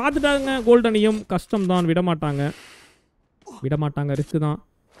பார்த்துட்டாங்க. கோல்டனையும் கஷ்டம் தான், விட மாட்டாங்க, ரிஸ்க் தான்.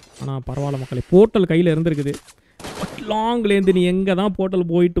 ஆனால் பரவாயில்ல மக்களே, போர்ட்டல் கையில் இருந்திருக்குது. லாங்லேருந்து நீ எங்கே தான் போர்ட்டல்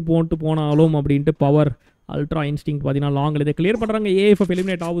போட்டு போனாலும் அப்படின்ட்டு பவர் அல்ட்ரா இன்ஸ்டிங்க்ட் பார்த்தீங்கன்னா லாங்லேருந்து கிளியர் பண்ணுறாங்க. AFF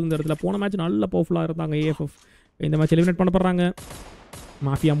எலிமினேட் ஆகுது இந்த இடத்துல. போன மேட்ச் நல்ல பவர்ஃபுல்லாக இருந்தாங்க AFF. இந்த மேட்ச் எலிமினேட் பண்ணப்படுறாங்க.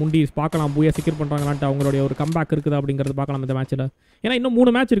 மாஃபியா முண்டீர்ஸ் பார்க்கலாம் பூயா செக்யூர் பண்ணுறாங்களான்ட்டு அவங்களுடைய ஒரு கம்பேக் இருக்குது அப்படிங்கிறது பார்க்கலாம் இந்த மேட்ச்சில். ஏன்னா இன்னும்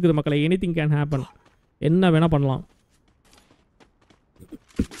 3 மேட்ச் இருக்குது மக்களை. எனிதிங் கேன் ஹேப்பன், என்ன வேணால் பண்ணலாம்.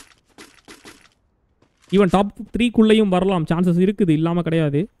 ஈவன் டாப் 3க்குள்ளேயும் வரலாம், சான்சஸ் இருக்குது, இல்லாமல்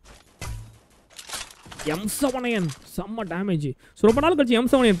கிடையாது. M7 செம்ம டேமேஜ். ஸோ ரொம்ப நாள் கழிச்சு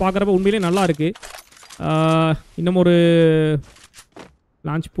M7 பார்க்குறப்ப உண்மையிலே நல்லா இருக்கு. இன்னும் ஒரு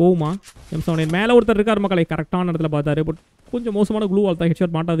லான்ச் போகுமா? M7 மேலே ஒருத்தர் இருக்கார் மக்களை, கரெக்டான இடத்துல பார்த்தாரு. பட் கொஞ்சம் மோசமான க்ளூ வால் தான்,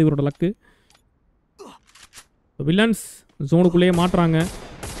 ஹெட்ஷாட் மாட்டாது இவரோட லக்கு. வில்லன்ஸ் ஜோனுக்குள்ளேயே மாட்டுறாங்க.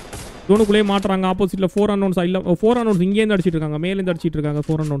 ஆப்போசிட்டில் 4 unknowns இல்லை, 4 unknowns இங்கேருந்து அடிச்சிட்டு இருக்காங்க, மேலேருந்து அடிச்சிட்டு இருக்காங்க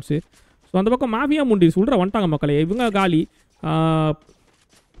 4 unknowns. ஸோ அந்த பக்கம் மாஃபியா முண்டீர்ஸ் உள்ள வந்துட்டாங்க மக்களே. இவங்க காலி,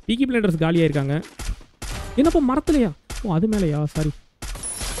 பீக்கி பிளேண்டர்ஸ் காலியாக இருக்காங்க. என்னப்பா மரத்துலையா? ஓ அது மேலேயா, சாரி.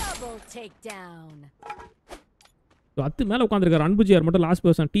 அது மேலே உட்காந்துருக்காரு அன்புஜியார் மட்டும் லாஸ்ட்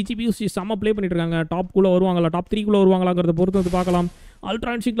பர்சன். டிஜிபியூசி செம்ம ப்ளே பண்ணிட்டு இருக்காங்க. டாப்குள்ளே வருவாங்களா, டாப் 3 வருவாங்களாங்கிறத பொறுத்து வந்து பார்க்கலாம்.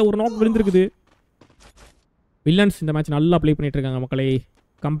 அல்ட்ரா இன்ஸ்டிங்கில் ஒரு நாக் விழுந்திருக்குது. வில்லன்ஸ் இந்த மேட்ச் நல்லா ப்ளே பண்ணிட்டு இருக்காங்க மக்களே.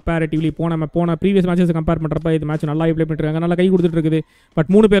 கம்பேரிட்டிவ்லி போன ப்ரீவியஸ் மேட்சஸ் கம்பேர் பண்ணுறப்ப இந்த மேட்ச் நல்லா ப்ளே பண்ணிட்டு இருக்காங்க, நல்லா கை கொடுத்துட்டு இருக்குது. பட்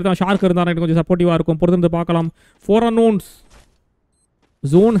 3 பேர் தான். ஷார்க் இருந்தால் எனக்கு கொஞ்சம் சப்போர்ட்டிவாக இருக்கும், பொறுத்து வந்து பார்க்கலாம். 4 unknowns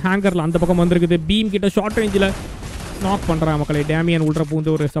ஜோன் ஹேங்கரில் அந்த பக்கம் வந்திருக்குது. பீம் கிட்ட ஷார்ட் ரேஞ்சில் நாக் பண்ணுறாங்க மக்களே. டேமியன் உள்ள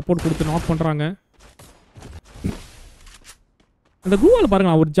பூந்து ஒரு சப்போர்ட் கொடுத்து நாக் பண்ணுறாங்க. அந்த குரூவால்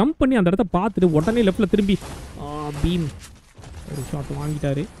பாருங்க, அவர் ஜம்ப் பண்ணி அந்த இடத்த பார்த்துட்டு உடனே லெஃப்டில் திரும்பி பீம் ஒரு ஷாட்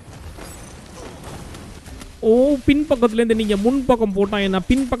வாங்கிட்டாரு. ஓ பின் பக்கத்துலேருந்து நீங்கள் முன் பக்கம் போட்டால் என்ன,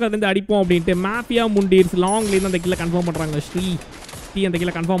 பின் பக்கத்துலேருந்து அடிப்போம் அப்படின்ட்டு மாஃபியா முண்டீர்ஸ் லாங்லேருந்து அந்த கில்லை கன்ஃபார்ம் பண்ணுறாங்க. ஸ்ரீ அந்த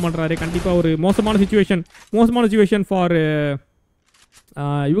கில்லை கன்ஃபார்ம் பண்ணுறாரு. கண்டிப்பாக ஒரு மோசமான சுச்சுவேஷன் ஃபார்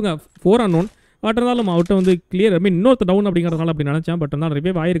இவங்க 4 unknown. பட் இருந்தாலும் அவர்கிட்ட வந்து கிளியர் இன்னொருத்த டவுன் அப்படிங்கிறதுனால அப்படி நினச்சேன். பட் இருந்தாலும்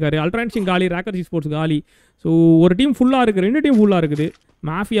ரிவைவ் ஆயிருக்காரு. அல்ட்ரான்சிங் காலி, ரேக்கர் எஸ்போர்ட்ஸ் காலி. ஸோ ஒரு டீம் ஃபுல்லாக இருக்குது, 2 டீம் ஃபுல்லாக இருக்குது.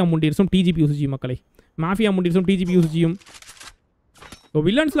 மாஃபியா முண்டீர்ஸும் டிஜிபியூசிஜி மக்களை, மாஃபியா முண்டீர்ஸும் டிஜிபியூசிஜியும். ஸோ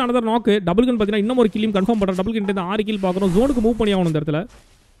வில்லன்ஸில் அனதர் நாக்கு. டபுள் கன் பார்த்தீங்கன்னா இன்னும் ஒரு கில்லையும் கன்ஃபார்ம் பண்ணுறோம். டபுள் கன் 6 கில் பார்க்குறோம். ஜோனுக்கு மூவ் பண்ணி ஆகணும் இந்த இடத்துல.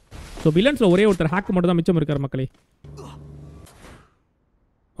 ஸோ வில்லன்ஸில் ஒரே ஒருத்தர் ஹேக் மட்டும் தான் மிச்சம் இருக்கார் மக்களே.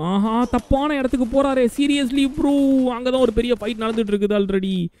 ஆஹா தப்பான இடத்துக்கு போகிறாரு. சீரியஸ்லி ப்ரூ, அங்கே தான் ஒரு பெரிய ஃபைட் நடந்துட்டு இருக்குது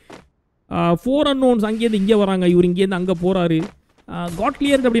ஆல்ரெடி. 4 unknowns அங்கேருந்து இங்கே வராங்க, இவர் இங்கேருந்து அங்கே போகிறாரு. காட்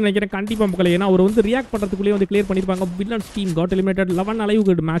கிளியர் அப்படின்னு நினைக்கிறேன் கண்டிப்பாக மக்களே. ஏன்னா அவர் வந்து ரியாக்ட் பண்ணுறதுக்குள்ளேயே வந்து கிளியர் பண்ணியிருப்பாங்க. Villains team God eliminated. 11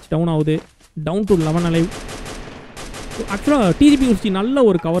 அலைவுக்கு match down ஆகுது, டவுன் டு 11 அலைவ். ஆக்சுவலாக டிஜிபியூசி நல்ல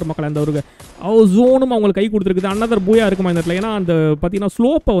ஒரு கவர் மக்கள். அந்த ஒரு ஜோனும் அவங்களுக்கு கை கொடுத்துருக்குது. அனதர் பூயா இருக்குமா இந்த இடத்துல. ஏன்னா அந்த பார்த்தீங்கன்னா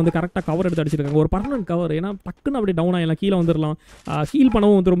ஸ்லோப்பை வந்து கரெக்டாக கவர் எடுத்து அடிச்சிருக்காங்க. ஒரு பர்மனன்ட் கவர், ஏன்னா டக்குன்னு அப்படியே டவுன் ஆகலாம், கீழே வந்துடலாம். ஹீல்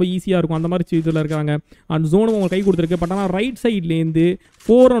பண்ணவும் வந்து ரொம்ப ஈஸியாக இருக்கும். அந்த மாதிரி இதில் இருக்காங்க. அந்த ஜோனும் அவங்க கை கொடுத்துருக்கு. பட் ஆனால் ரைட் சைட்லேருந்து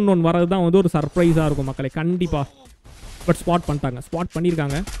 4 unknown வரது தான் வந்து ஒரு சர்ப்ரைஸாக இருக்கும் மக்களை கண்டிப்பாக. பட் ஸ்பாட்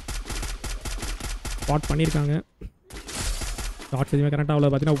பண்ணியிருக்காங்க. ஷார்ட்ஸ் எதுவுமே கரெக்டாக அவ்வளோ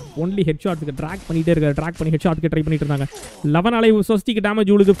பார்த்தீங்கன்னா ஒன்லி ஹெட் ஷாட்ஸுக்கு ட்ராக் பண்ணிகிட்டே இருக்காரு. ட்ராக் பண்ணி ஹெட் ஷாட்க்கு ட்ரை பண்ணிட்டு இருந்தாங்க. 11 அலைவ். ஸ்வஸ்திக்கு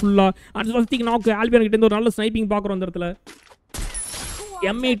டேமேஜ் விழுது ஃபுல்லாக. அந்த ஸ்வஸ்திக்கு நாக்கு. ஆல்பியான் கிட்டேருந்து ஒரு நல்ல ஸ்னைப்பிங் பார்க்குறோம் அந்த இடத்துல.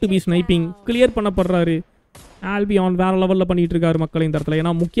 MA2B sniping clear பண்ணப்படுறாரு. ஆல்பியான் வேற லெவலில் பண்ணிட்டு இருக்காரு மக்கள் இந்த இடத்துல.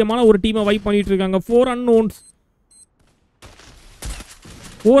 ஏன்னா முக்கியமான ஒரு டீமை வைப் பண்ணிட்டு இருக்காங்க. 4 unknowns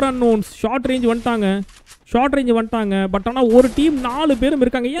ஷார்ட் ரேஞ்ச் வந்துட்டாங்க. பட் ஆனால் ஒரு டீம் 4 பேரும்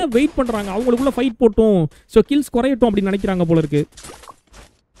இருக்காங்க. ஏன் வெயிட் பண்ணுறாங்க? அவங்களுக்குள்ள ஃபைட் போட்டோம், ஸோ கில்ஸ் குறையட்டும் அப்படின்னு நினைக்கிறாங்க போல இருக்கு.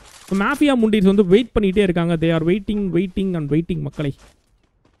 மாஃபியா முண்டீர்ஸ் வந்து வெயிட் பண்ணிகிட்டே இருக்காங்க. தே ஆர் வெயிட்டிங் மக்களை.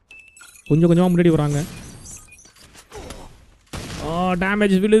 கொஞ்சம் கொஞ்சமாக முன்னாடி வராங்க.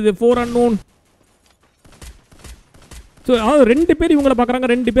 டேமேஜ் விழுது. 4 unknown. ஸோ அதாவது 2 பேர் இவங்களை பார்க்குறாங்க,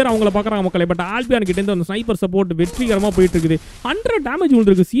 2 பேர் அவங்கள பார்க்குறாங்க மக்களை. பட் ஆல்பியான் கிட்டேருந்து அந்த ஸ்னைப்பர் சப்போர்ட் வெற்றிகரமாக போயிட்டு இருக்குது. 100 டேமேஜ்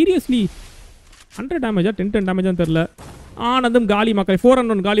விழுந்துருக்கு. சீரியஸ்லி 100 டேமேஜா 10 டேமேஜான்னு தெரில. ஆனந்தும் காலி மக்களை. 4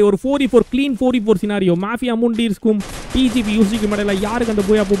 unknown காலி. ஒரு 4v4 clean 4v4 scenario. Mafia முண்டீர்ஸ்க்கும் டிஜிபியூசிக்கும் இடையில யாருக்கு அந்த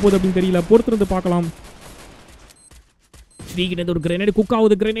போயா போகுது அப்படின்னு தெரியல. பொறுத்திருந்து பார்க்கலாம். ஸ்ரீகிட்ட ஒரு கிரேனேட் குக்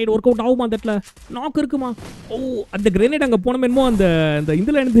ஆகுது. கிரேனேட் ஒர்க் அவுட் ஆகுமா? அந்த இடத்துல நாக் இருக்குமா? ஓ அந்த கிரேனேட் அங்கே போனமேமோ அந்த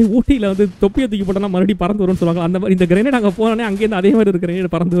இதில் இருந்து ஊட்டியில் வந்து தொப்பியை தூக்கி போட்டோம்னா மறுபடியும் பறந்து வரும்னு சொல்லுவாங்க. அந்த மாதிரி இந்த கிரேனேட் அங்கே போனோடனே அங்கேருந்து அதே மாதிரி ஒரு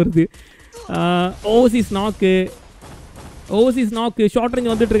கிரேனேட் பறந்து வருது. ஓசிஸ் நாக்கு. ஷார்ட்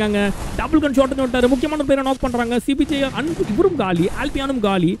ரேஞ்ச் வந்துட்டு இருக்காங்க. டபுள் கன் ஷார்ட் ரேஞ்ச் விட்டாரு. முக்கியமான பேரை நாக் பண்ணுறாங்க. சிபிஜே இவரும் காலி, ஆல்பியானும்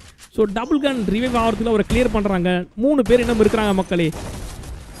காலி. ஸோ டபுள் கன் ரிவைவ் ஆகிறதுல அவரை கிளியர் பண்ணுறாங்க. 3 பேர் இன்னும் இருக்கிறாங்க மக்களே.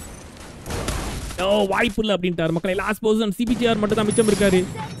 வாய்ப்பு இல்லை அப்படின்ட்டார் மக்களே. லாஸ்ட் பர்சன் சிபிஜேஆர் மட்டும் தான் மிச்சம் இருக்காரு.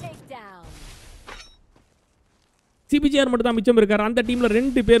 அந்த டீம்ல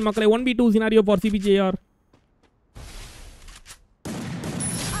 2 பேர் மக்களே. 1v2 scenario for சிபிஜேஆர்.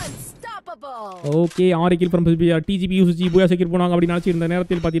 Okay 6 kill from டிஜிபியூசி பூயா செக்யூர் போனாங்க அப்படின்னு நினச்சி இருந்த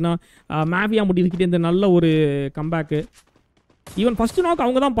நேரத்தில் பார்த்தீங்கன்னா மாஃபியா முண்டீர்ஸ்கிட்ட இந்த நல்ல ஒரு கம்பேக்கு. ஈவன் ஃபர்ஸ்ட் நாக்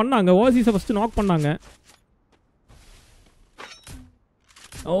அவங்க தான் பண்ணாங்க. ஓவர்சீஸை ஃபர்ஸ்ட் நாக் பண்ணாங்க.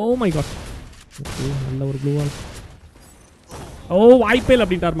 Oh my God. ஓகே நல்ல ஒரு ப்ளூ வால். வாய்ப்பேல்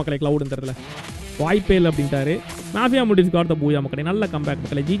அப்படின்ட்டார் மக்களே. கிளவுட் இந்த இடத்துல வாய்ப்பேல் அப்படின்ட்டாரு. மாஃபியா முண்டீர்ஸ் காட் த பூயா மக்களே. நல்ல கம்பேக்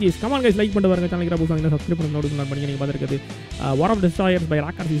மக்களே. ஜிஜிஸ் கமான் கைஸ், லைக் பண்ணிட்டு பாருங்க. சேனலுக்கு புதுசாக சப்ஸ்கிரைப் பண்ணி நோட்டிஃபிகேஷன் பண்ணி நீங்கள் பார்த்துருக்குது. வார் of destroyers by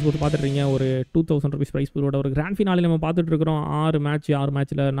Rockers esports பார்த்துருக்கீங்க. ஒரு 2000 rupees ப்ரைஸ் போட ஒரு கிராண்ட் ஃபினாலே நம்ம பார்த்துட்டு இருக்கிறோம். 6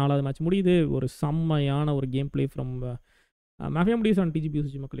 மேட்ச்சில் 4வது மேட்ச் முடியுது. ஒரு செம்மையான ஒரு game play from mafia முண்டீர்ஸ் and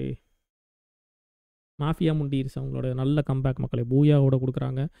டிஜிபியூசி மக்களே. மாஃபியா முண்டீர்ஸ் அவங்களோட நல்ல கம்பேக் மக்களே. பூயாவோட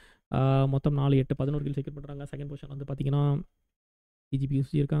கொடுக்குறாங்க. மொத்தம் 4, 8, 11 கில் செக்யூர் பண்ணுறாங்க. செகண்ட் பொசிஷன் வந்து பார்த்தீங்கன்னா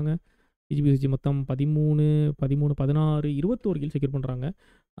டிஜிபியூசி இருக்காங்க. டிஜிபியூசி மொத்தம் 13, 16, 21 கில் செக்யூர் பண்ணுறாங்க.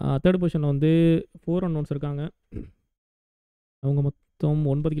 தேர்ட் பொசிஷன் வந்து 4 அன்னோன்ஸ் இருக்காங்க. அவங்க மொத்தம்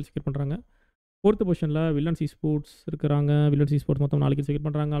 9 கில் செக்யூர் பண்ணுறாங்க. ஃபோர்த் பொசிஷனில் வில்லன்ஸ் ஈஸ்போர்ட்ஸ் இருக்கிறாங்க. வில்லன்ஸ் ஈஸ்போர்ட்ஸ் மொத்தம் 4 கில் செக்யூர்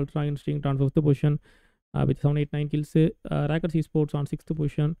பண்ணுறாங்க. Ultra instinct on 5th position with 7, 8, 9 kills. Rockers esports on 6th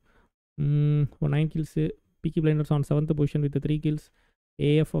position 9 kills. பீக்கி blinders on 7th position with 3 kills.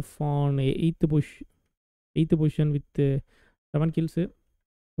 AFF on 8th position with 7 kills.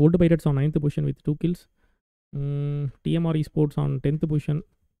 Old Pirates on 9th position with 2 kills. TMR Esports on 10th position.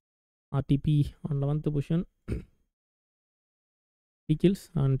 RTP on 11th position 3 kills.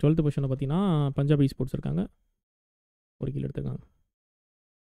 And 12th position பார்த்தீங்கன்னா Punjabi Esports இருக்காங்க. 1 kill எடுத்துருக்காங்க.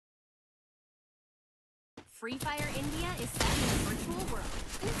 Free Fire India is set in a virtual world.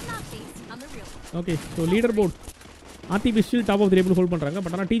 It's not based on the real world. Okay, so leaderboard. RTB still top of the table hold பண்ணுறாங்க.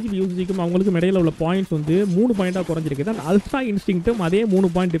 But ஆனால் DGP யூசிக்கும் அவங்களுக்கும் இடையில உள்ள points வந்து 3 பாயிண்ட்டாக குறைஞ்சிருக்குது. அந்த அல்ட்ரா இன்ஸ்டிங்க்ட்டும் அதே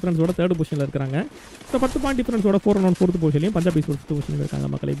 3 பாயிண்ட் டிஃபரன்ஸோட தேர்ட் பொசிஷனில் இருக்கிறாங்க. So 10 point டிஃபரன்ஸோட 4 on 4th பொசிஷன்லையும் Punjabi 4th பொசிஷனில் இருக்காங்க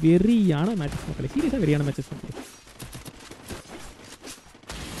மக்களே. வெறியான மேட்சஸ் மக்களே. சீரியஸாக வெறியான மேட்சஸ் மக்களே.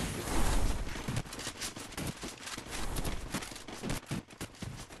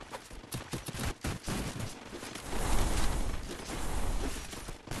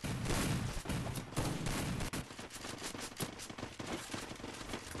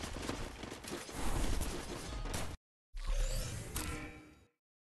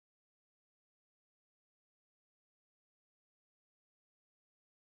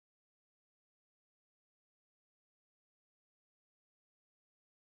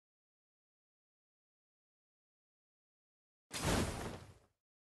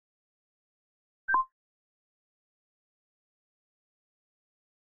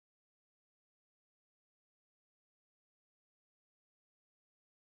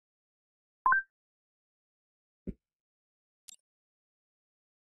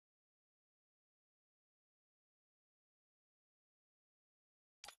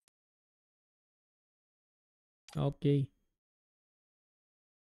 ஓகே,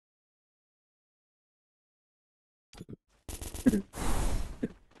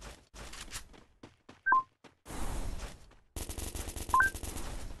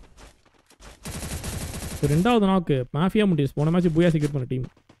 ரெண்டாவது நாக்கு மாஃபியா முண்டீர்ஸ். போன மேட்ச் பூயா செக்யூர் பண்ண டீம்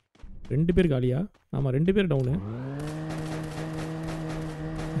 2 பேர் காலியா? ஆமாம், 2 பேர் டவுனு.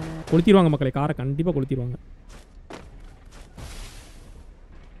 கொளுத்திடுவாங்க மக்களை. காரை கண்டிப்பாக கொளுத்திடுவாங்க.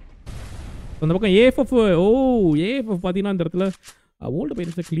 அந்த பக்கம் ஏஎஃப்எஃப். ஏஎஃப்எஃப் பார்த்தீங்கன்னா இந்த இடத்துல ஓல்டு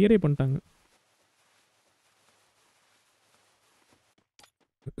பைரட்ஸை கிளியரே பண்ணிட்டாங்க.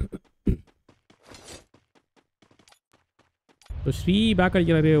 இப்போ ஸ்ரீ பேக்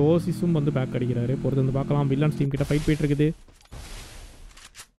அடிக்கிறாரு. ஓசிஸும் வந்து பேக் அடிக்கிறாரு. பொறுத்து வந்து பார்க்கலாம். வில்லன்ஸ் டீம் கிட்ட ஃபைட் போயிட்டு இருக்குது.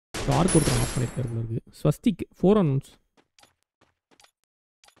 ஆர்க் ஒருத்தர் ஆஃப் பண்ணியிருக்காரு. ஸ்வஸ்திக் 4 அன்னோன்ஸ்.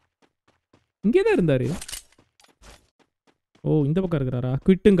 இங்கே தான் இருந்தார். இந்த பக்கம் இருக்கிறாரா?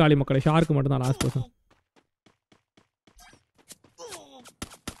 குவிட்டும் காலி மக்களை. ஷார்க்கு மட்டும்தான் லாஸ்ட் பர்சன்.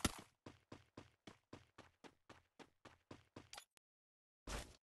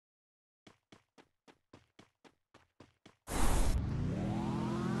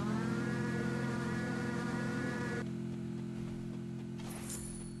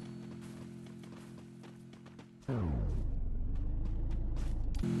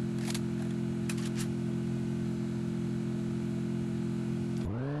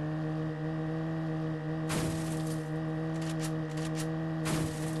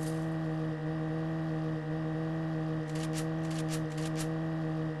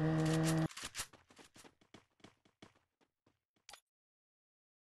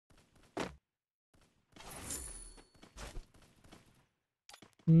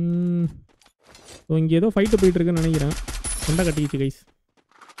 ஸோ இங்கே ஏதோ ஃபைட்டு போயிட்டுருக்குன்னு நினைக்கிறேன். கொண்டை கட்டிக்கிச்சு கைஸ்.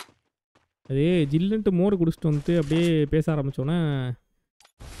 அதே ஜில்லுன்ட்டு மோர் குடிச்சிட்டு வந்துட்டு அப்படியே பேச ஆரம்பித்தோன்னே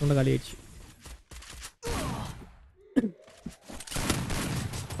கொண்டை காலி ஆயிடுச்சு.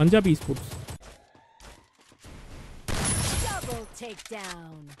 பஞ்சாபி ஸ்போர்ட்ஸ்.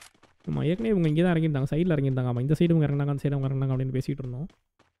 ஆமாம், ஏற்கனவே இவங்க இங்கே தான் இறங்கியிருந்தாங்க. சைடில் இறங்கியிருந்தாங்க. ஆமாம், இந்த சைடு இவங்க இறங்கினாங்க, அந்த சைடு அவங்க இறங்கினாங்க அப்படின்னு பேசிகிட்டு இருந்தோம்.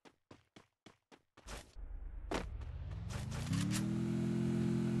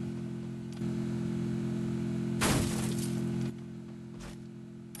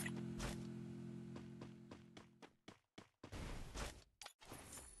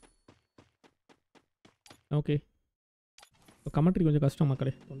 ஓகே. கமெண்ட்ரி கொஞ்சம் கஷ்டம்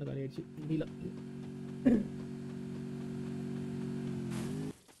மக்களே. தொண்டை காலி ஆயிடுச்சு. முடியல.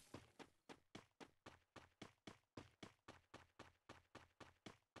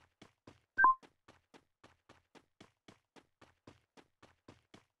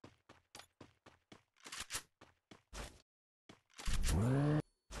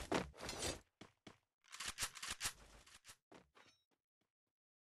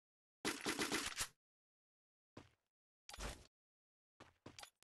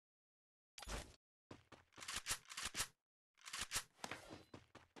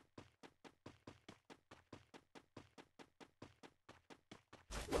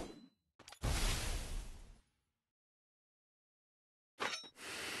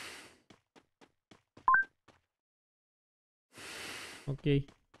 ஓகே.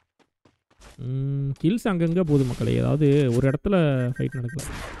 கில்ஸ் அங்கங்கே போகுது மக்களே. ஏதாவது ஒரு இடத்துல ஃபைட் நடக்கல.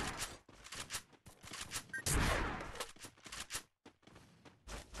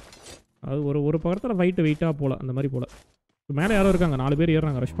 அது ஒரு பக்கத்தில் ஃபைட்டு வெயிட்டாக போகல. அந்த மாதிரி போகல. மேலே யாரோ இருக்காங்க. 4 பேர்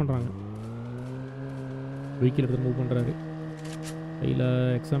ஏறுறாங்க. ரஷ் பண்ணுறாங்க. வெஹிக்கிள் எடுத்து மூவ் பண்ணுறாரு. கையில்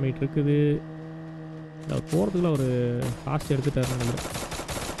எக்ஸாமேட் இருக்குது. போகிறதுக்குள்ள ஒரு ஃபாஸ்ட் எடுத்துட்டாருன்னு நினைக்கிறேன்.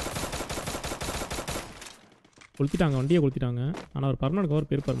 கொளுத்திட்டாங்க. வண்டியை கொளுத்திட்டாங்க. ஆனால் ஒரு பர்மனன்ட் கவர்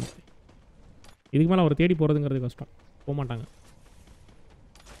போயிருப்பார் மக்களே. இதுக்கு மேலே அவர் தேடி போகிறதுங்கிறது கஷ்டம். போக மாட்டாங்க.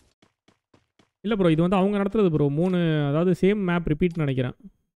 இல்லை ப்ரோ, இது வந்து அவங்க நடத்துறது ப்ரோ. 3 அதாவது சேம் மேப் ரிப்பீட் நினைக்கிறேன்.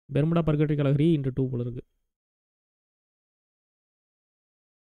 பெர்முடா பர்கட்ரி கலகரி ×2 போல இருக்கு.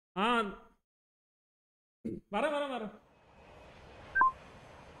 வரேன்.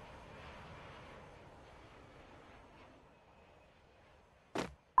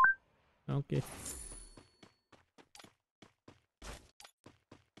 ஓகே.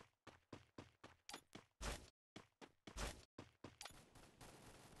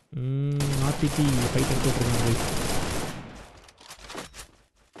 ஆர்டிடி ஃபைட் எடுத்துருக்காங்க.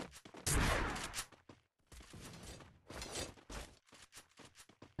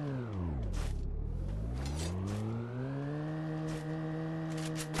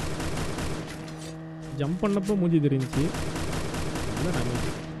 ஜம்ப் பண்ணப்போ மூஞ்சி தெரிஞ்சிச்சு.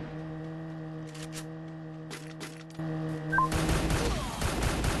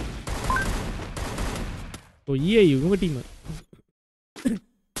 ஓ EA இவங்க டீம்.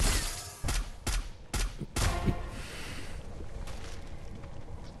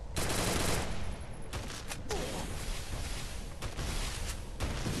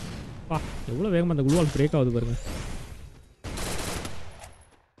 பா எவ்வளோ வேகமாக அந்த குளுவால் பிரேக் ஆகுது பாருங்க.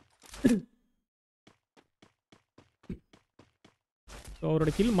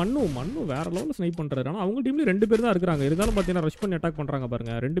 அவரோட கில் மண்ணு வேற லெவலில் ஸ்னைப் பண்ணுறாரு. ஆனால் அவங்க டீம்லேயும் 2 பேர் தான் இருக்கிறாங்க. இருந்தாலும் பார்த்தீங்கன்னா ரஷ் பண்ணி அட்டாக் பண்ணுறாங்க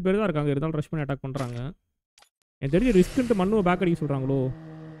பாருங்க. 2 பேர் தான் இருக்காங்க. இருந்தாலும் ரஷ் பண்ணி அட்டாக் பண்ணுறாங்க. எனக்கு தெரிஞ்ச ரிஸ்க்குன்ட்டு மண்ணுவை பேக் அடிக்க சொல்கிறாங்களோ.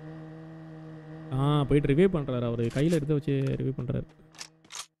 போயிட்டு ரிவைவ் பண்ணுறாரு. அவர் கையில் எடுத்து வச்சு ரிவைவ் பண்ணுறாரு.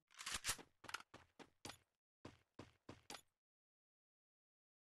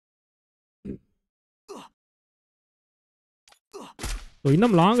 ஸோ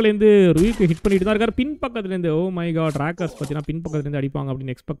இன்னும் லாங்லேருந்து ருவிக்கு ஹிட் பண்ணிட்டு தான் இருக்கார். பின் பக்கத்துலேருந்து ஓ மை காட் ராக்கர்ஸ் பார்த்தீங்கன்னா பின் பக்கத்துலேருந்து அடிப்பாங்க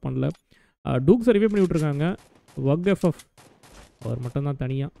அப்படின்னு எக்ஸ்பெக்ட் பண்ணல. டூக்ஸை ரிவைவ் பண்ணி விட்ருக்காங்க. வக் FF அவர் மட்டும்தான்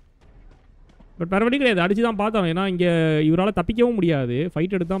தனியாக. பட் வேறு வழி கிடையாது. அடிச்சு தான் பார்த்தாங்க. ஏன்னா இங்கே இவரால் தப்பிக்கவும் முடியாது.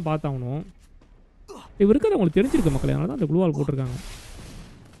 ஃபைட் எடுத்து தான் பார்த்தாகணும். இவருக்கு அது உங்களுக்கு தெரிஞ்சிருக்கு மக்களே. அதனால தான் அந்த குளுவால் போட்டிருக்காங்க.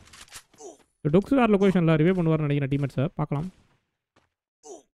 டொக்ஸ் வேறு லொக்கேஷனில் ரிவைவ் பண்ணுவார்னு நினைக்கிறேன் டீம்மேட்ஸை. பார்க்கலாம்.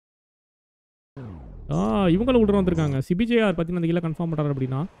 இவங்களும் உள்ள வந்திருக்காங்க. சிபிஜேஆர் பார்த்தீங்கன்னா அந்த கீழே கன்ஃபார்ம் பண்ணுறாரு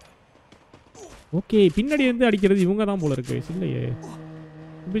அப்படின்னா. ஓகே பின்னாடி இருந்து அடிக்கிறது இவங்க தான் போல இருக்கு. இல்லையே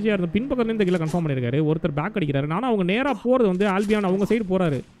சிபிஜேஆர் இந்த பின்பக்கத்துலேருந்து கீழே கன்ஃபார்ம் பண்ணியிருக்காரு. ஒருத்தர் பேக் அடிக்கிறாரு. ஆனால் அவங்க நேராக போகிறது வந்து ஆல்பியான் அவங்க சைடு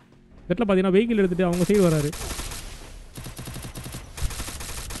போகிறாரு. இடத்துல பார்த்தீங்கன்னா வெஹிக்கிள் எடுத்துகிட்டு அவங்க சைடு வராரு.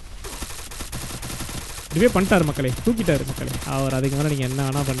 ரிவே பண்ணிட்டார் மக்களே. தூக்கிட்டார் மக்களே. அவர் அதுக்கு மேலே நீங்கள் என்ன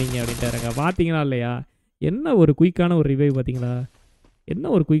வேணால் பண்ணீங்க அப்படின்ட்டாருங்க. பார்த்தீங்களா இல்லையா? என்ன ஒரு குயிக்கான ஒரு ரிவைவ் பார்த்தீங்களா? என்ன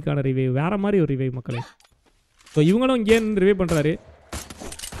ஒரு குயிக்கான ரிவைவ். வேறு மாதிரி ஒரு ரிவைவ் மக்களே. ஸோ இவங்களும் இங்கே ரிவைவ் பண்ணுறாரு.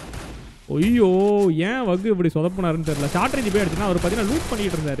 ஐயோ ஏன் வகு இப்படி சொதப்பினாருன்னு தெரியல. ஷார்ட் ரேஞ்ச் போய் அடிச்சுன்னா அவர் பார்த்தீங்கன்னா லூட்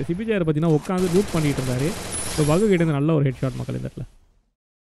பண்ணிட்டு இருந்தார். சிபிஜேஆர் பார்த்தீங்கன்னா உட்காந்து லூட் பண்ணிட்டு இருந்தார். ஸோ வகு கிட்ட நல்ல ஒரு ஹெட் ஷாட் மக்கள் இந்த இடத்துல.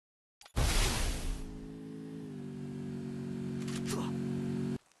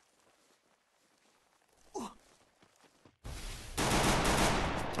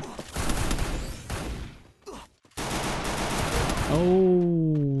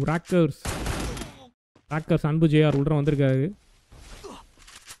 ராக்கர்ஸ் அன்பு ஜேஆர் உள்ள வந்திருக்காரு.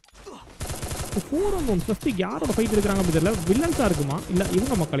 4-on-1 ஃபர்ஸ்ட் யாரோட ஃபைட் எடுக்கிறாங்க அப்படி தெரியல. வில்லன்ஸா இருக்குமா இல்ல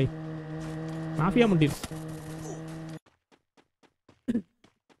இவங்க மக்களே மாஃபியா முண்டீர்ஸ்.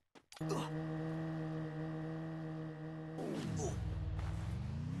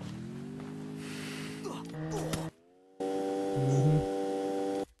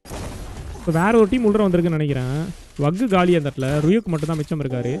 இப்போ வேற ஒரு டீம் உள்ள வந்திருக்குன்னு நினைக்கிறேன். வக்கு காலி அந்த இடத்துல. ருயுக்கு மட்டும் தான் மிச்சம்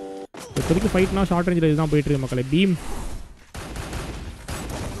இருக்காரு. இப்போதைக்கு ஃபைட்னா ஷார்ட் ரேஞ்சில் இதுதான் போயிட்டு இருக்கு மக்களே. Beam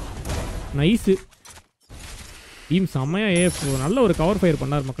nice. பீம் செம்மையா நல்ல ஒரு கவர் ஃபயர்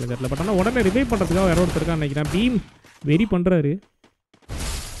பண்ணார் மக்கள் இந்த இடத்துல. பட் ஆனால் உடனே ரிவைவ் பண்ணுறதுக்காக வேற ஒருத்தர் இருக்கான்னு நினைக்கிறேன். பீம் வெரி பண்ணுறாரு.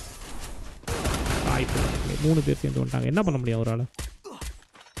 3 பேர் சேர்ந்து வந்துட்டாங்க. என்ன பண்ண முடியும் அவரால்?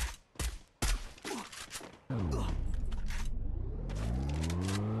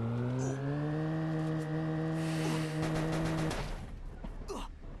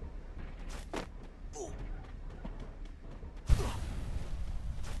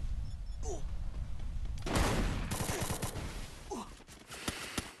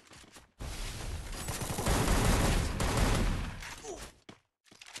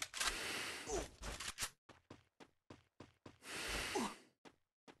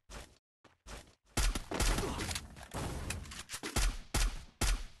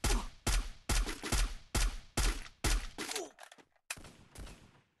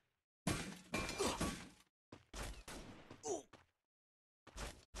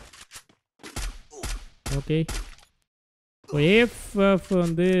 ஓகே, ஏஎஃப்எஃப்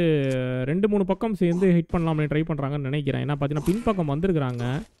வந்து 2-3 பக்கம் சேர்ந்து ஹிட் பண்ணலாம்னு ட்ரை பண்ணுறாங்கன்னு நினைக்கிறேன். ஏன்னா பார்த்தீங்கன்னா பின்பக்கம் வந்திருக்கிறாங்க.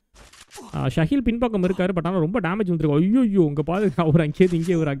 ஷஹீல் பின்பக்கம் இருக்காரு. பட் ஆனால் ரொம்ப டேமேஜ் வந்துருக்கு. ஐயோ உங்கள் பாது அவர் அங்கேயே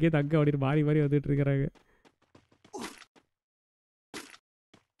இங்கே ஒரு அங்கேயே தங்க அப்படின்னு மாறி மாறி வந்துட்டு இருக்கிறாங்க.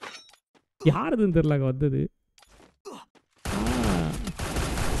 யார் இதுன்னு தெரியல வந்தது.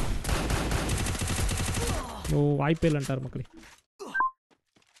 ஓ வாய்ப்பே இல்லைன்ட்டார் மக்களே.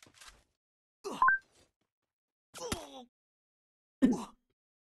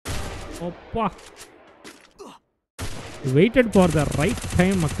 அப்பா weighted for the right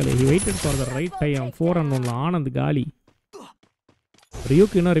time மக்களே. Weighted for the right time. 4-1 Anand காலி.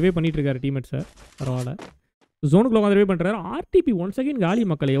 ரியோக்கு இன்னும் ரிவே பண்ணிட்டு இருக்காரு டீம்மேட்ஸை. பரவாயில்ல. ஜோனுக்குள்ள வந்து ரிவே பண்ணுறாரு. ஆர்டிபி ஒன்ஸ் அகைன் காலி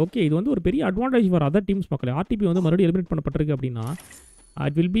மக்களே. ஓகே, இது வந்து ஒரு பெரிய அட்வான்டேஜ் ஃபார் அதர் டீம்ஸ் மக்களே. ஆர்டிபி வந்து மறுபடியும் எலிமினேட் பண்ணப்பட்டிருக்கு அப்படின்னா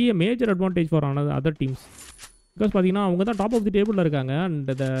it will be a major advantage for other teams. Because பார்த்தீங்கன்னா அவங்க தான் டாப் ஆஃப் தி டேபிளில் இருக்காங்க.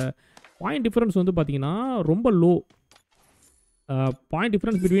 அண்ட் த பாயிண்ட் டிஃபரன்ஸ் வந்து பார்த்தீங்கன்னா ரொம்ப low. Point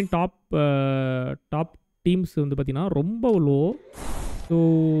difference between top teams வந்து பார்த்தீங்கன்னா ரொம்ப லோ. ஸோ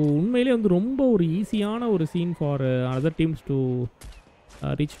உண்மையிலே வந்து ரொம்ப ஒரு ஈஸியான ஒரு scene for other teams to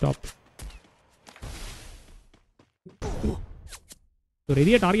reach top. So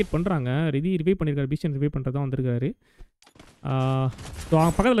ரெடியாக டார்கெட் பண்ணுறாங்க. ரெடி ரிவைவ் பண்ணியிருக்காரு. பிஷன் ரிவைவ் பண்ணுறது தான் வந்திருக்காரு. ஸோ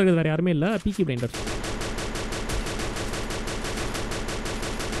பக்கத்தில் இருக்கிறது வேறு யாருமே இல்லை. பீக்கி பிளைண்டர்ஸ்.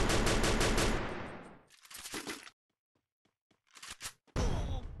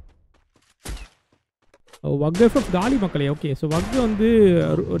 வக்எஃப்எஃப் காலி மக்களே. ஓகே, ஸோ வக் வந்து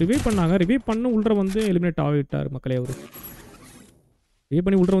ரிவைவ் பண்ணாங்க. ரிவைவ் பண்ண உள்ள வந்து எலிமினேட் ஆகிட்டார் மக்களே. அவர் ரிவைவ்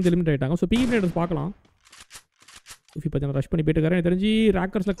பண்ணி உள்ள வந்து எலிமினேட் ஆகிட்டாங்க. ஸோ பீக்கி பிளைண்டர்ஸ் பார்க்கலாம். இப்போ பார்த்தீங்கன்னா ரஷ் பண்ணி போயிட்டு இருக்காரு. எனக்கு தெரிஞ்சு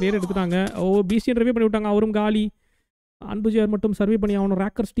ரேக்கர்ஸில் கிளியர் எடுத்துட்டாங்க. பிசிஎன் ரிவைவ் பண்ணி விட்டாங்க. அவரும் காலி. அன்புஜியார் மட்டும் சர்வே பண்ணி ஆகணும்.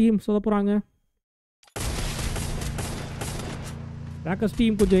 ரேக்கர்ஸ் டீம் சொத போகிறாங்க. ரேக்கர்ஸ்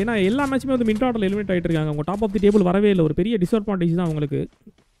டீம் கொஞ்சம் ஏன்னா எல்லா மேட்சுமே வந்து மிட் ஆர்டரில் எலிமினேட் ஆகிட்டு இருக்காங்க. அவங்க டாப் ஆஃப் தி டேபிள் வரவே இல்லை. ஒரு பெரிய டிஸ்அட்வான்டேஜ் தான் அவங்களுக்கு.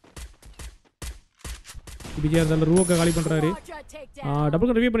 விஜய் அதில் ரூவோக்க காலி பண்ணுறாரு.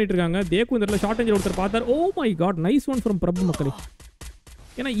 டபுள் ரிவ்யூ பண்ணிட்டு இருக்காங்க. தேக்கு இந்த இடத்துல ஷார்ட் ரேஞ்சில் ஒருத்தர் பார்த்தார். Oh my God, nice one from பிரபு மக்களே.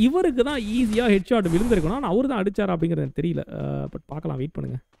 ஏன்னா இவருக்கு தான் ஈஸியாக ஹெட் ஷாட் விழுந்திருக்கணும். ஆனால் அவர் தான் அடிச்சாரா அப்படிங்கிறது எனக்கு தெரியல. பட் பார்க்கலாம், வெயிட்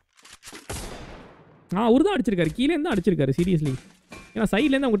பண்ணுங்க. அவர் தான் அடிச்சிருக்காரு. கீழேருந்து தான் அடிச்சிருக்காரு சீரியஸ்லி. ஏன்னா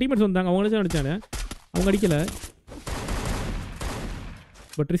சைட்லேருந்து அவங்க டீமேட்ஸ் வந்தாங்க. அவங்க தான் அடிச்சாங்க. அவங்க அடிக்கல.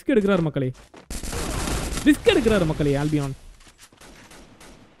 பட் ரிஸ்க் எடுக்கிறாரு மக்களே. ரிஸ்க் எடுக்கிறாரு மக்களே. ஆல்பியான்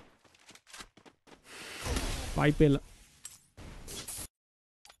வாய்ப்பே இல்லை.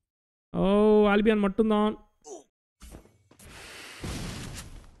 ஓ ஆல்பியான் மட்டும்தான்.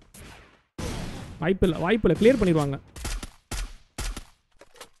 வாய்ப்பில்லை, வாய்ப்பில்லை. கிளியர் பண்ணிடுவாங்க.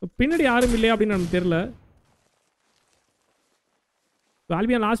 பின்னாடி யாரும் இல்லையா அப்படின்னு எனக்கு தெரியல.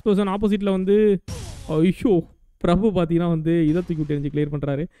 ஆல்பியான் லாஸ்ட் பர்சன் ஆப்போசிட்டில் வந்து ஐயோ பிரபு பார்த்தீங்கன்னா வந்து இதை தூக்கி தெரிஞ்சு கிளியர்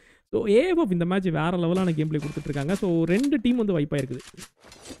பண்ணுறாரு. ஸோ ஏஎஃப்எஃப் இந்த மேட்ச் வேறு லெவலான கேம் பிளே கொடுத்துட்ருக்காங்க. ஸோ 2 டீம் வந்து வைப்பாக இருக்குது.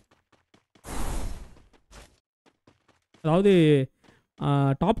 அதாவது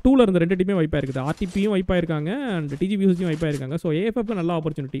டாப் 2ல் இருந்த 2 டீமே வைப்பாக இருக்குது. ஆர்டிபியும் வைப்பாக இருக்காங்க அண்ட் டிஜிபியூஸையும் வைப்பாக இருக்காங்க. ஸோ ஏஎஃப்எஃப்க்கு நல்ல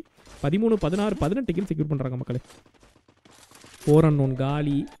ஆப்பர்ச்சுனிட்டி. 13, 16, 18 கில் செக்யூர் பண்ணுறாங்க மக்களே. 4-1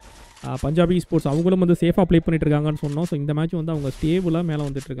 காலி. பஞ்சாபி ஸ்போர்ட்ஸ் அவங்களும் வந்து சேஃபாக ப்ளே பண்ணிட்டு இருக்காங்கன்னு சொன்னோம். ஸோ இந்த மேட்ச் வந்து அவங்க ஸ்டேபிளாக மேலே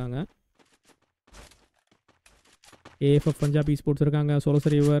வந்துட்டு இருக்காங்க. ஏஎஃப்எஃப் பஞ்சாபி ஸ்போர்ட்ஸ் இருக்காங்க.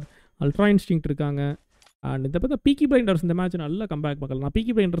 சோலோசரிவர் அல்ட்ரா இன்ஸ்டிங்க்ட் இருக்காங்க. அண்ட் இந்த பார்த்தா பீக்கி பிளைண்டர்ஸ் இந்த மேட்ச் நல்ல கம்பேக் பார்க்கலாம். நான்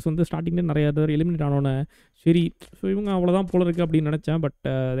பீக்கி பிளைண்டர்ஸ் வந்து ஸ்டார்டிங்லேயே நிறைய தடவை எலிமினேட் ஆனோன்னு சரி ஸோ இவங்க அவ்வளோதான் போல இருக்குது அப்படின்னு நினச்சேன். But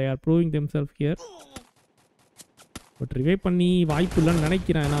they are proving them self here. But revive பண்ணி வாய்ப்பு இல்லைன்னு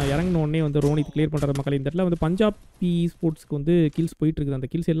நினைக்கிறேன். நான் இறங்கின உடனே வந்து ரோனித் கிளியர் பண்ணுற மக்கள் இந்த இடத்துல வந்து பஞ்சாபி ஸ்போர்ட்ஸ்க்கு வந்து கில்ஸ் போயிட்டு இருக்குது. அந்த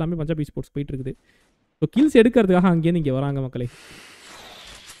கில்ஸ் எல்லாமே பஞ்சாபி ஸ்போர்ட்ஸ் போயிட்டு இருக்குது. ஸோ கில்ஸ் எடுக்கிறதுக்காக அங்கேருந்து இங்கே வராங்க மக்களே.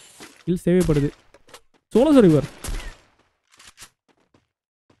 கில்ஸ் தேவைப்படுது. சோலோ சர்வர்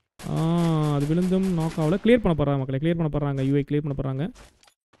அது விழுந்தும் நாக் ஆகல. கிளியர் பண்ண போகிறாங்க மக்களே. கிளியர் பண்ண போகிறாங்க. யூஐ கிளியர் பண்ண போகிறாங்க.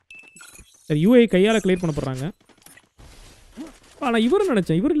 சரி யூஐ கையால் கிளியர் பண்ண போகிறாங்க. நான் இவரு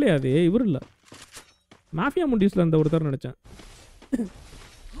நினச்சேன். இவர் இல்லையா? அது இவர் இல்லை. மாஃபியா முண்டீஸில் இருந்த ஒருத்தர் நினச்சேன்.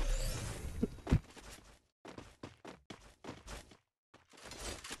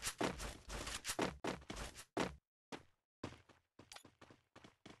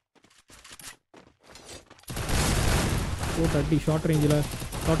 அடி ஷார்ட் ரேஞ்சில்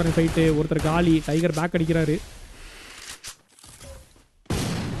ஷார்ட் ரேஞ்ச் ஃபைட்டு. ஒருத்தர் காலி. டைகர் பேக் அடிக்கிறாரு.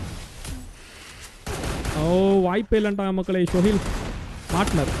 வாய்ப்பே இல்லைன்ட்டா மக்களே. ஷோஹில்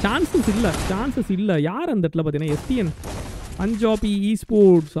பார்ட்னர் சான்சஸ் இல்லை. யார் அந்த இடத்துல பார்த்தீங்கன்னா எஸ்டிஎன் பஞ்சாபி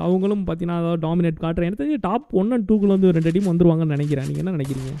இஸ்போர்ட்ஸ் அவங்களும் பார்த்தீங்கன்னா டாமினேட் காட்டுறேன். எனக்கு தெரிஞ்சு டாப் 1 and 2 வந்து 2 டீம் வந்துருவாங்கன்னு நினைக்கிறேன். நீங்கள் என்ன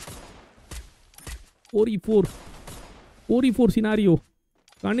நினைக்கிறீங்க? 4v4 scenario.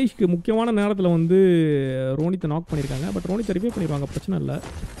 கனிஷ்க்கு முக்கியமான நேரத்தில் வந்து ரோனித்தை நாக் பண்ணியிருக்காங்க. பட் ரோனித்தை ரிவைவ் பண்ணிடுவாங்க, பிரச்சனை இல்லை.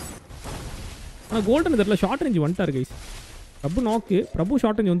 ஆனால் கோல்டன் இடத்துல ஷார்ட் ரேஞ்ச் வந்துட்டார் கைஸ். பிரபு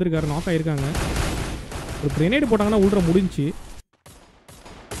ஷார்ட் ரேஞ்ச் வந்திருக்காரு. நாக் ஆகியிருக்காங்க. ஒரு கிரெனேட் போட்டாங்கன்னா உள்ள முடிஞ்சு.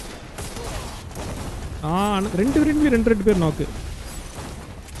 ரெண்டு பேர் நாக்கு.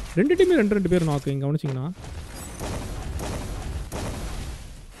 ரெண்டு டீமே ரெண்டு பேர் நாக்கு. இங்கே கவனிச்சிங்கன்னா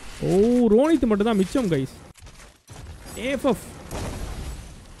ரோனித் மட்டும் தான் மிச்சம் கைஸ். ஏஎஃப்எஃப்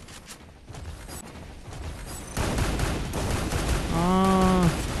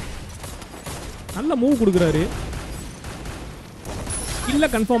நல்ல மூவ் கொடுக்குறாரு. இல்லை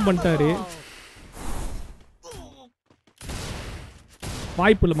கன்ஃபார்ம் பண்ணிட்டாரு.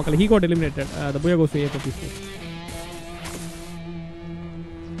 வாய்ப்பு இல்லை மக்கள். He got eliminated. The புயா goes to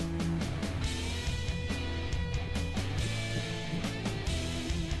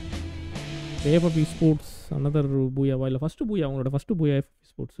AFF sports. Another பூயாவா இல்லை ஃபஸ்ட்டு பூயா? அவங்களோட ஃபஸ்ட்டு பூயா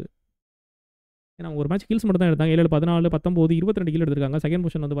ஸ்போர்ட்ஸு. ஏன்னா ஒரு மேட்ச் கில்ஸ் மட்டும் தான் எடுத்தாங்க. 7 14 19 22 கில் எடுத்திருக்காங்க. செகண்ட்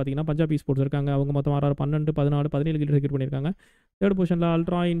பொசிஷன் வந்து பார்த்தீங்கன்னா பஞ்சாபி ஸ்போர்ட்ஸ் இருக்காங்க. அவங்க மொத்தம் 6 12 14 17 கில் செக்யூர் பண்ணியிருக்காங்க. தேர்ட் பொசிஷனில்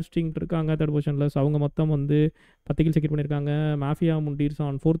அல்ட்ரா இன்ஸ்டிங் இருக்காங்க. தேர்ட் பொசிஷனில் அவங்க மொத்தம் வந்து 10 கில் செக்யூர் பண்ணியிருக்காங்க. Mafia முண்டீர்ஸ்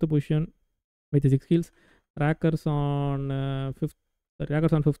on 4th position with 6 kills. Rockers on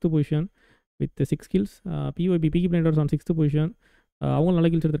 5th position with 6 kills. PEAKY பிளேண்டர்ஸ் on 6th position. அவங்களும் நல்ல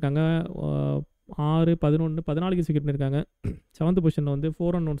கில்ஸ் எடுத்திருக்காங்க. 6 11 14 கில்ஸ் செக்யூர் பண்ணியிருக்காங்க. 7th பொசிஷனில் வந்து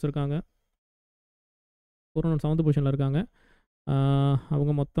 4 unknowns இருக்காங்க. 7th பொசிஷனில் இருக்காங்க.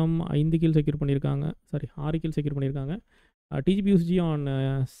 அவங்க மொத்தம் 5 கில் செக்யூர் பண்ணியிருக்காங்க. 6 கில் செக்யூர் பண்ணியிருக்காங்க. டிஜிபியூஸ்ஜி ஆன்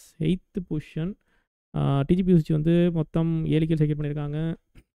 8th பொசிஷன். டிஜிபியூஸ்ஜி வந்து மொத்தம் 7 கில் செக்யூர் பண்ணியிருக்காங்க.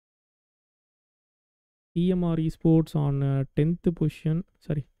 TMR sports on 10th position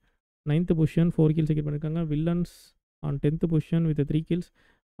 9th position 4 kill secure பண்ணியிருக்காங்க. Villains on 10th position with 3 kills.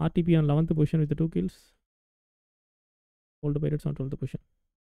 RTB on 11th position with 2 kills. Old pirates on 12th position.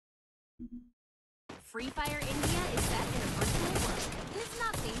 Free Fire India is set in a virtual world. It's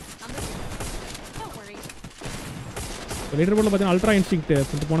not based on the truth. Don't worry. Leader போர்டில் பார்த்தீங்கன்னா ultra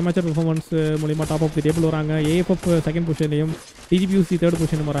instinct போன match performance மூலிமா top of the table வராங்க. AFF second பொசிஷன்லையும் டிஜிபியூசி third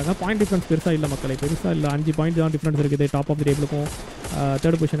பொசிஷனும் வராங்க. Point difference பெருசாக இல்லை மக்களை. பெருசாக இல்லை. 5 பாயிண்ட் தான் டிஃப்ரென்ஸ் இருக்குது டாப் ஆஃப் தி டேபிளுக்கும்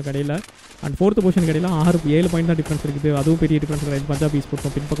தேர்ட் பொசிஷனுக்கு இடையில். அண்ட் 4th பொசிஷனுக்கு இடையில் 7 பாயிண்ட் தான் டிஃப்ரென்ஸ் இருக்குது. அதுவும் பெரிய டிஃப்ரென்ஸ் கிடையாது. பஞ்சாபி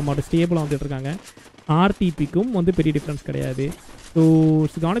ஸ்போர்ட்ஸும் பின்பக்கம் மாட்டு ஸ்டேபிளாக வந்துட்டு இருக்காங்க. ஆர்டிபிக்கும் வந்து பெரிய டிஃப்ரென்ஸ் கிடையாது. ஸோ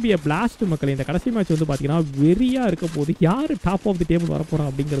இட்ஸ் கான பி அ பிளாஸ்ட் மக்கள். இந்த கடைசி மேட்ச் வந்து பார்த்தீங்கன்னா வெறியாக இருக்க போது. யார் டாப் ஆஃப் தி டேபிள் வரப்போகிறோம்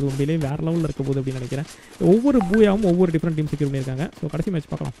அப்படிங்கிறது உண்மையிலே வேறு லெவலில் இருக்க போகுது அப்படின்னு நினைக்கிறேன். ஒவ்வொரு பூயாவும் ஒவ்வொரு டிஃப்ரெண்ட் டீம் செக்யூர் பண்ணியிருக்காங்க. ஸோ கடைசி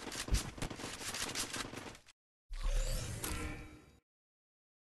மேட்ச் பார்க்கலாம்.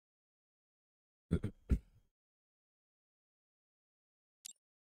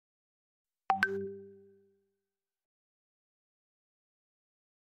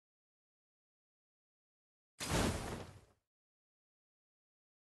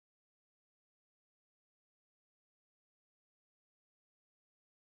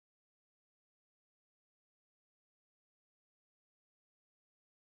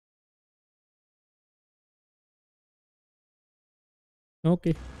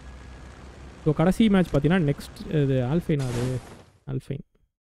 ஓகே. ஸோ கடைசி மேட்ச் பார்த்தீங்கன்னா நெக்ஸ்ட் இது ஆல்ஃபைன். அது ஆல்ஃபைன்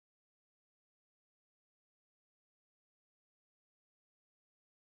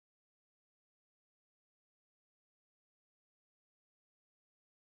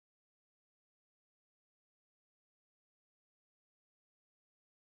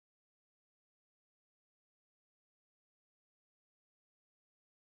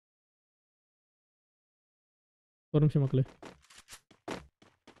ஒரு நிமிஷம் மக்களே.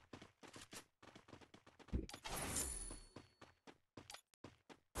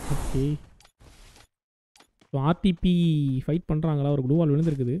 ஓகே. ஸோ ஆர்டிபி ஃபைட் பண்ணுறாங்களா? ஒரு ப்ளூ வால்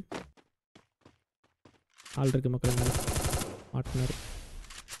விழுந்திருக்குது. ஆள் இருக்குது மக்கள் மேலே மாட்டினார்.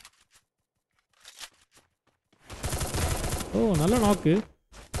 ஓ நல்ல நாக்கு.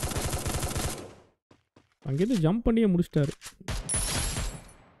 அங்கேருந்து ஜம்ப் பண்ணியே முடிச்சிட்டாரு.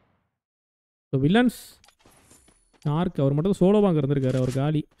 ஸோ வில்லன்ஸ் யாருக்கு? அவர் மட்டும் சோலோவாக அங்கே இருந்திருக்காரு. அவர்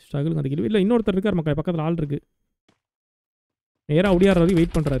காலி ஸ்ட்ரகிள் அந்த கிலோ இல்லை. இன்னொருத்தர் இருக்கார் மக்கள் பக்கத்தில் ஆள் இருக்குது. நேராக ஒடியாடுற வரைக்கும்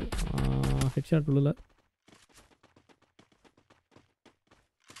வெயிட் பண்ணுறாரு. ஹெட்ஷாட் உள்ள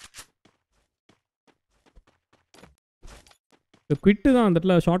குவிட்டு தான் அந்த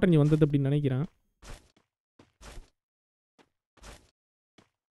இடத்துல ஷார்ட் அஞ்சு வந்தது அப்படின்னு நினைக்கிறேன்.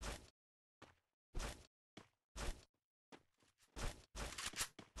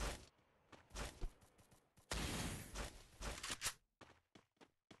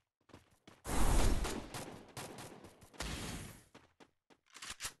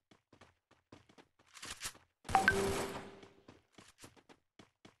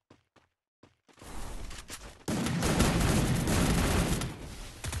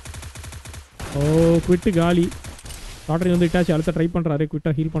 ஓ குவிட்டு காலி. ஷார்ட் வந்து இட்டாச்சு அடுத்த ட்ரை பண்ணுறாரு.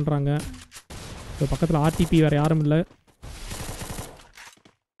 குவிட்டாக ஹீல் பண்ணுறாங்க. ஸோ பக்கத்தில் ஆர்டிபி வேறு யாரும் இல்லை.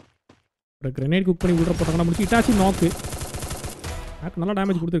 ஒரு கிரெனேட் குக் பண்ணி விட்ற போட்டாங்கன்னா முடிச்சு இட்டாச்சு நாக்கு. நாக்கு நல்லா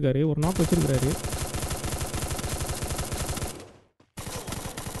டேமேஜ் கொடுத்துருக்காரு. ஒரு நாக் வச்சிருக்காரு.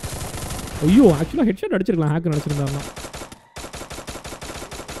 ஐயோ ஆக்சுவலாக headshot அடிச்சிருக்கலாம். Hack நினச்சிருந்தாருன்னா.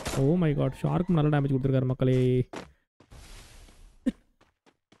 Oh my God ஷார்க்கும் நல்லா டேமேஜ் கொடுத்துருக்காரு மக்களே.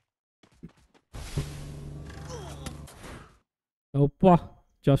 அப்பா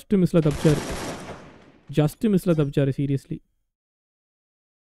ஜஸ்ட் மிஸ்ல தப்பிச்சாரு சீரியஸ்லி.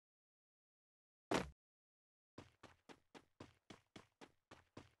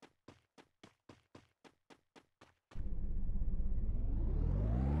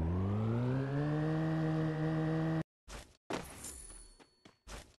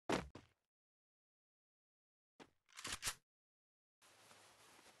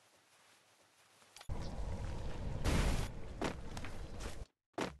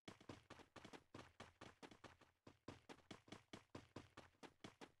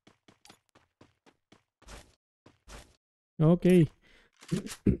 ஓகே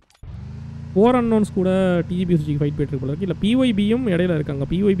 4 அன்னோன்ஸ் கூட டிஜிபிஎஸ்ஜிக்கு ஃபைட் போயிட்டு போல இருக்கு. இல்லை பிஒய்பியும் இடையில இருக்காங்க.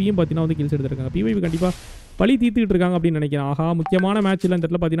 பிஒய்பியும் பார்த்தீங்கன்னா வந்து கில்ஸ் எடுத்துருக்காங்க. பிஒய்பி கண்டிப்பாக பழி தீர்த்துக்கிட்டு இருக்காங்க அப்படின்னு நினைக்கிறேன். ஆஹா முக்கியமான மேட்ச்சில் இந்த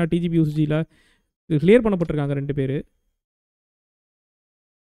இடத்துல பார்த்தீங்கன்னா டிஜிபிஎஸ்ஜியில் கிளியர் பண்ணப்பட்டிருக்காங்க 2 பேர்.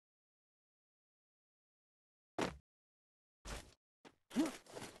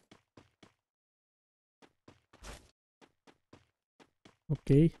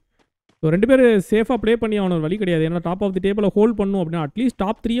 ஓகே ஸோ 2 பேர் சேஃபாக ப்ளே பண்ணி ஆகணும். ஒரு வழி கிடையாது. ஏன்னா டாப் ஆஃப் தி டேபிளை ஹோல்ட் பண்ணணும் அப்படின்னா அட்லீஸ்ட்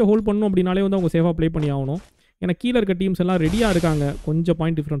டாப் 3 ஹோல்ட் பண்ணணும் அப்படின்னாலே வந்து அவங்க சேஃபாக ப்ளே பண்ணி ஆகணும். ஏன்னா கீழே இருக்க டீம்ஸ் எல்லாம் ரெடியாக இருக்காங்க கொஞ்சம்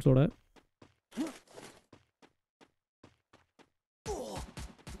பாயிண்ட் டிஃப்ரென்ஸோட.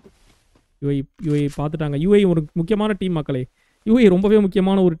 யூஐ பார்த்துட்டாங்க. யூஐ ஒரு முக்கியமான டீம் மக்களே. யூஐ ரொம்பவே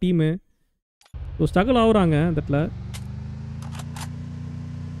முக்கியமான ஒரு டீமு. ஸோ ஸ்ட்ரகிள் ஆகுறாங்க அந்த இடத்துல.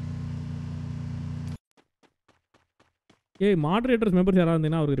 மாடரேட்டர்ஸ் மெம்பர்ஸ் யாராவது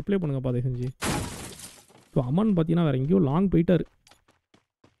இருந்தீங்கன்னா அவருக்கு ரிப்ளை பண்ணுங்க பாதை செஞ்சு. ஸோ அமன் பார்த்தீங்கன்னா வேறு எங்கேயோ லாங் போயிட்டார்.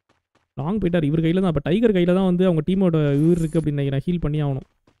 இவர் கையில் தான். அப்போ டைகர் கையில் தான் வந்து அவங்க டீமோட இவர் இருக்குது அப்படின்னு நினைக்கிறேன். ஹீல் பண்ணி ஆகணும்.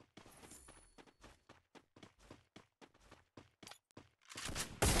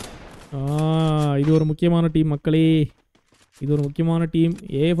 இது ஒரு முக்கியமான டீம் மக்களே. இது ஒரு முக்கியமான டீம்.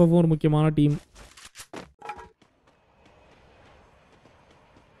 ஏஎஃப்எஃப் ஒரு முக்கியமான டீம்.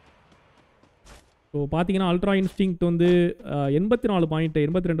 ஸோ பார்த்தீங்கன்னா அல்ட்ரா இன்ஸ்டிங்க்ட் வந்து 84 point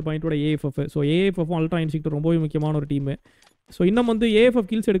 82 பாயிண்ட்டோட AFF. So ஏஎஃப்எஃப்பும் ultra instinct ரொம்பவே முக்கியமான ஒரு டீமு. ஸோ இன்னும் வந்து ஏஎஃப்எஃப்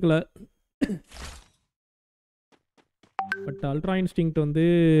கில்ஸ் எடுக்கல. பட் அல்ட்ரா இன்ஸ்டிங்க்ட் வந்து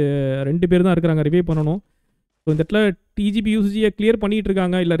 2 பேர் தான் இருக்கிறாங்க. ரிவைவ் பண்ணணும். ஸோ இந்த இடத்துல டிஜிபி யூசிஜியை கிளியர் பண்ணிட்டு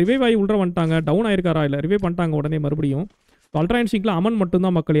இருக்காங்க. இல்லை ரிவைவ் ஆகி உள்ள வந்துட்டாங்க. டவுன் ஆயிருக்காரா? இல்லை ரிவைவ் பண்ணிட்டாங்க உடனே மறுபடியும். ஸோ அல்ட்ரா இன்ஸ்டிங்க்டில் அமன்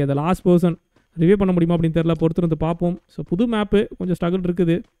மட்டும்தான் மக்களே. அந்த லாஸ்ட் பர்சன் ரிவைவ் பண்ண முடியுமா அப்படின்னு தெரியல. பொறுத்திருந்து பார்ப்போம். ஸோ புது மேப்பு கொஞ்சம் ஸ்ட்ரகிள்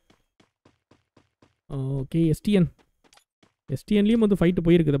இருக்குது. ஓகே எஸ்டிஎன்லேயும் வந்து ஃபைட்டு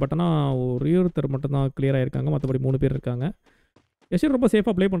போயிருக்குது. பட் ஆனால் ஒருத்தர் மட்டும்தான் கிளியர் ஆகிருக்காங்க. மற்றபடி 3 பேர் இருக்காங்க. எஸ்டிஎன் ரொம்ப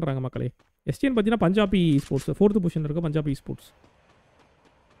சேஃபாக ப்ளே பண்ணுறாங்க மக்களே. எஸ்டிஎன் பார்த்தீங்கன்னா பஞ்சாபி ஸ்போர்ட்ஸ் 4th பொசிஷன் இருக்க பஞ்சாபி ஸ்போர்ட்ஸ்.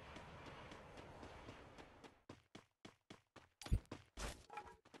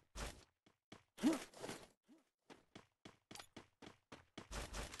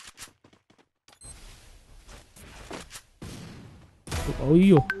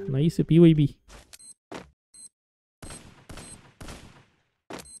 ஐயோ நைஸ் பிஒய்பி.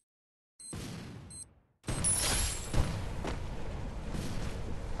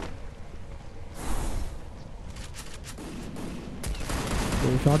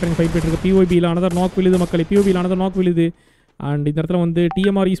 ஷார்ட் ரேஞ்ச் ஃபைட் போயிட்டு இருக்கு. பிஓபியில் அனதர் நாக் விழுது மக்களே, பிஓபியில் அனதர் நாக் விழுது. அண்ட் இந்த இடத்துல வந்து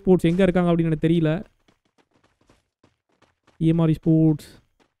டிஎம்ஆர் ஸ்போர்ட்ஸ் எங்கே இருக்காங்க அப்படின்னு எனக்கு தெரியல. டிஎம்ஆர் ஸ்போர்ட்ஸ்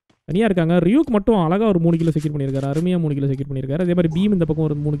தனியாக இருக்காங்க. ரியூக்கு மட்டும் அழகாக ஒரு 3 கிலோ செக்யூர் பண்ணியிருக்காரு, அருமையாக 3 கிலோ செக்யூர் பண்ணியிருக்காரு. அதே மாதிரி பீம் இந்த பக்கம்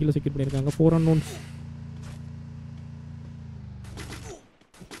ஒரு 3 கிலோ செக்யூர் பண்ணியிருக்காங்க. 4 unknowns.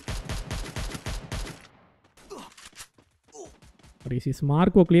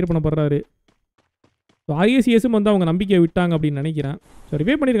 மார்க்கோ கிளியர் பண்ண போடுறாரு. ஸோ ஐஏசிஎஸும் வந்து அவங்க நம்பிக்கையை விட்டாங்க அப்படின்னு நினைக்கிறேன். ஸோ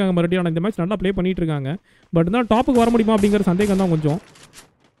ரிவே பண்ணியிருக்காங்க மறுபடியும். ஆனால் இந்த மேட்ச் நல்லா ப்ளே பண்ணிட்டு இருக்காங்க. பட் இருந்தாலும் டாப்புக்கு வர முடியுமா அப்படிங்கிற சந்தேகம் தான் கொஞ்சம்.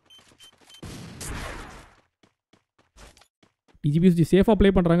 டிஜிபிஎஸ்டி சேஃபாக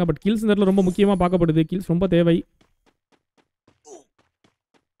ப்ளே பண்ணுறாங்க. பட் கில்ஸ் இந்த இடத்துல ரொம்ப முக்கியமாக பார்க்கப்படுது. கில்ஸ் ரொம்ப தேவை.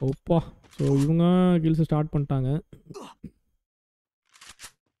 ஓப்பா, ஸோ இவங்க கில்ஸ் ஸ்டார்ட் பண்ணிட்டாங்க.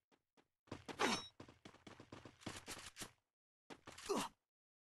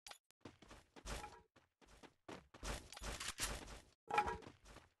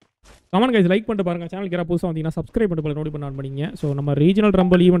 கமெண்ட் கைஸ் லைக் பண்ணிட்டு பாருங்கள். சேனலுக்கு யாராவது புதுசாக வந்தீங்கன்னா சப்ஸ்கிரைப் பண்ணிட்டு நோட்டி பண்ண பண்ணிங்க. ஸோ நம்ம ரீஜனல்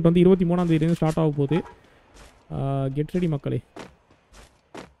ரம்பிள் ஈவெண்ட் வந்து 23ஆம் தேதி ஸ்டார்ட் ஆக போகுது. கெட் ரெடி மக்களே.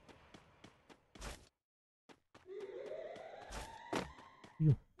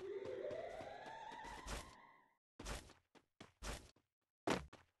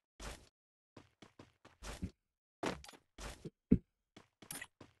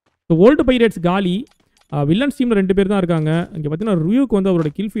 ஓல்டு பைரேட்ஸ் காலி. வில்லன்ஸ் டீமில் 2 பேர் தான் இருக்காங்க. இங்கே பார்த்தீங்கன்னா ரியூக்கு வந்து அவரோட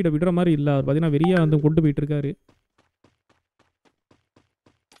கில் ஃபீடை விடுற மாதிரி இல்லை. அவர் பார்த்தீங்கன்னா வெறியாக வந்து கொண்டு போயிட்டு இருக்காரு.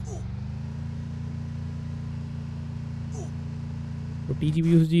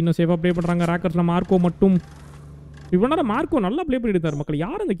 டிஜிபியூசி இன்னும் சேஃபாக ப்ளே பண்ணுறாங்க. ராக்கர்ஸில் மார்க்கோ மட்டும் இவ்வளோ நேரம் மார்க்கோ நல்லா ப்ளே பண்ணிட்டு இருந்தார் மக்கள்.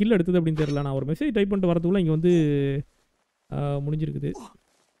 யார் அந்த கில் எடுத்தது அப்படின்னு தெரியல. நான் ஒரு மெசேஜ் டைப் பண்ணிட்டு வரதுக்குள்ள இங்கே வந்து முடிஞ்சிருக்குது.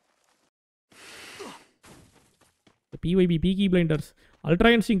 பிஒய்பி பீக்கி பிளைண்டர்ஸ் அல்ட்ரா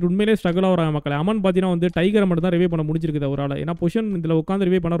இன்ஸ்டிங்க்ட் உண்மையிலே ஸ்ட்ரகிள் ஆகிறாங்க மக்கள். அமன் பார்த்தீங்கன்னா வந்து டைகரை மட்டும் தான் ரிவே பண்ண முடிஞ்சிருக்குது அவரால். ஏன்னா பொசிஷன் இதில் உட்காந்து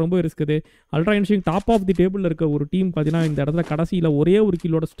ரிவே பண்ண ரொம்ப இருக்குது. Ultra instinct top of the டேபிளில் இருக்க ஒரு டீம் பார்த்தீங்கன்னா இந்த இடத்துல கடைசியில் ஒரே ஒரு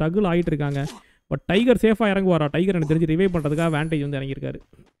கில்லோட ஸ்ட்ரகிள் ஆகிட்டு இருக்காங்க. பட் டைகர் சேஃபாக இறங்குவாரா? டைகர் எனக்கு தெரிஞ்சு ரிவே பண்ணுறதுக்காக வேண்டேஜ் வந்து இறங்கியிருக்காரு.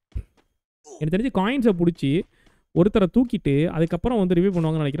 எனக்கு தெரிஞ்சு காயின்ஸை பிடிச்சி ஒருத்தரை தூக்கிட்டு அதுக்கப்புறம் வந்து ரிவே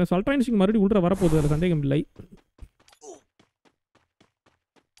பண்ணுவாங்கன்னு நினைக்கிறேன். ஸோ அல்ட்ரா இன்ஸ்டிங்க்ட் மறுபடியும் உள்ள வரப்போகுது, அதில் சந்தேகம் இல்லை.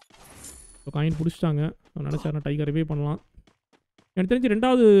 ஸோ காயின் பிடிச்சிட்டாங்க. நினச்சாருன்னா டைகர் ரிவே பண்ணலாம். எனக்கு தெரிஞ்சு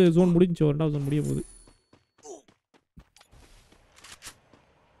 2வது ஜோன் முடிஞ்சோ, 2வது ஜோன் முடிய போகுது.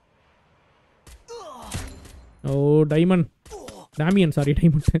 ஓ diamond Damian, sorry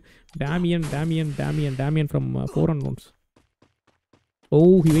diamond Damian from 4 unknowns. O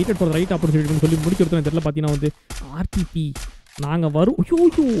he weighted for right ஆப்பர்ச்சுனிட்டின்னு சொல்லி முடிக்கிறதுல இந்த இடத்துல பார்த்தீங்கன்னா வந்து ஆர்டிபி நாங்கள் வரும். ஐயோ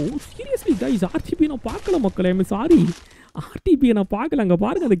சீரியஸ்லி கைஸ், ஆர்டிபி நான் பார்க்கல மக்களே. சாரி, ஆர்டிபியை நான் பார்க்கல. அங்கே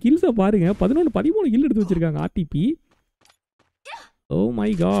பாருங்கள், அந்த கில்ஸை பாருங்கள். 13 கில் எடுத்து வச்சுருக்காங்க RTB. Oh my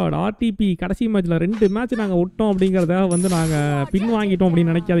God, RTB கடைசி மேட்ச்சில் 2 மேட்ச் நாங்கள் விட்டோம் அப்படிங்கிறத வந்து நாங்கள் பின் வாங்கிட்டோம்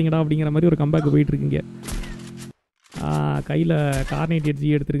அப்படின்னு நினைக்காதீங்கடா அப்படிங்கிற மாதிரி ஒரு கம்பேக் போயிட்டுருக்கீங்க. கையில் கார்னேட் எட்ஜி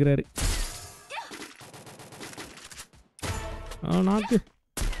எடுத்துருக்கிறாரு. நாக்கு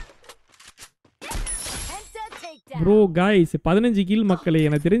ப்ரோ கைஸ் 15 கில் மக்களே.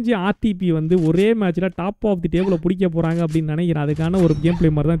 எனக்கு தெரிஞ்சு ஆர்டிபி வந்து ஒரே மேட்ச்சில் டாப் ஆஃப் தி டேபிளை பிடிக்க போகிறாங்க அப்படின்னு நினைக்கிறேன். அதுக்கான ஒரு கேம்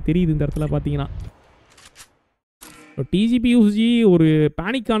பிளே மாதிரி தான் தெரியுது இந்த இடத்துல பார்த்தீங்கன்னா. டிஜிபியூசி ஒரு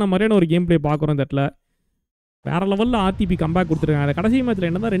பேனிக்கான மாதிரியான ஒரு கேம் பிளே பார்க்குறோம் இந்த இடத்துல. வேறு லெவலில் ஆர்டிபி கம்பேக் கொடுத்துருக்காங்க. அந்த கடைசி மேட்ச்சில்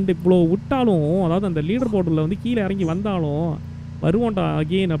என்ன தான் 2 இவ்வளோ விட்டாலும், அதாவது அந்த லீடர் போர்டில் வந்து கீழே இறங்கி வந்தாலும் வருவோண்டா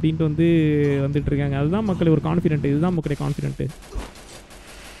அகெயின் அப்படின்ட்டு வந்து வந்துட்டு இருக்காங்க. அதுதான் மக்களே ஒரு கான்ஃபிடென்ட். இதுதான் மக்களே கான்ஃபிடென்ட்டு.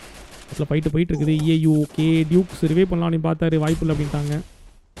 அதில் ஃபைட்டு போயிட்டு இருக்குது. ஏயூ ஓகே டியூக்ஸ் ரிவே பண்ணலான்னு பார்த்தாரு, வாய்ப்பு இல்லை அப்படின்ட்டாங்க.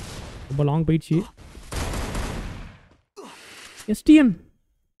 ரொம்ப லாங் போயிடுச்சு.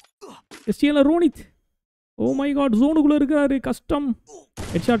 எஸ்டிஎன்ல ரோனித். ஓ மை காட், ஜோனுக்குள்ளே இருக்கிறாரு. கஷ்டம்.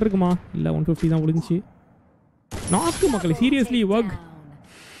 ஹெட் ஷாட் இருக்குமா? இல்லை, 150 தான் முடிஞ்சிச்சு. நாக்கு மக்களே, சீரியஸ்லி ஒர்க்.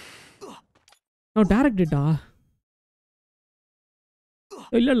 நான் டேரக்டா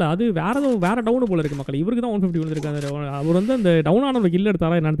இல்லை அது வேற டவுனு போல இருக்கு மக்கள். இவருக்கு தான் 150 விழுந்திருக்காரு. அவர் வந்து அந்த டவுன் ஆன ஒரு கில்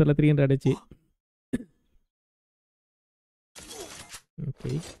எடுத்தாரா என்னன்னு தெரியல. 300 அடிச்சு.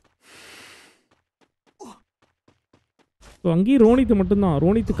 ஓகே, ஸோ அங்கேயும் ரோனித்து மட்டும்தான்.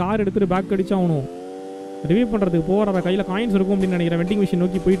 ரோனித்து கார் எடுத்துகிட்டு பேக் அடிச்சு ஆகணும். ரிவ்யூ பண்ணுறதுக்கு போகிற கையில் காயின்ஸ் இருக்கும் அப்படின்னு நினைக்கிறேன். வெண்டிங் மிஷின்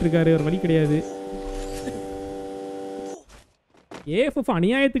நோக்கி போயிட்டு இருக்காரு. ஒரு வழி கிடையாது. ஏஎஃப்எஃப்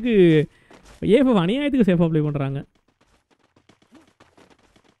அநியாயத்துக்கு சேஃபாக ப்ளே பண்ணுறாங்க.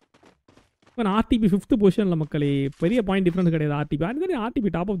 இப்போ ஆர்டிபி 5th பொசிஷனில் மக்களே. பெரிய பாயிண்ட் டிஃப்ரென்ஸ் கிடையாது.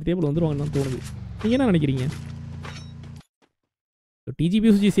 RTB top of the table வந்துருவாங்கன்னு தோணுது. நீங்கள் என்ன நினைக்கிறீங்க?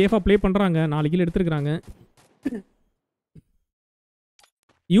 டிஜிபியூசி சேஃபாக ப்ளே பண்ணுறாங்க. 4 கில் எடுத்துருக்குறாங்க.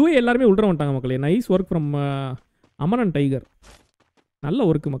 யூஏ எல்லாருமே உள்ள வந்துட்டாங்க மக்களே. Nice work from Aman and tiger. நல்ல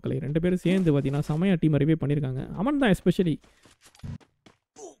ஒர்க்கு மக்களே. 2 பேரும் சேர்ந்து பார்த்தீங்கன்னா செமையா டீம் ரிவே பண்ணியிருக்காங்க. அமன் தான் எஸ்பெஷலி.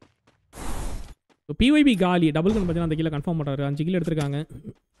 ஸோ பிஒய்பி காலி டபுள் கன் பார்த்தீங்கன்னா அந்த கீழே கன்ஃபார்ம் பண்ணுறாரு. 5 கில் எடுத்திருக்காங்க.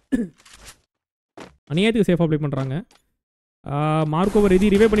 அநியாயத்துக்கு சேஃபாக ப்ளே பண்ணுறாங்க. மார்க்கோவர் ரெதி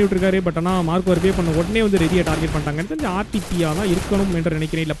ரிவே பண்ணி விட்டுருக்காரு. பட் ஆனால் மார்க்கோவர் ரிவே பண்ண உடனே வந்து ரெதியை டார்கெட் பண்ணிட்டாங்க. எனக்கு தெரிஞ்சு ஆர்டிபியாக தான் இருக்கணும் என்று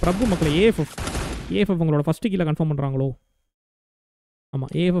நினைக்கிறேன். இல்லை பிரபு மக்களை ஏஎஃப்எஃப் உங்களோட ஃபஸ்ட்டு கீழே கன்ஃபார்ம் பண்ணுறாங்களோ?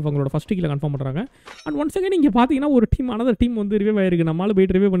 ஆமாம், ஏஎஃப்எஃப் உங்களோட ஃபஸ்ட்டு கீழே கன்ஃபார்ம் பண்ணுறாங்க. அண்ட் ஒன்ஸ் அகைன் இங்கே பார்த்தீங்கன்னா ஒரு டீம் அனதர் டீம் வந்து ரிவே ஆயிருக்கு. நம்மளால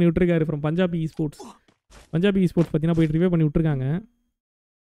போயிட்டு ரிவே பண்ணி விட்டுருக்காரு from Punjabi esports. Punjabi esports பார்த்தீங்கன்னா போயிட்டு ரிவே பண்ணி விட்டுருக்காங்க.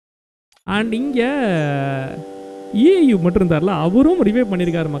 அண்ட் இங்கே ஏயு மட்டும் இருந்தார்ல, அவரும் ரிவே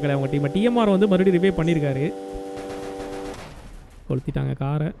பண்ணியிருக்காரு மக்களை. அவங்க டீமை டிஎம்ஆர் வந்து மறுபடியும் ரிவே பண்ணியிருக்காரு. கொளுத்திட்டாங்க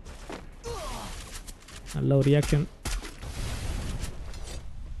காரை. நல்ல ஒரு ரியாக்ஷன்.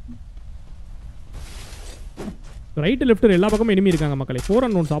 ரைட்டு லெஃப்ட் எல்லா பக்கமும் எனிமி இருக்காங்க மக்களே. 4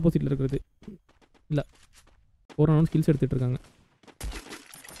 அன்னோன்ஸ் ஆப்போசிட்டில் இருக்கிறது இல்லை, 4 அன்னோன்ஸ் ஸ்கில்ஸ் எடுத்துகிட்டு இருக்காங்க.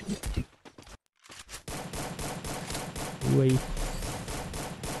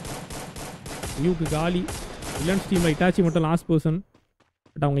 யூக்கு காலி. வில்லன்ஸ் டீமில் இட்டாச்சி மட்டும் லாஸ்ட் பர்சன்.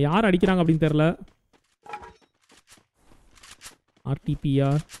 பட் அவங்க யார் அடிக்கிறாங்க அப்படின்னு தெரில.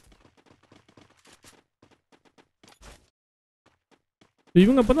 ஆர்டிபிஆர்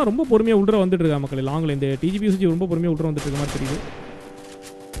இவங்க அப்போ தான் ரொம்ப பொறுமையாக உள்ள வந்துட்டு இருக்காங்க மக்களே. லாங்கில் இந்த டிஜிபிஎஸ்சி ரொம்ப பொறுமையாக உள்ள வந்துட்டு இருக்க மாதிரி தெரியுது.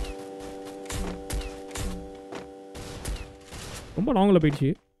 ரொம்ப லாங்கில்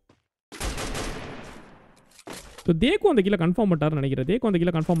போயிடுச்சு. ஸோ தேக்கும் அந்த கீழே கன்ஃபார்ம் பண்ணிட்டார் நினைக்கிறேன். தேக்கும் அந்த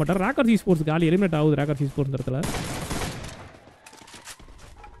கீழே கன்ஃபார்ம் பண்ணிட்டார். ராக்கர்ஸ் ஈஸ்போர்ட்ஸ் காலி எலிமினேட் ஆகுது. ராக்கர்ஸ் ஈஸ்போர்ட்ஸ் இடத்துல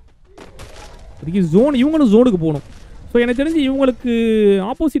அதுக்கு ஜோன், இவங்களும் ஜோனுக்கு போகணும். ஸோ எனக்கு தெரிஞ்சு இவங்களுக்கு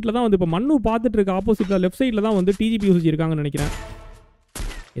ஆப்போசிட்டில் தான் வந்து இப்போ மண்ணு பார்த்துட்டு இருக்க ஆப்போசிட்டில் லெஃப்ட் சைடில் தான் வந்து டிஜிபிஎஸ்சி இருக்காங்கன்னு நினைக்கிறேன்.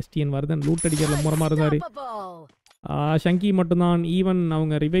 எஸ்டிஎன் வருதன் லூட் அடிக்கிறதுல மூரமாக இருந்தார். ஷங்கி மட்டும்தான். ஈவன்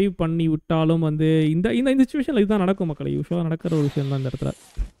அவங்க ரிவைவ் பண்ணி விட்டாலும் வந்து இந்த இந்த சுச்சுவேஷனில் இதுதான் நடக்கும் மக்கள். யூஸ்வலாக நடக்கிற ஒரு விஷயம் தான் இந்த இடத்துல.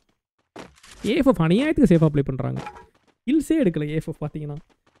 ஏஎஃப்எஃப் அநியாயத்துக்கு சேஃபாக ப்ளே பண்ணுறாங்க. கில்ஸே எடுக்கல ஏஎஃப்எஃப் பார்த்தீங்கன்னா.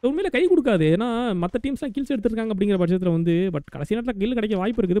 உண்மையில் கை கொடுக்காது. ஏன்னா மற்ற டீம்ஸ்லாம் கில்ஸ் எடுத்துருக்காங்க அப்படிங்கிற பட்சத்தில் வந்து பட் கடைசி நேரத்தில் கில் கிடைக்க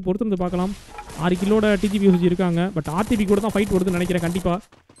வாய்ப்பு இருக்குது. பொறுத்து வந்து பார்க்கலாம். 6 கிலோட டிஜிபிஎஸ்சி இருக்காங்க. பட் ஆர்டிபி கூட தான் ஃபைட் வருதுன்னு நினைக்கிறேன். கண்டிப்பாக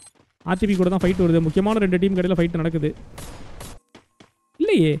ஆர்டிபி கூட தான் ஃபைட் வருது. முக்கியமான 2 டீம் கடையில் ஃபைட் நடக்குது.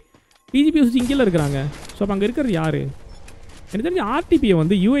 இல்லையே, டிஜிபிஎஸ்சி இங்கேல இருக்கிறாங்க. ஸோ அப்போ அங்கே இருக்கிறது யார்? எனக்கு தெரிஞ்சு ஆர்டிபியை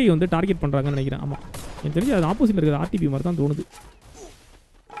வந்து யூஐ வந்து டார்கெட் பண்ணுறாங்கன்னு நினைக்கிறேன். ஆமாம், எனக்கு தெரிஞ்சு அது ஆப்போசிட்டில் இருக்கிறது ஆர்டிபி மாதிரி தான் தோணுது.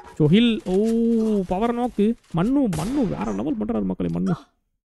 ஸோ ஹில் பவர் நோக்கு மண்ணு வேறு லெவல் பண்ணுறாரு மக்களை. மண்ணு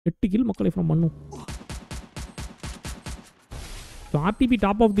 8 கில் மக்களை ஃப்ரம் மண்ணு. So RTB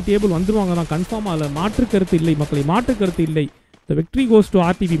top of the table வந்துருவாங்க தான் கன்ஃபார்மாக. அதில் மாற்று கருத்து இல்லை மக்களை, மாற்று கருத்து இல்லை. த விக்ட்ரி கோஸ் டு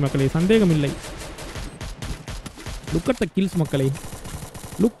ஆர்டிபி மக்களை, சந்தேகம் இல்லை. லுக் அட் த கில்ஸ் மக்களை,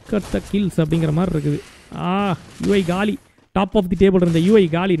 லுக் அட் த கில்ஸ் அப்படிங்கிற மாதிரி இருக்குது. யூஐ காலி. டாப் ஆஃப் தி டேபிள் இருந்த யூஐ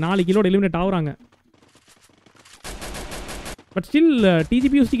காலி. 4 கிலோட எலிமினேட் ஆகுறாங்க. பட் ஸ்டில்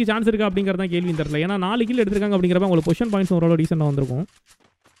டிஜிபிஎஸ்சிக்கு சான்ஸ் இருக்கா அப்படிங்கிறது தான் கேள்வி தெரியல. ஏன்னா 4 கில் எடுத்திருக்காங்க அப்படிங்கிறப்ப உங்களுக்கு பொசிஷன் பாயிண்ட்ஸ் ஓரளவு டீசெண்டாக வந்திருக்கும்.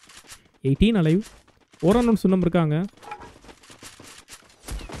 18 அலைவ். 4 அன்னோன்ஸ் இன்னும் இருக்காங்க.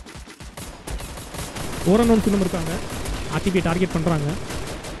 4 அன்னோன்ஸ் இன்னும் இருக்காங்க. ஆர்டிபி டார்கெட் பண்ணுறாங்க.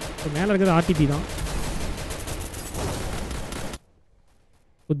 இப்போ மேலே இருக்கிறது ஆர்டிபி தான்.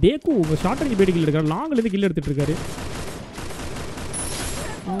 தேக்கு ஷார்ட் ரேஞ்ச் போய்ட்டு கில் எடுக்காரு. லாங்லேருந்து கில் எடுத்துகிட்டு இருக்காரு.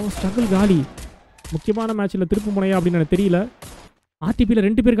 ஸ்ட்ரகிள் காலி. முக்கியமான மேட்ச்சில் திருப்பு முனையா அப்படின்னு எனக்கு தெரியல. ஆர்டிபியில்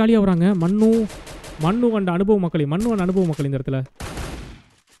 2 பேர் காலியாக வராங்க. மண்ணு அண்ட் அனுபவ மக்களே. மண்ணு அண்ட் அனுபவ மக்கள் இந்த இடத்துல.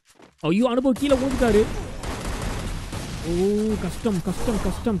 ஐயோ, அனுபவம் கீழே ஊந்துட்டாரு. கஷ்டம் கஷ்டம்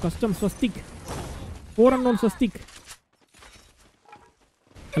கஷ்டம் கஷ்டம். ஸ்வஸ்திக் 4 அன்னோன் ஸ்வஸ்திக்.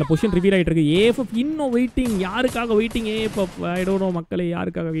 அதில் பொசிஷன் ரிவீல் ஆகிட்டு இருக்கு. ஏஎஃப்எஃப் இன்னும் வெயிட்டிங். யாருக்காக waiting? AFF I don't know மக்களே,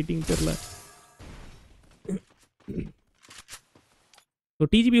 யாருக்காக வெயிட்டிங் தெரியல. ஸோ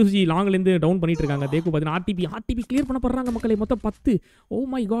டிஜிபிஎஸ்சி லாங்லேருந்து டவுன் பண்ணிட்டு இருக்காங்க. தேக்கு பார்த்தீங்கன்னா ஆர்டிபி கிளியர் பண்ண போடுறாங்க மக்களே. மொத்தம் 10. Oh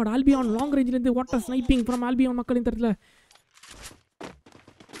my God, ஆல்பியான் long ரேஞ்சிலேருந்து water sniping from ஆல்பியான் மக்கள் இந்த இடத்துல.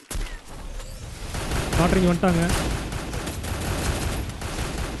 ஷார்ட் ரேஞ்ச் வந்துட்டாங்க.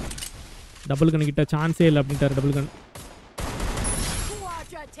 டபுள் கன் கிட்ட சான்ஸே இல்லை அப்படின்ட்டார். டபுள் கன்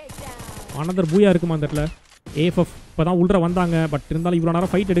அனதர் பூயா இருக்குமா அந்த இடத்துல. ஏஎஃப்எஃப் இப்போ தான் உள்ள வந்தாங்க. பட் இருந்தாலும் இவ்வளோ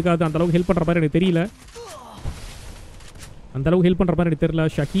நேரம் ஃபைட் எடுக்காது. அந்தளவுக்கு ஹெல்ப் பண்ணுற மாதிரி எனக்கு தெரியல. அந்தளவுக்கு ஹெல்ப் பண்ணுற மாதிரி எனக்கு தெரியல.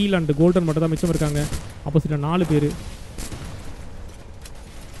 ஷஹீல் அண்ட் கோல்டன் மட்டும் தான் மிச்சம் இருக்காங்க. ஆப்போசிட்டில் 4 பேர்.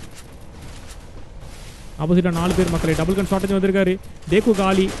 ஆப்போசிட்டில் 4 பேர் மக்களே. டபுள் கன் ஷார்ட்டேஜ் வந்திருக்காரு. தேக்கு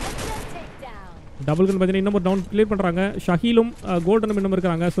காலி. டபுள் கன் பார்த்தீங்கன்னா இன்னும் டவுன் கிளியர் பண்ணுறாங்க. ஷஹீலும் கோல்டனும் இன்னும்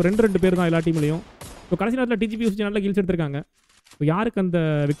இருக்காங்க. ஸோ 2 பேர் தான் எல்லா டீம்லையும். ஸோ கடைசி நேரத்தில் டிஜிபிஎஸ்சி நல்ல கில்ஸ் எடுத்திருக்காங்க. ஸோ யாருக்கு அந்த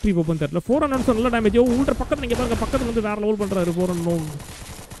விக்ட்ரி போப்போன்னு தெரியல. 4 அன்னோன்ஸ் நல்ல டேமேஜ். உள்ள பக்கத்தில் நீங்கள் பாருங்க, பக்கத்தில் வந்து வேறு லெவல் பண்ணுறாரு. 4 அன்னோன்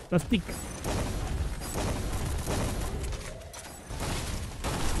ஸ்வஸ்திக்.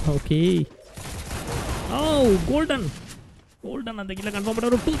 ஓகே. கோல்டன் அந்த கில்ல கன்ஃபார்ம் பண்ண.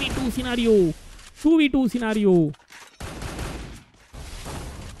 ஒரு 2v2 சினாரியோ.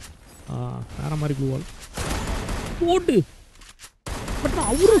 வேறு மாதிரி க்ளூவால் போட்டு. பட்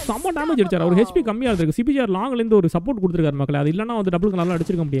அவரும் செம்ம டேமேஜ் அடிச்சார். அவர் ஹெச்பி கம்மியாக இருக்குது. சிபிஜிஆர் லாங்லேருந்து ஒரு சப்போர்ட் கொடுத்துருக்காரு மக்களே. அது இல்லைனா வந்து டபுள் நல்லா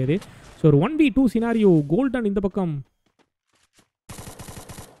அடிச்சிருக்க முடியாது. ஸோ ஒரு 1v2 சினாரியோ. கோல்டன் இந்த பக்கம்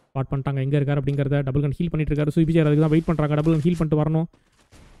ஸ்பாட் பண்ணிட்டாங்க எங்கே இருக்கார் அப்படிங்கிறத. டபுள் கன் ஹீல் பண்ணிட்டு இருக்காரு. சிபிஜிஆர் அதுக்கு தான் வெயிட் பண்ணுறாங்க. டபுள் கன் ஹீல் பண்ணிட்டு வரணும்.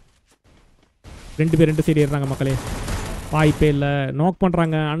 2 பேர் 2 சைடு ஏறுறாங்க மக்களே. வாய்ப்பே இல்லை. நாக்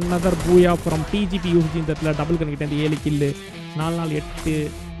பண்ணுறாங்க. அனதர் பூயா ஃப்ரம் டிஜிபி யூசி. இந்த இடத்துல டபுள் கன் கிட்ட 7 கில்லு. 4 4 8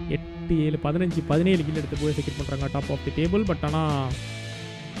 8 7 15 17 கில் எடுத்து போய் செக்யூர் பண்ணுறாங்க top of the table. But ஆனால்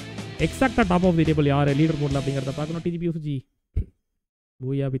எக்ஸாக்டாக டாப் ஆஃப் தி டேபிள் யார் லீடர் போர்டில் அப்படிங்கிறத பார்க்கணும். டிஜிபி யூசி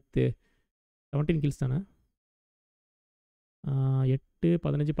பூயா வித் 17 கில்ஸ் தானே. 8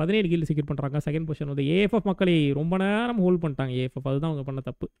 15 17 கில் செக்யூர் பண்ணுறாங்க. செகண்ட் பொசிஷன் வந்து ஏஎஃப்எஃப் மக்களை ரொம்ப நேரம் ஹோல்ட் பண்ணிட்டாங்க. ஏஎஃப்எஃப் அதுதான் அவங்க பண்ண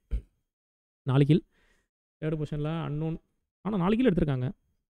தப்பு. 4 கில். தேர்ட் பொசிஷனில் அன்னோன். ஆனால் 4 கில் எடுத்திருக்காங்க.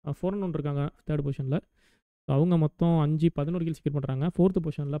 4 அன்னோன் இருக்காங்க தேர்ட் பொசிஷனில். ஸோ அவங்க மொத்தம் 5 11 கில் செக்யூர் பண்ணுறாங்க. ஃபோர்த்து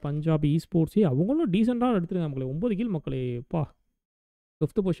பொசிஷனில் பஞ்சாபி ஈஸ்போர்ட்ஸ். அவங்களும் டீசெண்டாக எடுத்துருக்காங்க மக்களே. 9 கில் மக்களே. பா.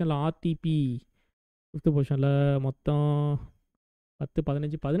 ஃபிஃப்த்து பொசிஷனில் ஆர்டிபி. ஃபிஃப்த்து பொசிஷனில் மொத்தம் 10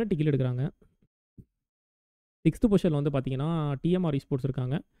 15 18 கில் எடுக்கிறாங்க. சிக்ஸ்த்து பொசிஷனில் வந்து பார்த்தீங்கன்னா டிஎம்ஆர் ஈஸ்போர்ட்ஸ்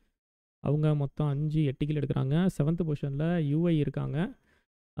இருக்காங்க. அவங்க மொத்தம் 5 8 கில் எடுக்கிறாங்க. செவன்த்து பொசிஷனில் யூஐ இருக்காங்க.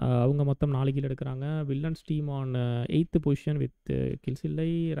 அவங்க மொத்தம் 4 கில் எடுக்கிறாங்க. Villains team on 8th position with kills இல்லை.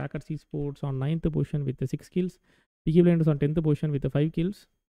 Rockers esports on 9th position with 6 kills. பிகி blinders on 10th position with 5 kills.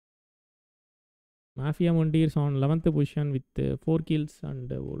 Mafia முண்டீர்ஸ் on 11th position with 4 kills.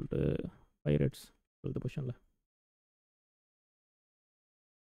 And old pirates 12th பொசிஷனில்.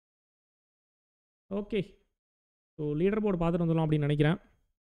 Okay. So leader board பார்த்துட்டு வந்துடலாம் அப்படின்னு நினைக்கிறேன்.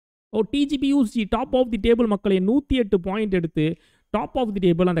 DGP UC top of the table மக்களே. 108 point எடுத்து top of the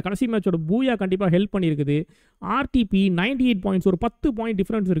table. அந்த கடைசி மேட்சோட பூயா கண்டிப்பாக ஹெல்ப் பண்ணியிருக்குது. RTB 98 points. ஒரு 10 பாயிண்ட்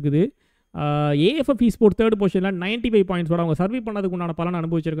டிஃப்ரென்ஸ் இருக்குது. ஏஎஃப்எஃப் ஈஸ்போர்ட் தேர்ட் பொசிஷனில் 95 பாயிண்ட்ஸோட அவங்க சர்வே பண்ணதுக்கு உண்டான பலன்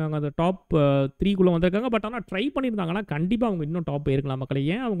அனுபவிச்சிருக்காங்க. அந்த டாப் 3குள்ளே வந்திருக்காங்க. பட் ஆனால் ட்ரை பண்ணியிருந்தாங்கன்னா கண்டிப்பாக அவங்க இன்னும் டாப் போயிருக்கலாம் மக்களே.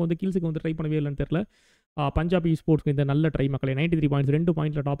 ஏன் அவங்க வந்து கில்ஸுக்கு வந்து ட்ரை பண்ணவே இல்லைன்னு தெரியல. பஞ்சாபி ஈஸ்போர்ட்ஸ்க்கு இந்த நல்ல ட்ரை மக்களே. 93 பாயிண்ட்ஸ். 2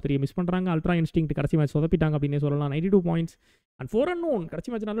 பாயிண்ட்டில் டாப் 3 மிஸ் பண்ணுறாங்க. அல்ட்ரா இன்ஸ்டிங்க்ட் கடைசி மேட்ச் சொதப்பிட்டாங்க அப்படின்னே சொல்லலாம். 92 பாயிண்ட்ஸ் அண்ட் 4 அன்னோன்.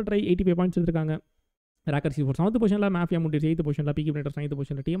 கடைசி மேட்ச் நல்ல ட்ரை. 85 பாயிண்ட்ஸ் எடுத்திருக்காங்க. ராக்கர்ஸ் ஈஸ்போர்ட்ஸ் 7th பொசிஷனில். மாஃபியா முண்டீர்ஸ் 8th பொசிஷனில். பிகி பிளைண்டர்ஸ் 9th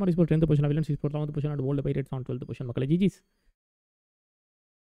பொசிஷனில். டிஎம்ஆர் ஈஸ்போர்ட்ஸ் 10th பொசிஷனில். Villains esports 11th position. And old pirates on 12th position மக்களே. ஜிஜிஸ்.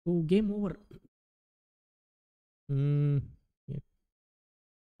 Game over.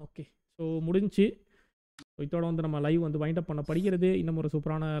 ஓகே. ஸோ முடிஞ்சு. இதோட வந்து நம்ம லைவ் வந்து வைண்ட் அப் பண்ண படிக்கிறது. இன்னும் ஒரு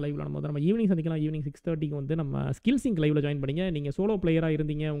சூப்பரான லைவில் நம்ம வந்து நம்ம ஈவினிங் சந்திக்கலாம். ஈவினிங் 6:30க்கு வந்து நம்ம ஸ்கில்ஸிங் லைவில் ஜாயின் பண்ணிங்க. நீங்கள் சோலோ பிளேயராக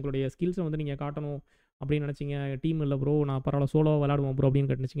இருந்தீங்க. உங்களுடைய ஸ்கில்ஸை வந்து நீங்கள் காட்டணும் அப்படின்னு நினச்சிங்க. டீம் இல்லை ப்ரோ, நான் பரவாயில்ல சோலோ விளாடுவோம் ப்ரோ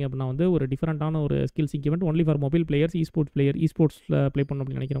அப்படின்னு நினச்சிங்க அப்படின்னா வந்து ஒரு டிஃப்ரெண்ட்டான ஒரு ஸ்கில்ஸிங் event only for mobile players. ஈஸ்போர்ட்ஸில் play பண்ணணும்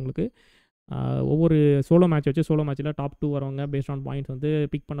அப்படின்னு நினைக்கிறவங்களுக்கு ஒவ்வொரு சோலோ மேட்ச் வச்சு சோலோ மேட்ச்சில் டாப் 2 வரவங்க பேஸ்ட் ஆன் பாயிண்ட்ஸ் வந்து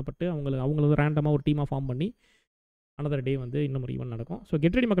பிக் பண்ணப்பட்டு அவங்களுக்கு ரேண்டமாக ஒரு டீமாக ஃபார்ம் பண்ணி அனதர் டே வந்து இன்னும் ஒரு ஈவெண்ட் நடக்கும். ஸோ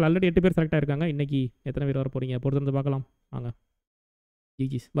கெட் ரெடி மக்கள். ஆல்ரெடி 8 பேர் செலக்ட் ஆயிருக்காங்க. இன்றைக்கி எத்தனை பேர் வர போகிறீங்க பொறுத்து வந்து பார்க்கலாம். வாங்க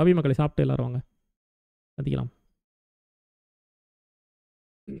ஜிஜிஸ் பாபி மக்களை சாப்பிட்டு எல்லோரும் வாங்க சந்திக்கலாம்.